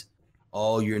TVs,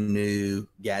 all your new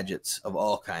gadgets of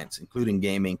all kinds, including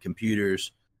gaming,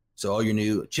 computers. So all your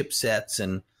new chipsets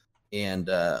and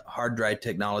hard drive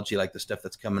technology, like the stuff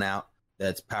that's coming out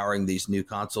that's powering these new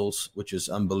consoles, which is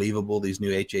unbelievable. These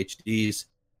new HHDs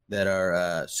that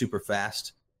are super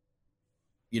fast.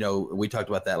 We talked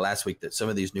about that last week, that some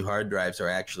of these new hard drives are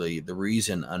actually the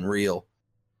reason Unreal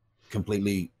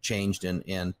completely changed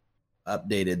and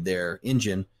updated their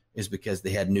engine is because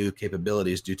they had new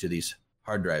capabilities due to these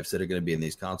hard drives that are going to be in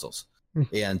these consoles.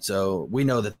 And so we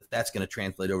know that that's going to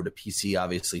translate over to PC,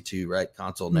 obviously, too, right?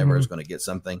 Console never is going to get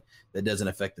something that doesn't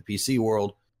affect the PC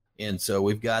world. And so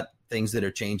we've got things that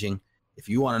are changing. If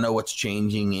you want to know what's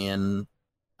changing in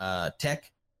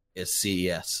tech, it's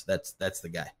CES. That's the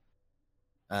guy.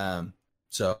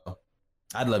 So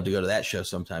I'd love to go to that show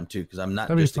sometime too, because I'm not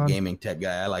just a gaming tech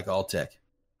guy. I like all tech.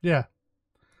 Yeah.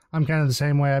 I'm kind of the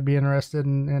same way. I'd be interested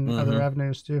in other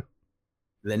avenues too.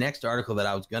 The next article that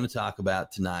I was going to talk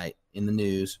about tonight in the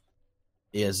news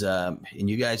is, and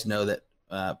you guys know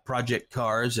that Project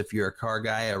Cars, if you're a car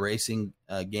guy, a racing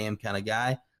game kind of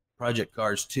guy, Project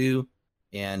Cars 2,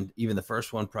 and even the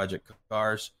first one, Project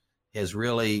Cars, has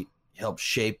really helped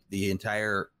shape the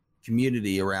entire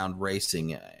community around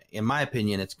racing. In my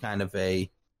opinion, it's kind of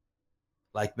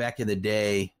like back in the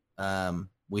day,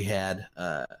 we had,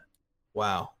 I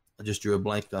just drew a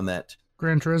blank on that.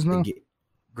 Gran Turismo?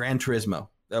 Gran Turismo.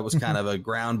 That was kind of a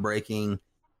groundbreaking,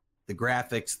 the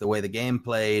graphics, the way the game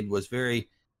played was very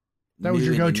That was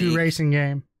your go-to unique racing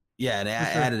game. Yeah, and it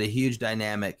added a huge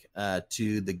dynamic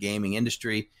to the gaming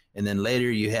industry. And then later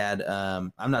you had,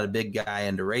 I'm not a big guy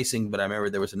into racing, but I remember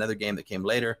there was another game that came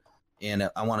later. And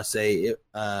I want to say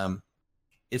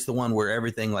it's the one where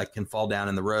everything like can fall down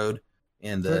in the road.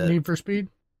 And the Need for Speed?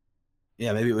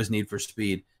 Yeah, maybe it was Need for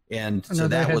Speed. And so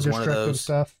that was one of those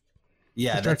stuff.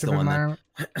 Yeah, that's the one that,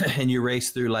 and you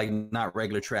race through like not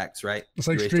regular tracks, right? It's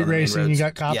like street racing. You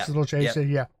got cops that'll chase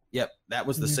you. Yep. That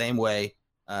was the same way.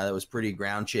 That was pretty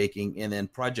ground shaking. And then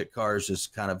Project Cars is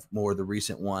kind of more the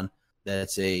recent one.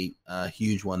 That's a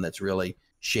huge one that's really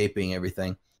shaping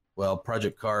everything. Well,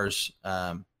 Project Cars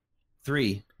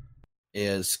 3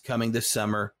 is coming this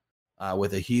summer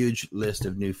with a huge list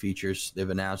of new features. They've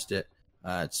announced it.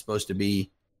 It's supposed to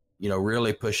be,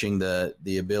 really pushing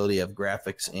the ability of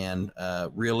graphics and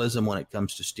realism when it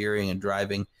comes to steering and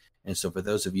driving. And so for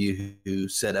those of you who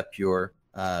set up your,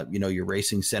 your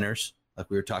racing centers, like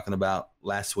we were talking about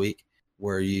last week,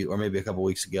 or maybe a couple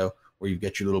weeks ago, where you've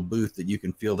got your little booth that you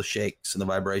can feel the shakes and the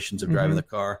vibrations of driving the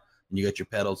car, and you got your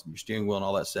pedals and your steering wheel and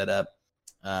all that set up.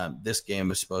 This game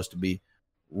is supposed to be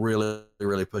really,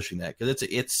 really pushing that, because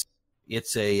it's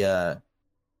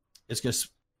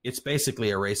basically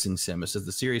a racing sim. It says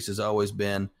the series has always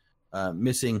been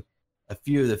missing a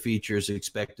few of the features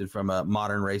expected from a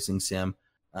modern racing sim,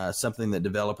 something that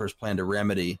developers plan to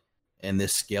remedy in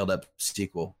this scaled up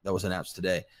sequel that was announced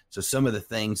today. So some of the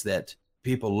things that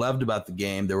people loved about the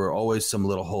game, there were always some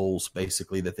little holes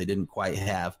basically that they didn't quite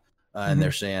have. And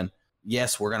they're saying,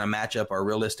 yes, we're going to match up our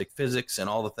realistic physics and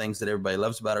all the things that everybody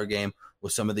loves about our game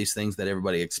with some of these things that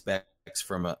everybody expects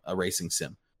from a racing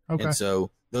sim. Okay. And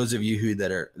so those of you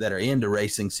that are into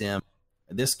racing sim,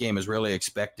 this game is really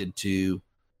expected to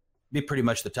be pretty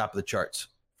much the top of the charts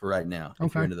for right now.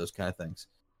 If you're into those kind of things,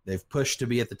 they've pushed to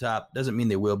be at the top. Doesn't mean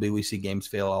they will be. We see games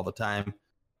fail all the time.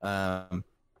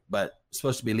 But it's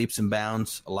supposed to be leaps and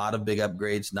bounds, a lot of big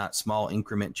upgrades, not small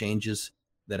increment changes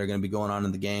that are going to be going on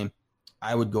in the game.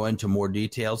 I would go into more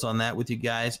details on that with you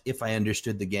guys if I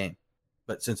understood the game.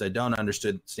 But since I don't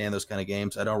understand those kind of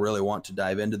games, I don't really want to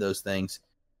dive into those things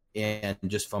and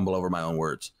just fumble over my own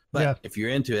words. But if you're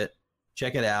into it,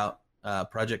 check it out,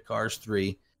 Project Cars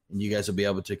 3, and you guys will be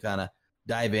able to kind of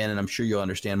dive in, and I'm sure you'll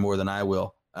understand more than I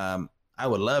will. I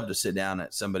would love to sit down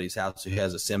at somebody's house who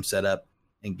has a sim set up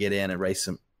and get in and race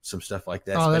some stuff like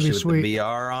that, especially with sweet. The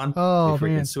VR on. Oh,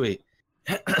 freaking man. Sweet.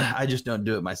 I just don't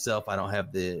do it myself. I don't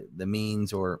have the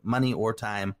means or money or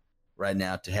time right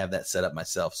now to have that set up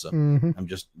myself. So I'm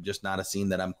just not a scene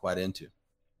that I'm quite into.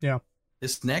 Yeah.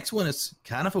 This next one is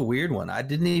kind of a weird one. I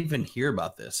didn't even hear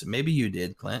about this. Maybe you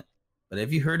did, Clint. But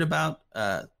have you heard about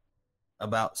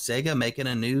Sega making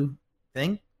a new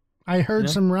thing? I heard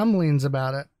some rumblings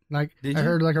about it. Like I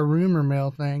heard like a rumor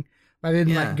mill thing. But I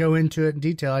didn't like go into it in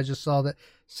detail. I just saw that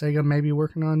Sega may be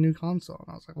working on a new console.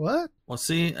 And I was like, what? Well,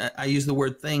 see, I use the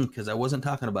word thing because I wasn't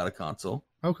talking about a console.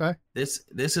 Okay. This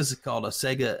is called a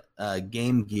Sega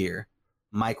Game Gear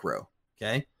Micro.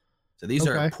 Okay. So these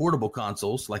are portable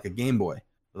consoles like a Game Boy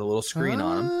with a little screen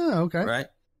on them. Okay. Right.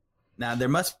 Now, there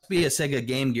must be a Sega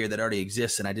Game Gear that already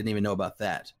exists, and I didn't even know about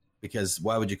that, because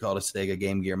why would you call it a Sega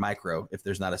Game Gear Micro if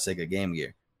there's not a Sega Game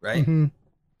Gear, right?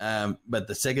 But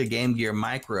the Sega Game Gear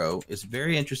Micro is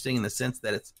very interesting in the sense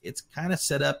that it's kind of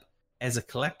set up as a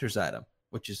collector's item,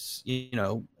 which is,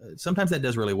 sometimes that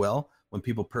does really well when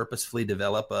people purposefully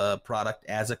develop a product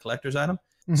as a collector's item.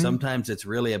 Sometimes it's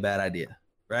really a bad idea,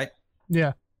 right?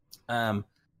 Yeah.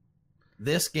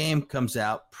 This game comes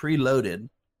out preloaded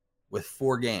with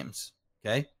 4 games,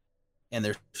 okay? And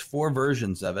there's 4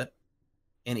 versions of it,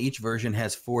 and each version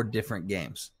has 4 different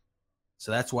games.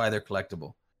 So that's why they're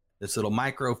collectible. This little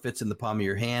Micro fits in the palm of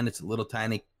your hand. It's a little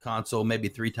tiny console, maybe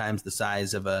 3 times the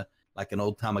size of an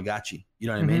old Tamagotchi. You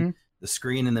know what I mean? The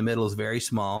screen in the middle is very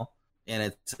small, and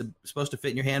it's supposed to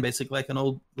fit in your hand basically like an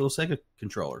old little Sega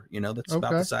controller. That's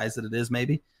about the size that it is,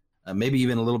 maybe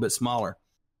even a little bit smaller.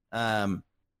 And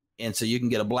so you can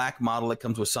get a black model that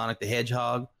comes with Sonic the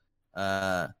Hedgehog,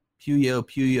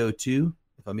 Puyo 2,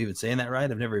 if I'm even saying that right.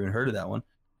 I've never even heard of that one.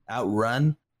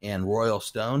 Outrun and Royal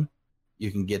Stone. You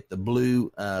can get the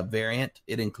blue variant.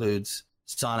 It includes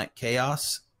Sonic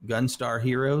Chaos, Gunstar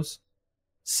Heroes,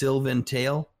 Sylvan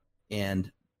Tale,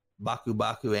 and Baku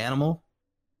Baku Animal.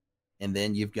 And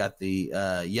then you've got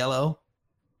the yellow.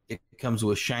 It comes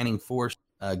with Shining Force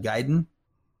Gaiden.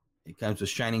 It comes with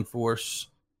Shining Force,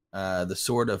 the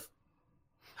Sword of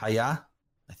Haya,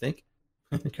 I think.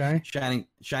 Okay.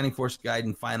 Shining Force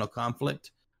Gaiden Final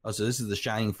Conflict. Oh, so this is the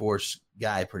Shining Force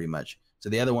guy, pretty much. So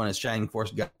the other one is Shining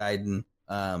Force Gaiden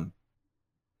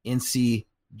NC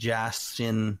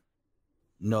Jasin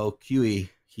no Kui.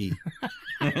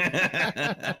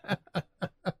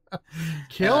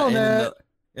 Killing it.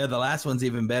 The last one's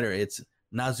even better. It's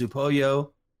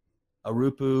Nazupoyo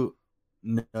Arupu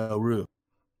Noru.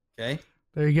 Okay.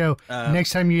 There you go.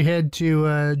 Next time you head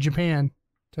to Japan,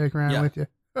 take around with you.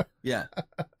 Yeah.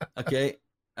 Okay.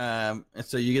 And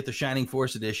so you get the Shining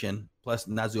Force edition plus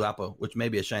Nazuapo, which may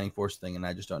be a Shining Force thing, and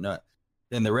I just don't know it.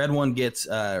 Then the red one gets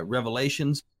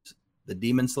Revelations, the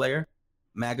Demon Slayer,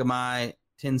 Magamai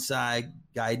Tensai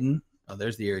Gaiden. Oh,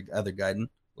 there's the other Gaiden.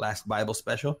 Last Bible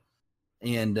Special.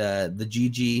 And the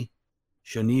GG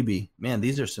Shonibi. Man,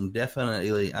 these are some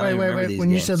definitely... Wait. When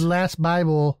games. You said Last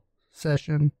Bible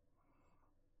Session...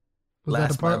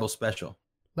 Last Bible Special.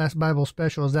 Last Bible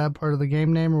Special. Is that part of the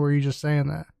game name, or were you just saying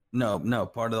that? No.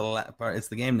 Part of the part. It's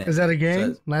the game name. Is that a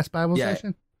game? So Last Bible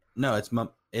Session? No, it's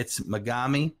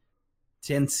Megami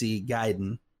Tensei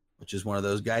Gaiden, which is one of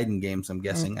those Gaiden games. I'm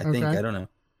guessing. I think. I don't know.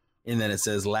 And then it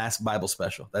says Last Bible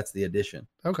Special. That's the edition.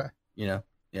 Okay.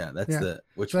 Yeah, that's Yeah.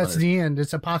 which So that's one is, the end.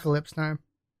 It's apocalypse time.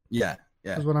 yeah,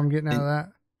 yeah. Is what I'm getting out of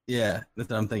that. Yeah, that's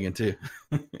what I'm thinking too.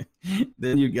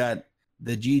 Then you got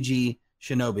the GG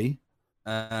Shinobi.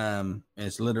 And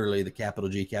it's literally the capital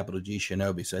G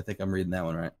Shinobi. So I think I'm reading that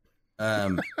one right.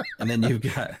 And then you've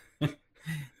got,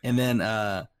 and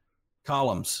then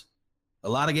Columns. A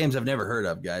lot of games I've never heard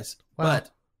of, guys. Wow. But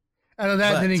Out of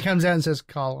that, then he comes out and says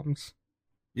columns.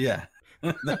 yeah,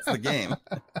 that's the game.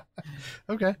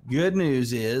 Okay. Good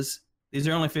news is these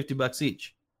are only $50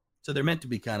 each, so they're meant to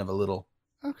be kind of a little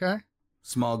Okay.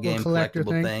 small game collector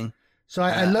collectible thing. So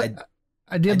I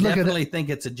I did look at definitely it. think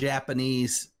it's a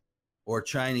Japanese or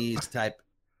Chinese type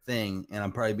thing, and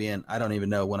I'm probably being, I don't even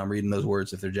know when I'm reading those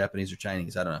words if they're Japanese or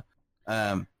Chinese. I don't know.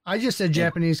 I just said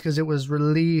Japanese because it was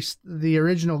released. The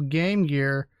original Game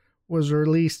Gear was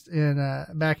released in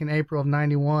back in April of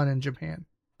 '91 in Japan.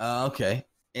 Okay.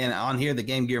 And on here, the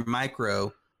Game Gear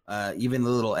Micro, even the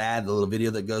little ad, the little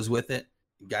video that goes with it,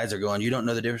 guys are going, you don't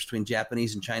know the difference between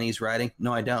Japanese and Chinese writing?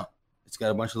 No, I don't. It's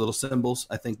got a bunch of little symbols.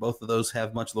 I think both of those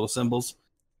have a bunch of little symbols,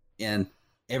 and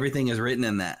everything is written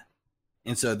in that.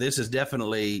 And so this is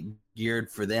definitely geared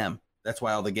for them. That's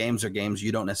why all the games are games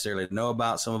you don't necessarily know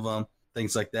about, some of them,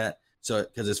 things like that. So,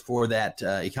 because it's for that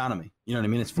economy. You know what I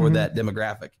mean? It's for that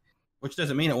demographic, which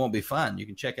doesn't mean it won't be fun. You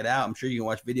can check it out. I'm sure you can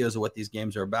watch videos of what these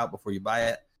games are about before you buy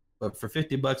it. But for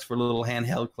 $50 for a little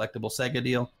handheld collectible Sega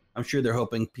deal, I'm sure they're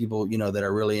hoping people, that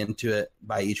are really into it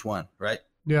buy each one, right?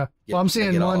 Yeah. I'm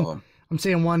seeing one. I'm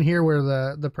seeing one here where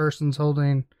the person's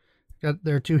got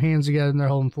their two hands together and they're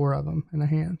holding four of them in a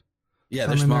hand. Yeah,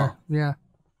 they're small. Yeah.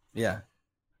 Yeah.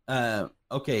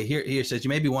 Okay, here it says, you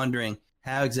may be wondering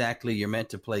how exactly you're meant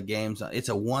to play games. It's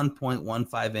a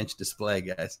 1.15-inch display,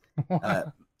 guys.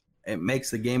 It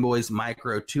makes the Game Boy's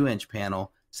Micro 2-inch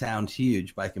panel sound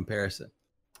huge by comparison.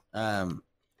 It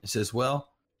says, well,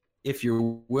 if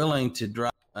you're willing to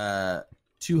drop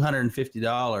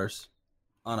 $250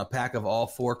 on a pack of all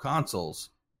four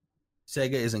consoles,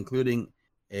 Sega is including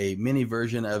a mini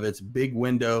version of its big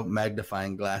window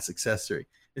magnifying glass accessory.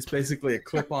 It's basically a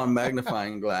clip-on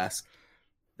magnifying glass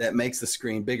that makes the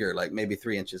screen bigger, like maybe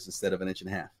 3 inches instead of 1.5 inches.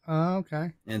 Oh,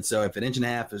 okay. And so if 1.5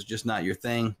 inches is just not your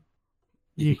thing,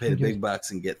 you can pay the big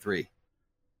bucks and get 3.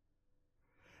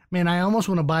 Man, I almost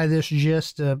want to buy this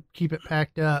just to keep it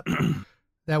packed up.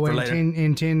 That way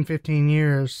in 10, 15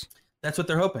 years. That's what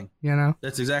they're hoping.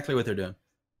 That's exactly what they're doing.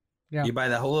 Yeah. You buy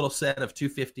that whole little set of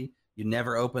 $250, you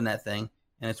never open that thing,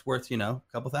 and it's worth, a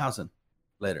couple thousand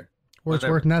later. Or it's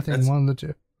worth nothing, one of the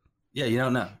two. Yeah, you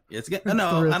don't know.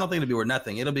 No, I don't think it'll be worth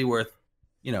nothing. It'll be worth,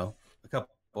 a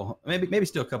couple, maybe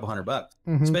still a couple $100,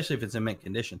 especially if it's in mint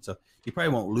condition. So you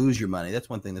probably won't lose your money. That's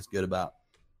one thing that's good about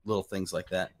little things like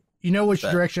that. You know which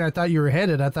direction I thought you were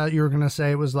headed? I thought you were going to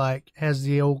say it was has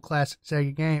the old classic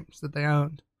Sega games that they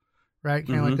owned, right?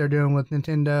 Kind of like they're doing with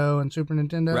Nintendo and Super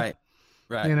Nintendo. Right.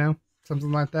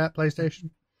 Something like that, PlayStation.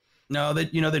 No,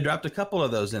 they dropped a couple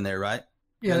of those in there, right?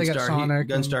 Yeah, they got Sonic.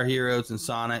 Gunstar Heroes and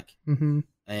Sonic.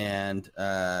 And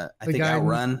I think Gaiden.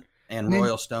 Outrun and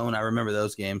Royal Stone. I remember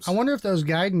those games. I wonder if those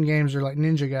Gaiden games are like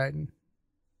Ninja Gaiden.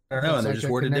 I don't know, and they're just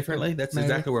worded differently. That's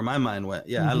exactly where my mind went.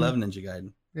 Yeah, I love Ninja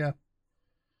Gaiden. Yeah.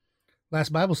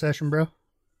 Last Bible session, bro.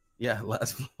 Yeah,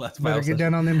 last Bible Better session. Get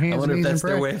down on them hands. I wonder and if knees that's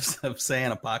and their pray. way of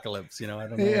saying apocalypse. I don't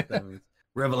know what that means.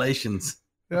 Revelations.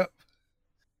 Yep.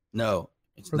 No,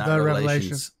 it's For not the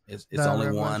Revelations. It's The only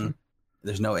Revelation. one.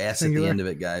 There's no S Singular. at the end of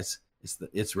it, guys.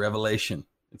 It's Revelation.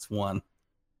 It's one.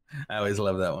 I always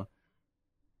love that one.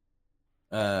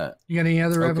 You got any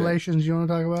other revelations you want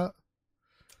to talk about?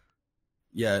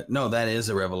 Yeah, no, that is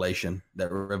a revelation.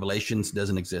 That Revelations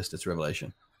doesn't exist. It's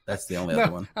Revelation. That's the only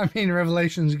other one. I mean,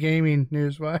 Revelations gaming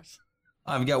news-wise.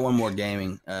 I've got one more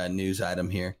gaming news item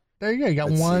here. There you go. You got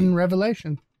Let's one see.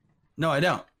 revelation. No, I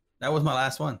don't. That was my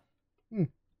last one.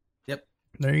 Yep.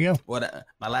 There you go.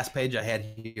 My last page I had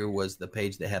here was the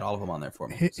page that had all of them on there for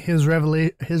me. His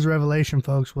revelation,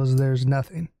 folks, was there's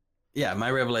nothing. Yeah,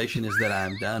 my revelation is that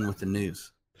I'm done with the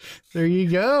news. There you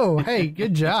go. Hey,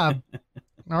 good job.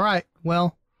 All right.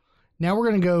 Well, now we're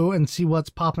going to go and see what's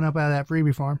popping up out of that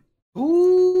freebie farm.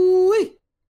 Ooh-wee.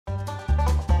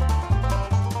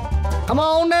 Come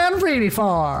on down to Freebie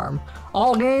Farm.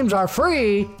 All games are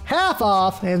free, half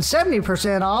off, and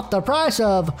 70% off the price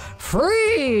of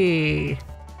free.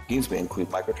 Games may include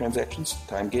microtransactions,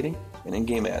 time gating, and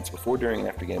in-game ads before, during, and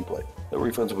after gameplay. No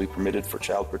refunds will be permitted for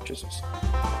child purchases.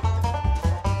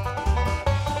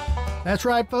 That's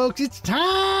right, folks. It's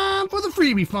time for the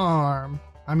Freebie Farm.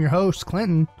 I'm your host,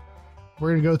 Clinton.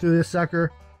 We're going to go through this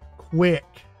sucker quick.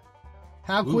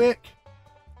 How quick?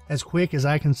 As quick as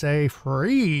I can say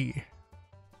free.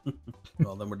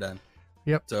 Well, then we're done.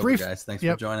 Yep. It's over, guys. Thanks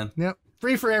for joining. Yep.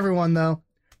 Free for everyone, though.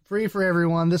 Free for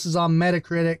everyone. This is on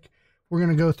Metacritic. We're going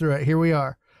to go through it. Here we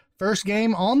are. First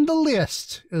game on the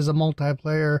list is a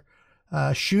multiplayer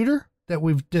shooter that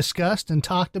we've discussed and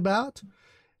talked about.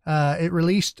 It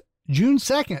released June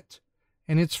 2nd,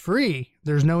 and it's free.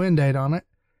 There's no end date on it.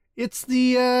 It's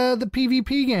the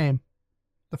PvP game.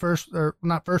 The first, or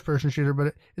not first-person shooter,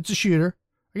 but it's a shooter.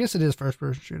 I guess it is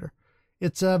first-person shooter.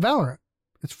 It's Valorant.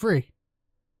 It's free.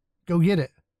 Go get it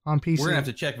on PC. We're gonna have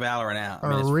to check Valorant out. I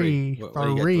mean, it's free. free. What do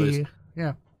you got to lose?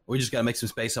 Yeah. We just gotta make some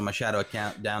space on my Shadow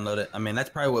account, download it. I mean,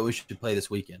 that's probably what we should play this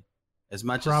weekend. As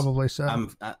much as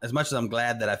I'm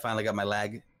glad that I finally got my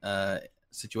lag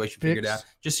situation figured out.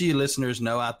 Just so you listeners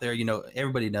know out there,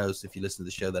 everybody knows if you listen to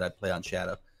the show that I play on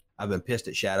Shadow. I've been pissed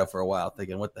at Shadow for a while,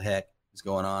 thinking, what the heck is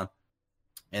going on?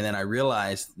 And then I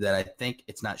realized that I think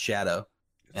it's not Shadow.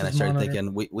 And I started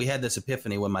thinking, we had this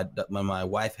epiphany when my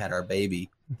wife had our baby.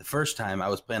 The first time I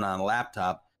was playing on a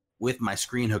laptop with my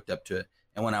screen hooked up to it.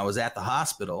 And when I was at the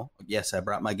hospital, yes, I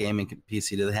brought my gaming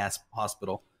PC to the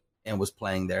hospital and was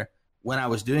playing there. When I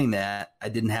was doing that, I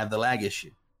didn't have the lag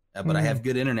issue, but I have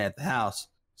good internet at the house.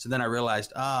 So then I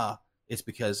realized, it's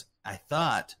because I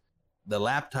thought the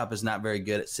laptop is not very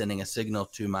good at sending a signal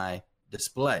to my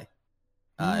display,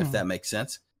 if that makes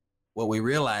sense. What we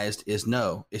realized is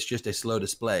no, it's just a slow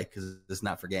display because it's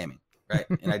not for gaming, right?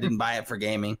 And I didn't buy it for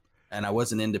gaming, and I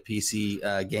wasn't into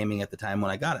PC gaming at the time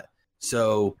when I got it.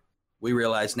 So we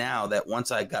realize now that once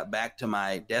I got back to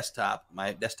my desktop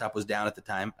was down at the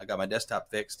time. I got my desktop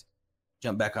fixed,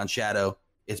 jumped back on Shadow.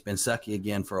 It's been sucky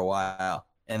again for a while.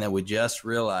 And then we just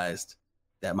realized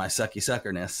that my sucky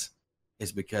suckerness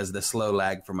is because of the slow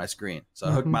lag from my screen. So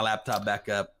I hooked my laptop back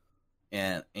up.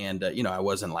 And I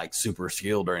wasn't like super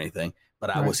skilled or anything, but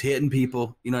I was hitting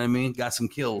people, you know what I mean? Got some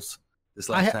kills this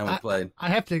last time we played. I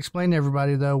have to explain to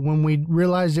everybody, though, when we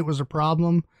realized it was a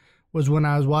problem was when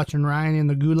I was watching Ryan in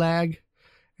the Gulag,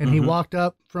 and he walked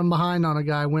up from behind on a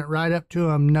guy, went right up to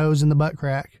him, nose in the butt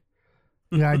crack.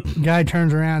 Guy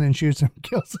turns around and shoots him,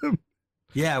 kills him.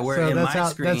 Yeah, where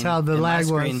that's how the lag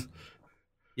was.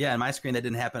 Yeah, in my screen, that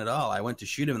didn't happen at all. I went to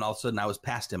shoot him, and all of a sudden I was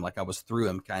past him, like I was through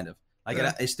him, kind of. Like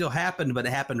it still happened, but it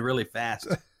happened really fast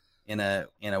in a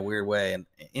weird way. And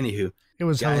anywho, it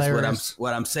was guys, hilarious.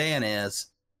 What I'm saying is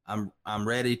I'm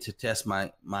ready to test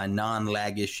my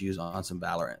non-lag issues on some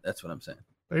Valorant. That's what I'm saying.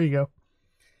 There you go.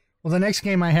 Well, the next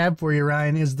game I have for you,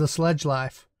 Ryan, is the Sledge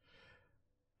Life.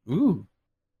 Ooh.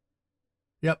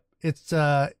 Yep. It's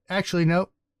actually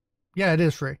nope. Yeah, it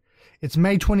is free. It's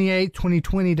May 28,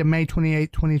 2020 to May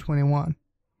 28, 2021.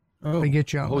 Oh, they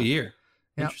get you on a whole year.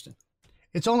 Yep. Interesting.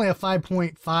 It's only a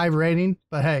 5.5 rating,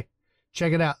 but hey,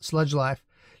 check it out, Sludge Life.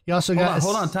 You also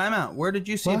hold on, time out. Where did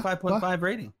you see a 5.5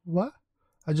 rating? What?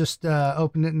 I just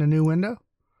opened it in a new window.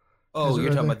 Oh,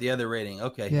 you're talking about the other rating.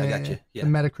 Okay, I got you. Yeah. The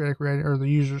Metacritic rating or the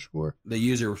user score. The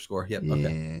user score. Yep. Yeah,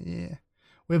 okay. Yeah.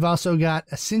 We've also got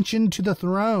Ascension to the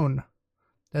Throne.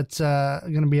 That's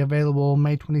going to be available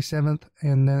May 27th,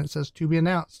 and then it says to be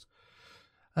announced.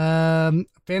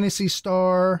 Phantasy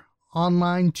Star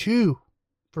Online 2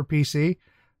 for PC.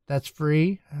 That's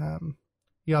free.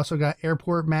 You also got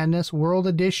Airport Madness World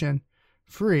Edition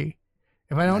free.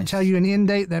 If I don't tell you an end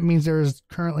date, that means there is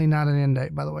currently not an end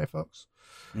date, by the way, folks.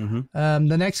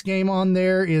 The next game on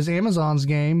there is Amazon's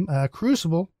game,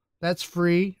 Crucible. That's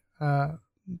free from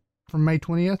May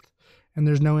 20th, and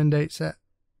there's no end date set.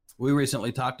 We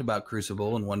recently talked about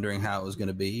Crucible and wondering how it was going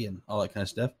to be and all that kind of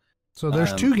stuff. So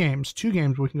there's two games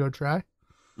we can go try.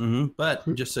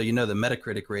 But just so you know, the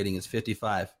Metacritic rating is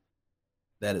 55.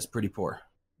 That is pretty poor.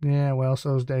 Yeah, well,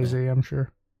 so is DayZ, I'm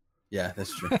sure. Yeah,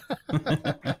 that's true.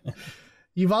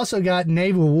 You've also got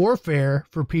Naval Warfare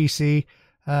for PC.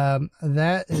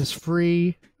 That is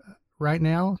free right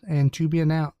now and to be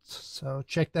announced. So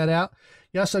check that out.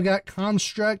 You also got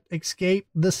Construct Escape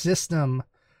the System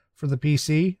for the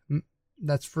PC.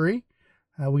 That's free.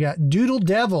 We got Doodle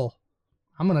Devil.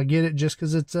 I'm going to get it just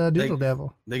because it's Doodle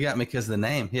Devil. They got me because of the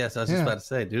name. Yes, I was just about to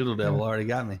say, Doodle Devil already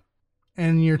got me.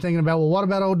 And you're thinking about, well, what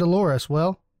about old Dolores?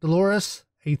 Well, Dolores,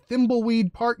 a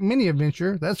Thimbleweed Park mini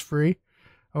adventure. That's free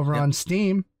over on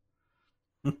Steam.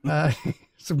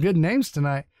 Some good names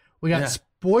tonight. We got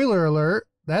Spoiler Alert.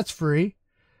 That's free.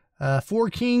 4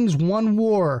 Kings, 1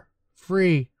 War.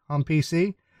 Free on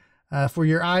PC. For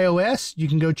your iOS, you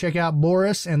can go check out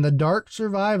Boris and the Dark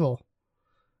Survival.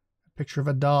 A picture of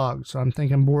a dog. So I'm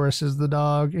thinking Boris is the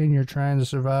dog and you're trying to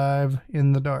survive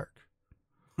in the dark.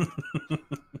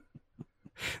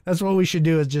 That's what we should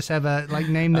do, is just have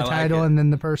name the title and then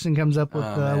the person comes up with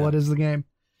what is the game.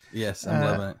 Yes, I'm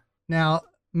loving it. Now,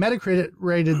 Metacritic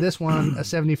rated this one a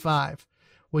 75.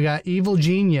 We got Evil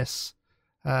Genius.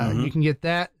 You can get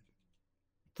that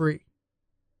free.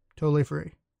 Totally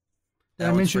free.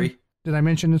 That one's free. Did I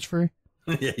mention it's free?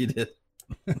 Yeah, you did.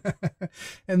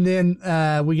 And then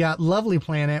we got Lovely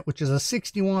Planet, which is a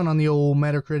 61 on the old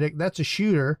Metacritic. That's a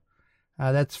shooter.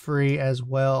 That's free as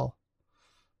well.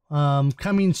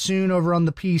 Coming soon over on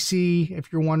the PC,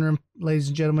 if you're wondering, ladies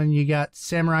and gentlemen, you got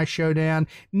Samurai Showdown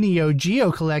Neo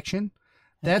Geo Collection.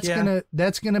 That's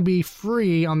gonna be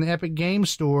free on the Epic Game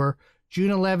Store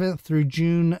June 11th through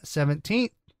June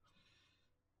 17th.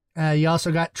 You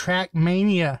also got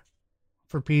Trackmania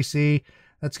for PC.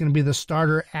 That's going to be the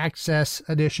Starter Access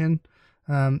Edition.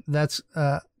 That's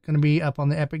going to be up on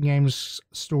the Epic Games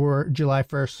Store July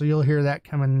 1st. So you'll hear that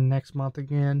coming next month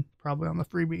again, probably on the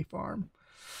freebie farm.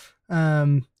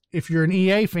 If you're an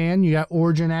EA fan, you got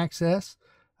Origin Access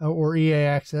or EA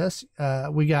Access.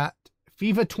 We got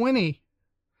FIFA 20.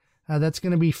 That's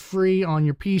going to be free on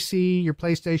your PC, your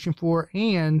PlayStation 4,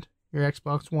 and your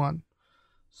Xbox One.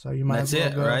 So you might That's as well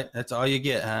it, go. right? That's all you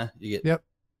get, huh? You get Yep.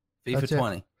 FIFA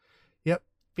 20. Yep.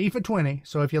 FIFA 20.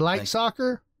 So if you like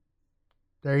soccer,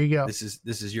 there you go. This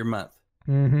is your month.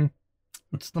 Mm-hmm.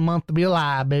 It's the month to be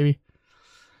alive, baby.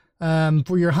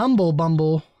 For your humble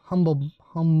bundle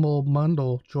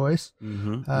choice,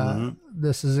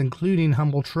 this is including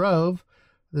Humble Trove.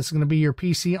 This is going to be your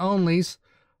PC onlys.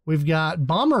 We've got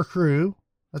Bomber Crew.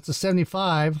 That's a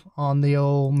 75 on the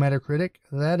old Metacritic.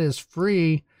 That is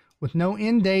free with no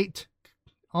end date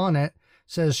on it.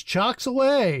 Says chocks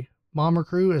away. Bomber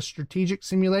Crew is a strategic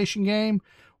simulation game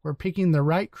where picking the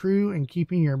right crew and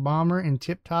keeping your bomber in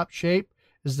tip-top shape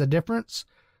is the difference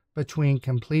between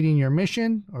completing your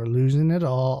mission or losing it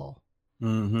all.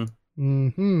 We've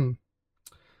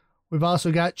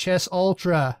also got Chess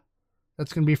Ultra.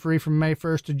 That's going to be free from May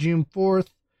 1st to June 4th.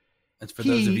 That's for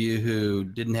those of you who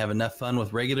didn't have enough fun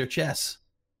with regular chess.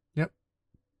 Yep.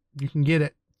 You can get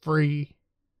it free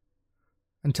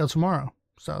until tomorrow.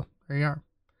 So there you are.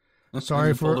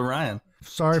 Sorry for Ryan.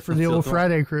 Sorry for the old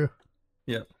Friday crew.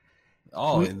 Yep.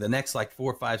 Oh, the next like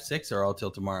 4, 5, 6 are all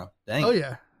till tomorrow. Dang. Oh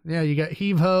yeah. Yeah, you got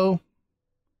Heave Ho,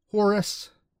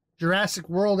 Horus, Jurassic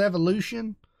World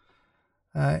Evolution,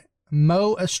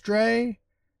 Mo Astray,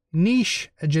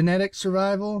 Niche, A Genetic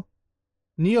Survival,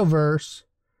 Neoverse,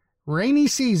 Rainy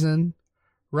Season,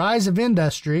 Rise of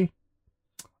Industry,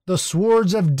 The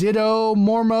Swords of Ditto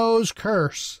Mormo's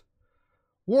Curse,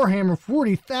 Warhammer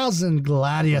 40,000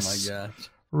 Gladius, Oh my gosh.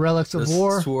 Relics of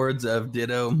War, Swords of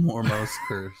Ditto Mormos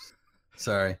Curse.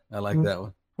 Sorry, I like that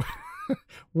one.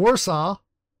 Warsaw,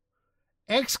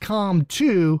 XCOM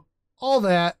 2, all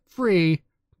that free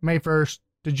May 1st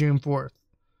to June 4th.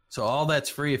 So all that's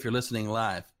free if you're listening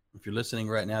live. If you're listening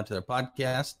right now to the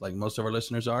podcast, like most of our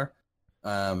listeners are,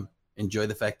 enjoy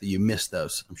the fact that you missed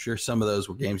those. I'm sure some of those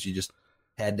were games you just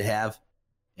had to have,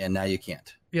 and now you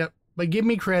can't. Yep. But give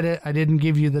me credit. I didn't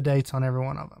give you the dates on every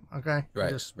one of them. Okay. Right.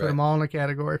 Just put them all in a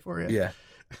category for you. Yeah.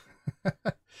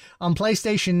 On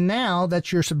PlayStation Now,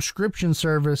 that's your subscription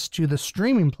service to the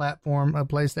streaming platform of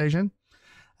PlayStation.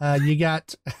 You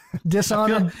got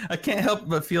Dishonored. I can't help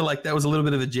but feel like that was a little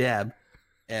bit of a jab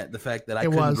at the fact that I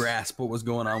couldn't grasp what was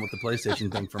going on with the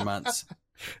PlayStation thing for months.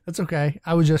 That's okay.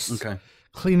 I was just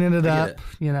cleaning it up,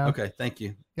 you know. Okay. Thank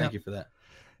you. Thank you for that.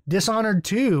 Dishonored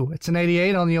 2. It's an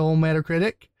 88 on the old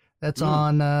Metacritic. That's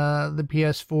on the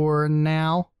PS4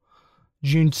 now,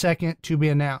 June 2nd to be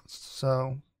announced.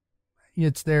 So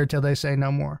it's there till they say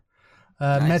no more.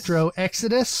 Nice. Metro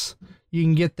Exodus, you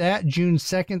can get that June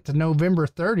 2nd to November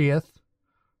 30th.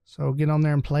 So get on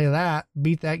there and play that.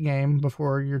 Beat that game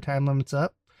before your time limit's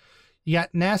up. You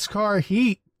got NASCAR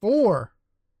Heat 4,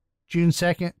 June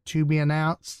 2nd to be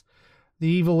announced. The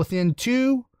Evil Within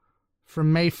 2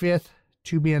 from May 5th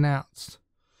to be announced.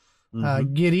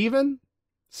 Get Even,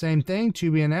 same thing,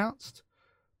 to be announced.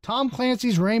 Tom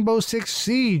Clancy's Rainbow Six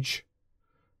Siege.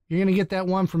 You're going to get that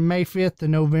one from May 5th to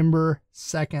November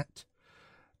 2nd.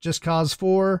 Just Cause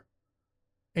 4,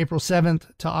 April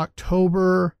 7th to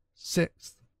October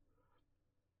 6th.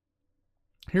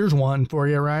 Here's one for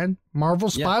you, Ryan. Marvel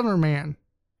Spider-Man.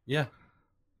 Yeah.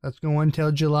 That's going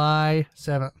till July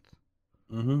 7th.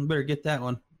 Better get that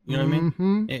one. You know what I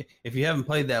mean? If you haven't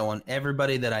played that one,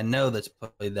 everybody that I know that's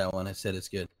played that one has said it's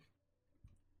good.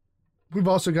 We've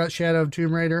also got Shadow of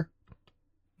Tomb Raider.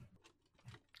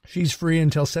 She's free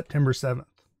until September 7th.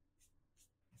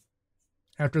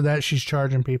 After that, she's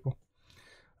charging people.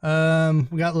 We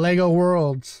got Lego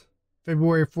Worlds,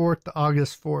 February 4th to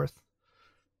August 4th.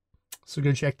 So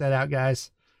go check that out,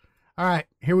 guys. All right,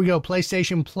 here we go.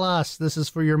 PlayStation Plus. This is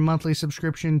for your monthly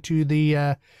subscription to the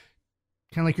kind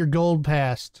of like your Gold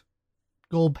Pass.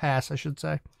 Gold Pass, I should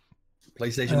say.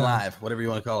 PlayStation Live, whatever you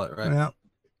want to call it, right? Yeah.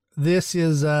 This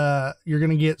is, you're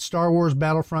going to get Star Wars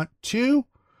Battlefront 2,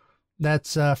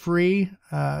 That's free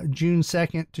June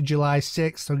 2nd to July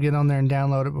 6th. So get on there and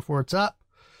download it before it's up.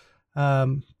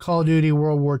 Call of Duty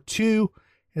World War II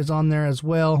is on there as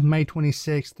well, May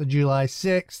 26th to July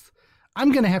 6th.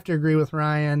 I'm going to have to agree with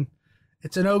Ryan.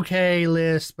 It's an okay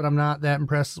list, but I'm not that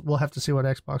impressed. We'll have to see what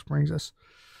Xbox brings us.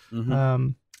 Mm-hmm.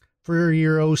 For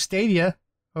your old Stadia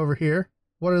over here,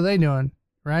 what are they doing,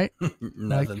 right?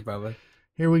 Nothing, probably.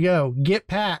 Here we go. Get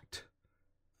Packed.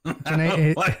 I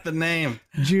don't like the name.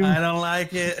 I don't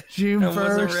like it. June 1st.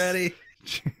 Wasn't ready.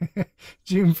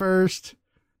 June 1st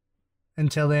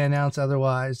until they announce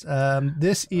otherwise.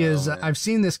 This is, I've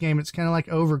seen this game. It's kind of like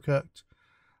Overcooked.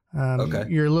 Okay.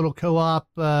 You're little co-op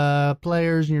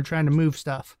players and you're trying to move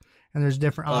stuff. And there's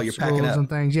different obstacles and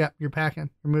things. Yep, you're packing.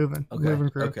 You're moving. Okay. Moving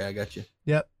crew. Okay, I got you.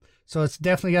 Yep. So it's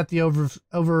definitely got the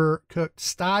Overcooked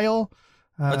style.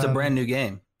 It's a brand new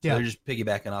game. So yeah. they're just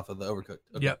piggybacking off of the Overcooked.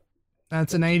 Okay. Yep.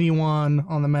 That's an 81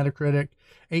 on the Metacritic,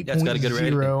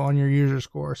 8.0 on your user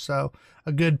score. So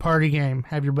a good party game.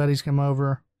 Have your buddies come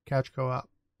over, couch co-op.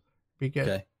 Be good.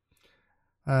 Okay.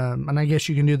 And I guess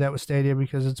you can do that with Stadia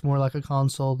because it's more like a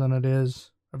console than it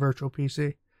is a virtual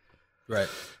PC. Right.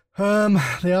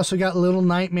 They also got Little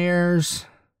Nightmares.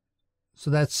 So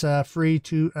that's free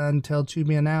until to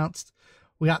be announced.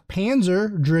 We got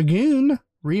Panzer Dragoon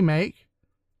Remake.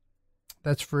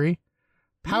 That's free.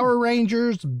 Power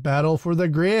Rangers Battle for the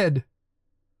Grid.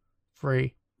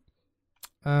 Free.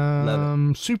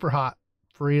 Super Hot.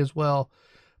 Free as well.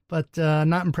 But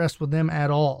not impressed with them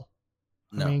at all.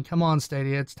 No. I mean, come on,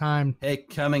 Stadia. It's time. Hey,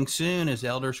 coming soon is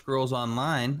Elder Scrolls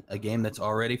Online, a game that's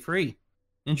already free.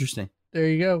 Interesting. There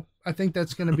you go. I think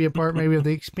that's going to be a part maybe of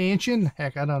the expansion.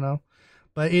 Heck, I don't know.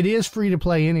 But it is free to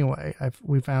play anyway,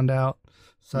 we found out.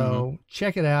 So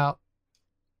check it out.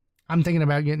 I'm thinking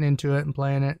about getting into it and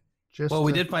playing it.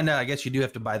 We did find out, I guess you do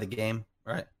have to buy the game,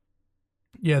 right?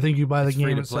 Yeah, I think you buy the game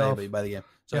free to itself. play, but you buy the game.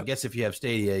 So Yep. I guess if you have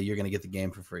Stadia, you're going to get the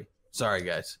game for free. Sorry,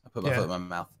 guys. I put my foot in my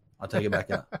mouth. I'll take it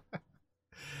back out.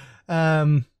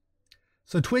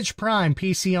 So Twitch Prime,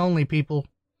 PC only, people.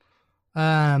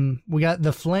 We got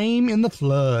The Flame in the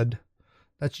Flood.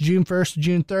 That's June 1st to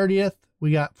June 30th.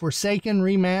 We got Forsaken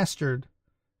Remastered,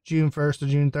 June 1st to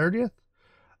June 30th.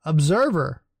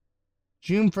 Observer,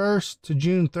 June 1st to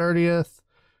June 30th.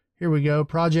 Here we go.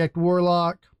 Project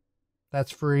Warlock,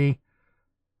 that's free.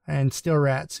 And Still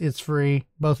Rats, it's free.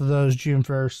 Both of those June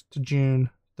 1st to June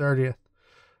 30th.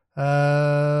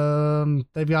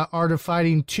 They've got Art of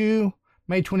Fighting 2,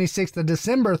 May 26th to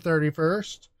December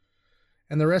 31st.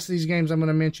 And the rest of these games I'm going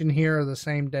to mention here are the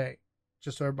same day,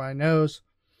 just so everybody knows.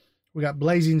 We got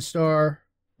Blazing Star,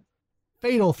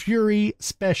 Fatal Fury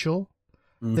Special,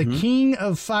 The King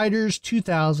of Fighters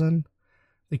 2000,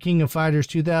 The King of Fighters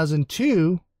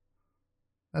 2002.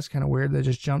 That's kind of weird. They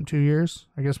just jumped 2 years.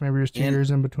 I guess maybe there's 2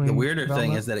 years in between. The weirder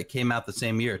thing is that it came out the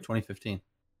same year, 2015.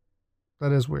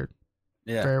 That is weird.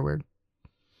 Yeah. Very weird.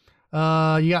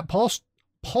 You got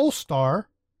Polestar,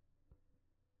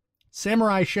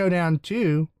 Samurai Showdown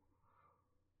 2,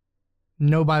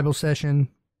 no Bible session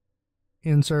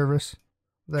in service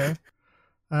there.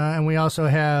 And we also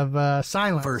have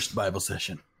Silence. First Bible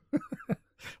session.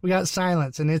 We got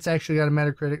Silence, and it's actually got a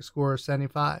Metacritic score of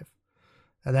 75.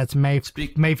 That's May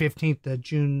 15th to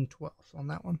June 12th on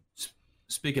that one.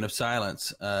 Speaking of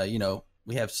silence,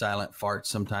 we have silent farts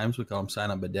sometimes. We call them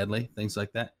silent but deadly, things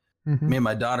like that. Me and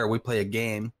my daughter, we play a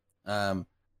game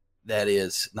that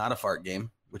is not a fart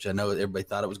game, which I know everybody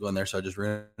thought it was going there, so I'll just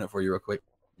ruin it for you real quick.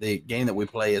 The game that we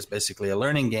play is basically a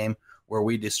learning game where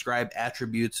we describe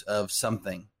attributes of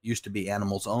something. Used to be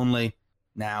animals only.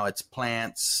 Now it's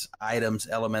plants, items,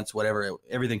 elements, whatever,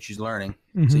 everything she's learning.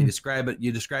 So you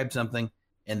describe something,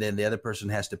 and then the other person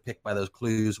has to pick by those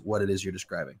clues what it is you're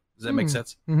describing. Does that make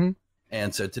sense?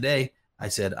 And so today I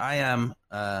said, I am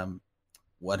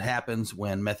what happens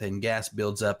when methane gas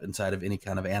builds up inside of any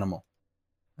kind of animal.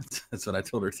 That's what I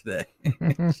told her today.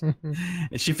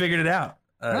 And she figured it out.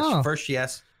 First, she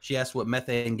asked what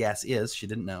methane gas is. She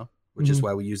didn't know, which is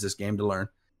why we use this game to learn.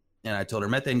 And I told her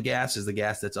methane gas is the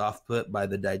gas that's off-put by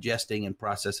the digesting and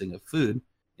processing of food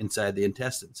inside the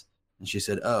intestines. And she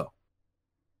said, oh.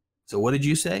 So what did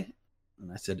you say?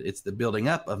 And I said, it's the building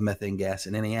up of methane gas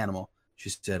in any animal. She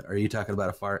said, are you talking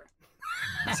about a fart?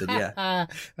 I said, yeah.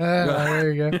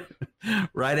 There you go.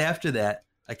 Right after that,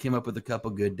 I came up with a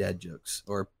couple good dad jokes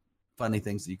or funny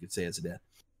things that you could say as a dad.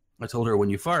 I told her,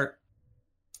 when you fart,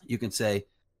 you can say,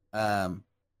 I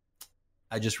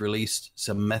just released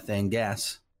some methane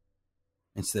gas.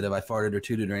 Instead of I farted or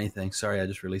tooted or anything. Sorry, I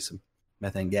just released some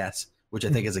methane gas, which I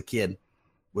think as a kid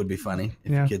would be funny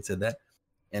if a kid said that.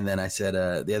 And then I said,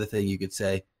 the other thing you could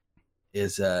say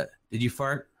is, did you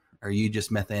fart or are you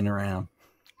just methane around?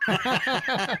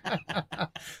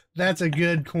 That's a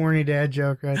good corny dad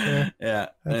joke right there. Yeah.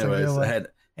 That's a Anyways, good one.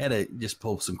 I had to just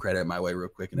pull some credit my way real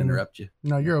quick and interrupt you.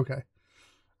 No, you're okay.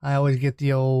 I always get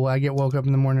I get woke up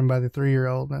in the morning by the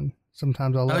 3-year-old, and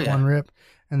sometimes I'll let one rip,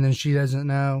 and then she doesn't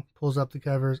know, pulls up the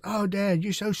covers. Oh, Dad,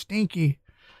 you're so stinky.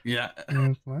 Yeah.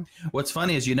 Well, What's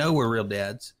funny is we're real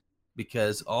dads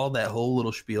because all that whole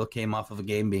little spiel came off of a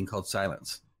game being called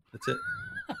Silence. That's it.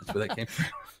 That's where that came from.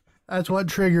 that's what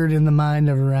triggered in the mind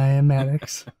of Ryan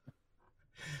Maddox.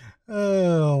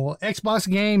 Oh, Xbox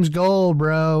Games Gold,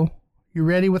 bro. You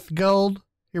ready with the gold?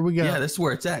 Here we go. Yeah, this is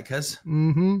where it's at, cuz.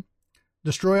 Mm-hmm.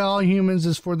 Destroy All Humans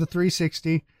is for the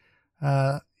 360.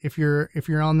 If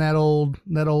you're on that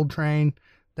old train,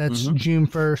 that's June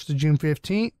 1st to June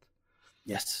 15th.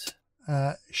 Yes.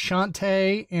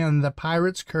 Shantae and the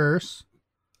Pirate's Curse,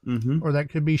 or that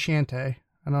could be Shantae.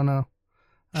 I don't know.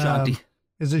 Shanti.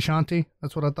 Is it Shanti?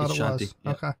 That's what I thought It's it Shanti, was.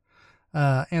 yeah.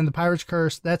 Okay. And the Pirate's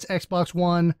Curse, that's Xbox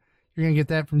One. You're gonna get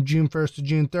that from June 1st to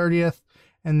June 30th,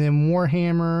 and then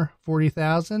Warhammer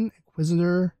 40,000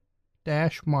 Inquisitor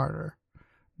 - Martyr,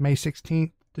 May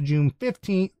 16th to June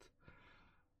 15th.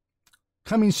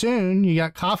 Coming soon, you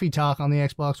got Coffee Talk on the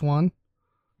Xbox One.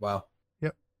 Wow.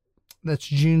 Yep. That's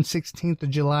June 16th to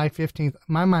July 15th.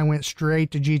 My mind went straight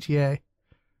to GTA.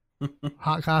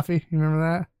 Hot coffee. You remember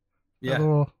that?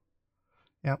 Yeah.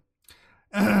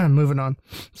 Yep. Moving on.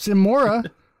 Simora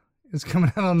is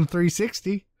coming out on the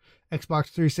 360. Xbox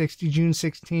 360, June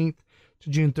 16th to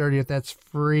June 30th. That's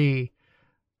free.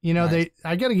 You know, Nice.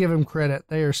 I got to give them credit.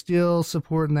 They are still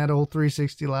supporting that old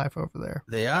 360 life over there.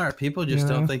 They are. People just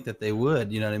don't think that they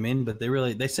would, you know what I mean? But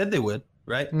they said they would,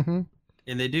 right? Mm-hmm.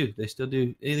 And they do. They still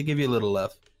do. They give you a little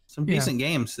love. Some decent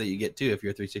games that you get too if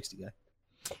you're a 360 guy.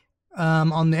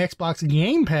 On the Xbox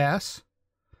Game Pass.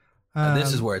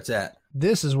 This is where it's at.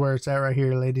 This is where it's at right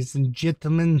here, ladies and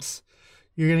gentlemen.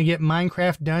 You're going to get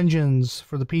Minecraft Dungeons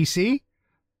for the PC,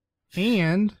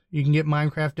 and you can get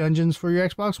Minecraft Dungeons for your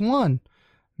Xbox One.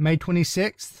 May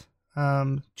 26th,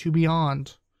 to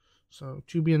beyond. So,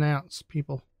 to be announced,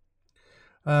 people.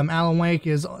 Alan Wake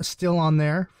is still on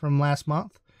there from last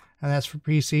month, and that's for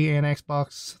PC and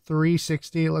Xbox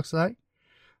 360, it looks like.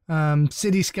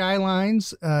 City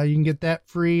Skylines, you can get that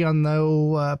free on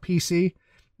the PC.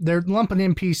 They're lumping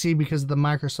in PC because of the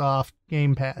Microsoft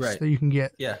Game Pass that you can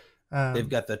get. Yeah. They've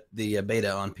got the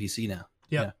beta on PC now.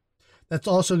 Yeah. That's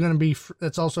also going to be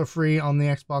that's also free on the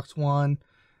Xbox One.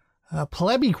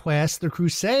 Plebby Quest, the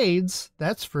Crusades,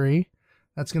 that's free.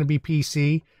 That's going to be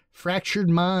PC. Fractured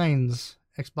Minds,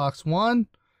 Xbox One,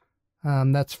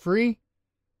 that's free.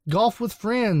 Golf with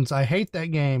Friends, I hate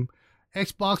that game.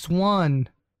 Xbox One,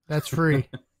 that's free.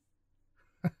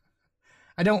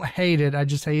 I don't hate it, I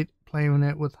just hate playing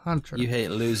it with Hunter. You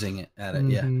hate losing it at it,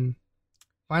 yeah.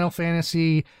 Final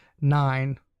Fantasy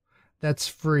 9, that's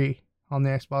free on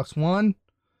the Xbox One.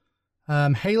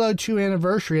 Halo 2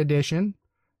 Anniversary Edition,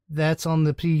 that's on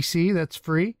the PC, that's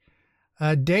free.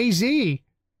 DayZ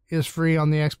is free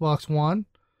on the Xbox One.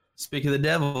 Speak of the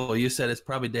devil, you said it's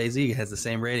probably DayZ. It has the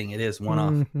same rating. It is one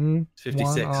off.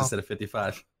 56 instead of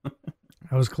 55.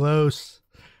 I was close.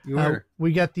 You were.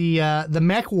 We got the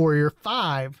Mech Warrior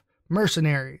 5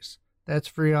 Mercenaries. That's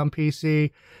free on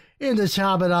PC. And to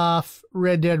top it off,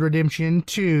 Red Dead Redemption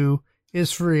 2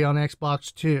 is free on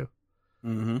Xbox 2.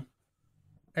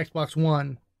 Xbox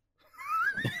One.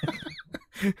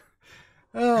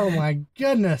 Oh my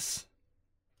goodness.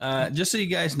 Just so you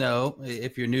guys know,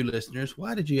 if you're new listeners,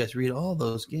 why did you guys read all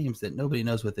those games that nobody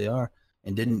knows what they are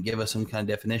and didn't give us some kind of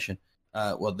definition?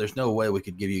 Well, there's no way we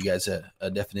could give you guys a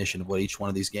definition of what each one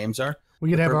of these games are. We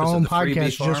could have our own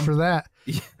podcast just for that.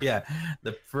 Yeah.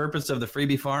 The purpose of the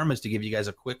freebie farm is to give you guys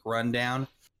a quick rundown,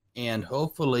 and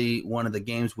hopefully one of the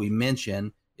games we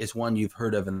mention is one you've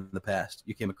heard of in the past.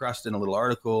 You came across it in a little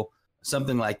article,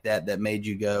 something like that made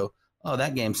you go, oh,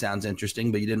 that game sounds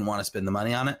interesting, but you didn't want to spend the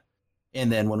money on it.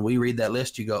 And then when we read that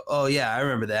list, you go, oh, yeah, I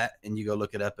remember that. And you go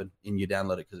look it up and you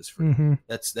download it because it's free.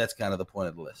 That's kind of the point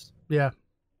of the list. Yeah.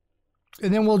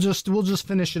 And then we'll just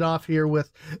finish it off here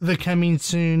with the coming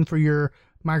soon for your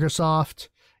Microsoft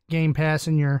Game Pass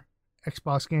and your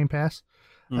Xbox Game Pass.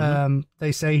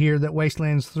 They say here that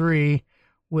Wastelands 3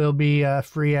 will be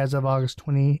free as of August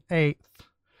 28th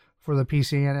for the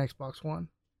PC and Xbox One.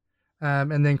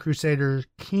 And then Crusader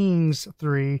Kings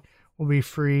 3 will be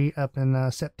free up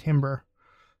in September.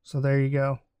 So there you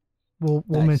go. We'll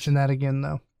mention that again,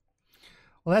 though.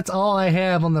 Well, that's all I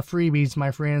have on the freebies,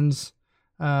 my friends.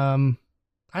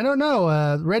 I don't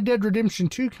know. Red Dead Redemption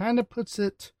 2 kind of puts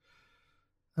it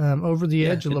over the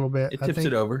edge a little bit. It tips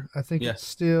it over. I think it's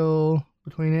still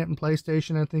between it and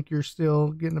PlayStation. I think you're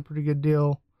still getting a pretty good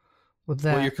deal with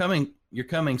that. Well, your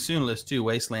coming soon list too.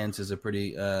 Wastelands is a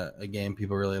pretty a game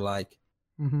people really like.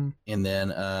 Mm-hmm. And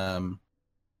then I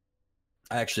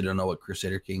actually don't know what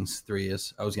Crusader Kings 3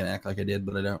 is. I was gonna act like I did,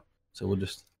 but I don't. So we'll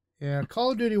just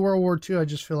Call of Duty World War II. I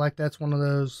just feel like that's one of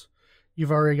those.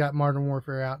 You've already got Modern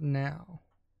Warfare out now.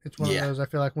 It's one of those. I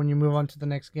feel like when you move on to the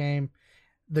next game,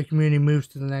 the community moves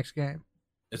to the next game.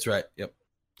 That's right. Yep.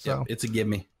 So yep. It's a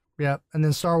gimme. Yep. And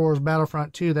then Star Wars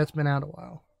Battlefront 2. That's been out a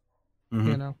while.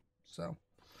 Mm-hmm. So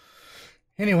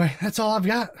anyway, that's all I've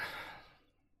got.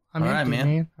 I'm empty,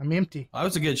 man. I'm empty. Well, that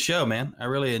was a good show, man. I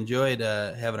really enjoyed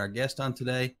having our guest on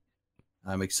today.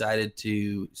 I'm excited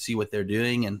to see what they're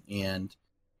doing and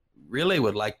really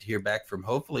would like to hear back from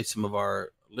hopefully some of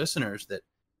our listeners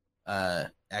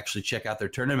that actually check out their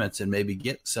tournaments and maybe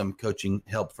get some coaching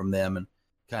help from them and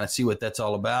kind of see what that's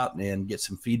all about and get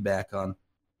some feedback on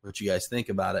what you guys think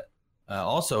about it.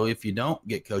 Also, if you don't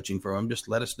get coaching from them, just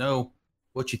let us know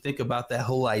what you think about that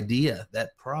whole idea.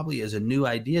 That probably is a new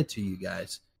idea to you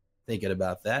guys. Thinking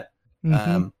about that.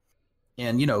 Mm-hmm.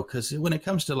 And, because when it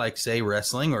comes to, like, say,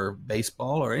 wrestling or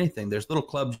baseball or anything, there's little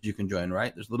clubs you can join,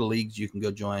 right? There's little leagues you can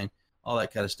go join, all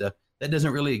that kind of stuff. That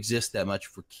doesn't really exist that much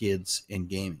for kids in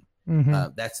gaming.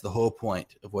 Mm-hmm. That's the whole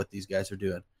point of what these guys are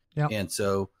doing. Yep. And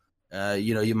so,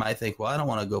 you might think, well, I don't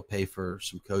want to go pay for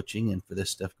some coaching and for this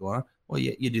stuff going on. Well,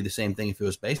 you do the same thing if it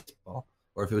was baseball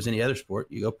or if it was any other sport.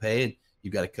 You go pay and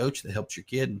you've got a coach that helps your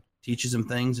kid and teaches him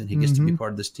things, and he gets to be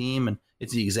part of this team, and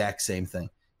it's the exact same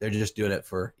thing. They're just doing it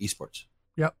for esports.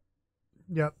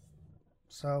 Yep.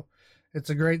 So it's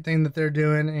a great thing that they're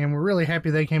doing, and we're really happy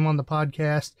they came on the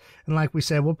podcast. And like we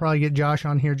said, we'll probably get Josh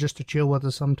on here just to chill with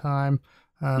us sometime,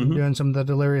 doing some of the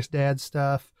Delirious Dad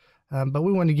stuff. But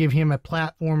we wanted to give him a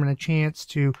platform and a chance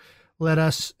to let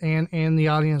us and the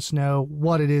audience know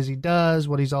what it is he does,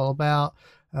 what he's all about.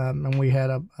 And we had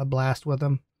a blast with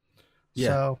him. Yeah,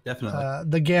 so, definitely.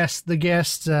 The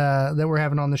guests that we're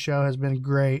having on the show has been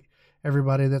great.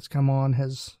 Everybody that's come on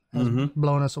has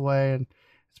blown us away, and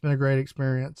it's been a great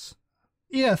experience.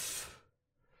 If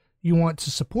you want to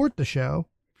support the show,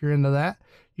 if you're into that,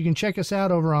 you can check us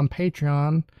out over on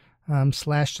Patreon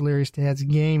 /Delirious Dads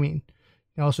Gaming.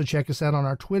 You can also check us out on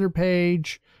our Twitter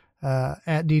page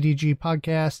at DDG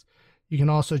Podcast. You can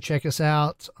also check us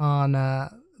out on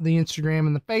the Instagram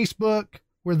and the Facebook.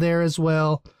 We're there as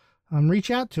well.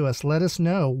 Reach out to us. Let us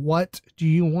know, what do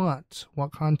you want?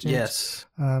 What content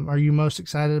are you most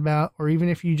excited about? Or even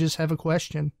if you just have a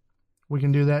question, we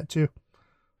can do that too.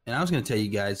 And I was going to tell you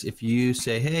guys, if you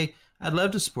say, hey, I'd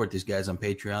love to support these guys on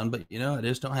Patreon, but, I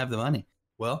just don't have the money.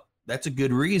 Well, that's a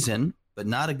good reason, but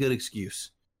not a good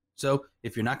excuse. So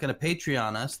if you're not going to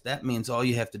Patreon us, that means all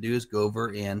you have to do is go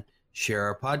over and share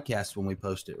our podcast when we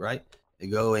post it, right?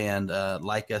 Go and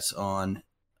like us on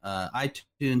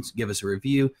iTunes, give us a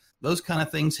review. Those kind of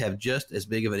things have just as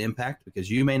big of an impact because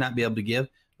you may not be able to give,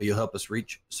 but you'll help us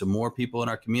reach some more people in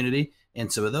our community.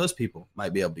 And some of those people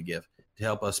might be able to give to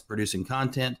help us producing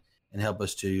content and help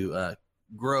us to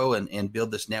grow and build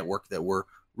this network that we're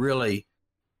really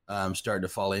starting to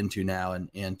fall into now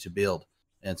and to build.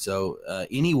 And so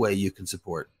any way you can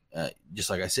support, just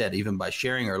like I said, even by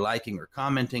sharing or liking or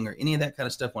commenting or any of that kind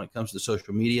of stuff when it comes to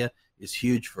social media is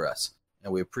huge for us.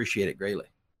 And we appreciate it greatly.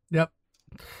 Yep.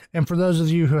 And for those of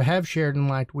you who have shared and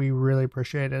liked, we really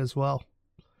appreciate it as well.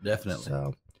 Definitely.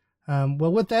 So,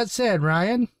 well, with that said,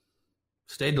 Ryan,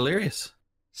 stay delirious,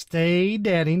 stay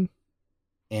dadding,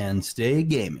 and stay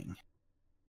gaming.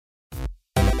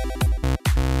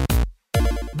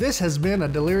 This has been a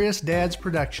Delirious Dads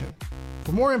production.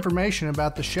 For more information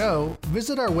about the show,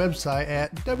 visit our website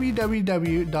at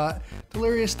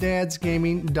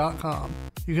www.deliriousdadsgaming.com.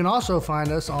 You can also find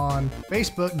us on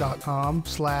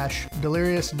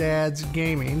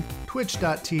facebook.com/deliriousdadsgaming,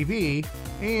 twitch.tv,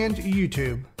 and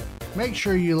YouTube. Make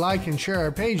sure you like and share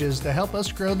our pages to help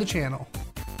us grow the channel.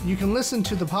 You can listen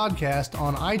to the podcast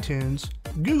on iTunes,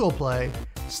 Google Play,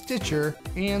 Stitcher,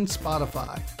 and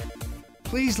Spotify.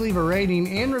 Please leave a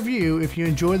rating and review if you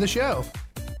enjoy the show.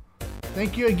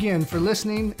 Thank you again for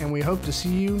listening, and we hope to see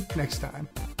you next time.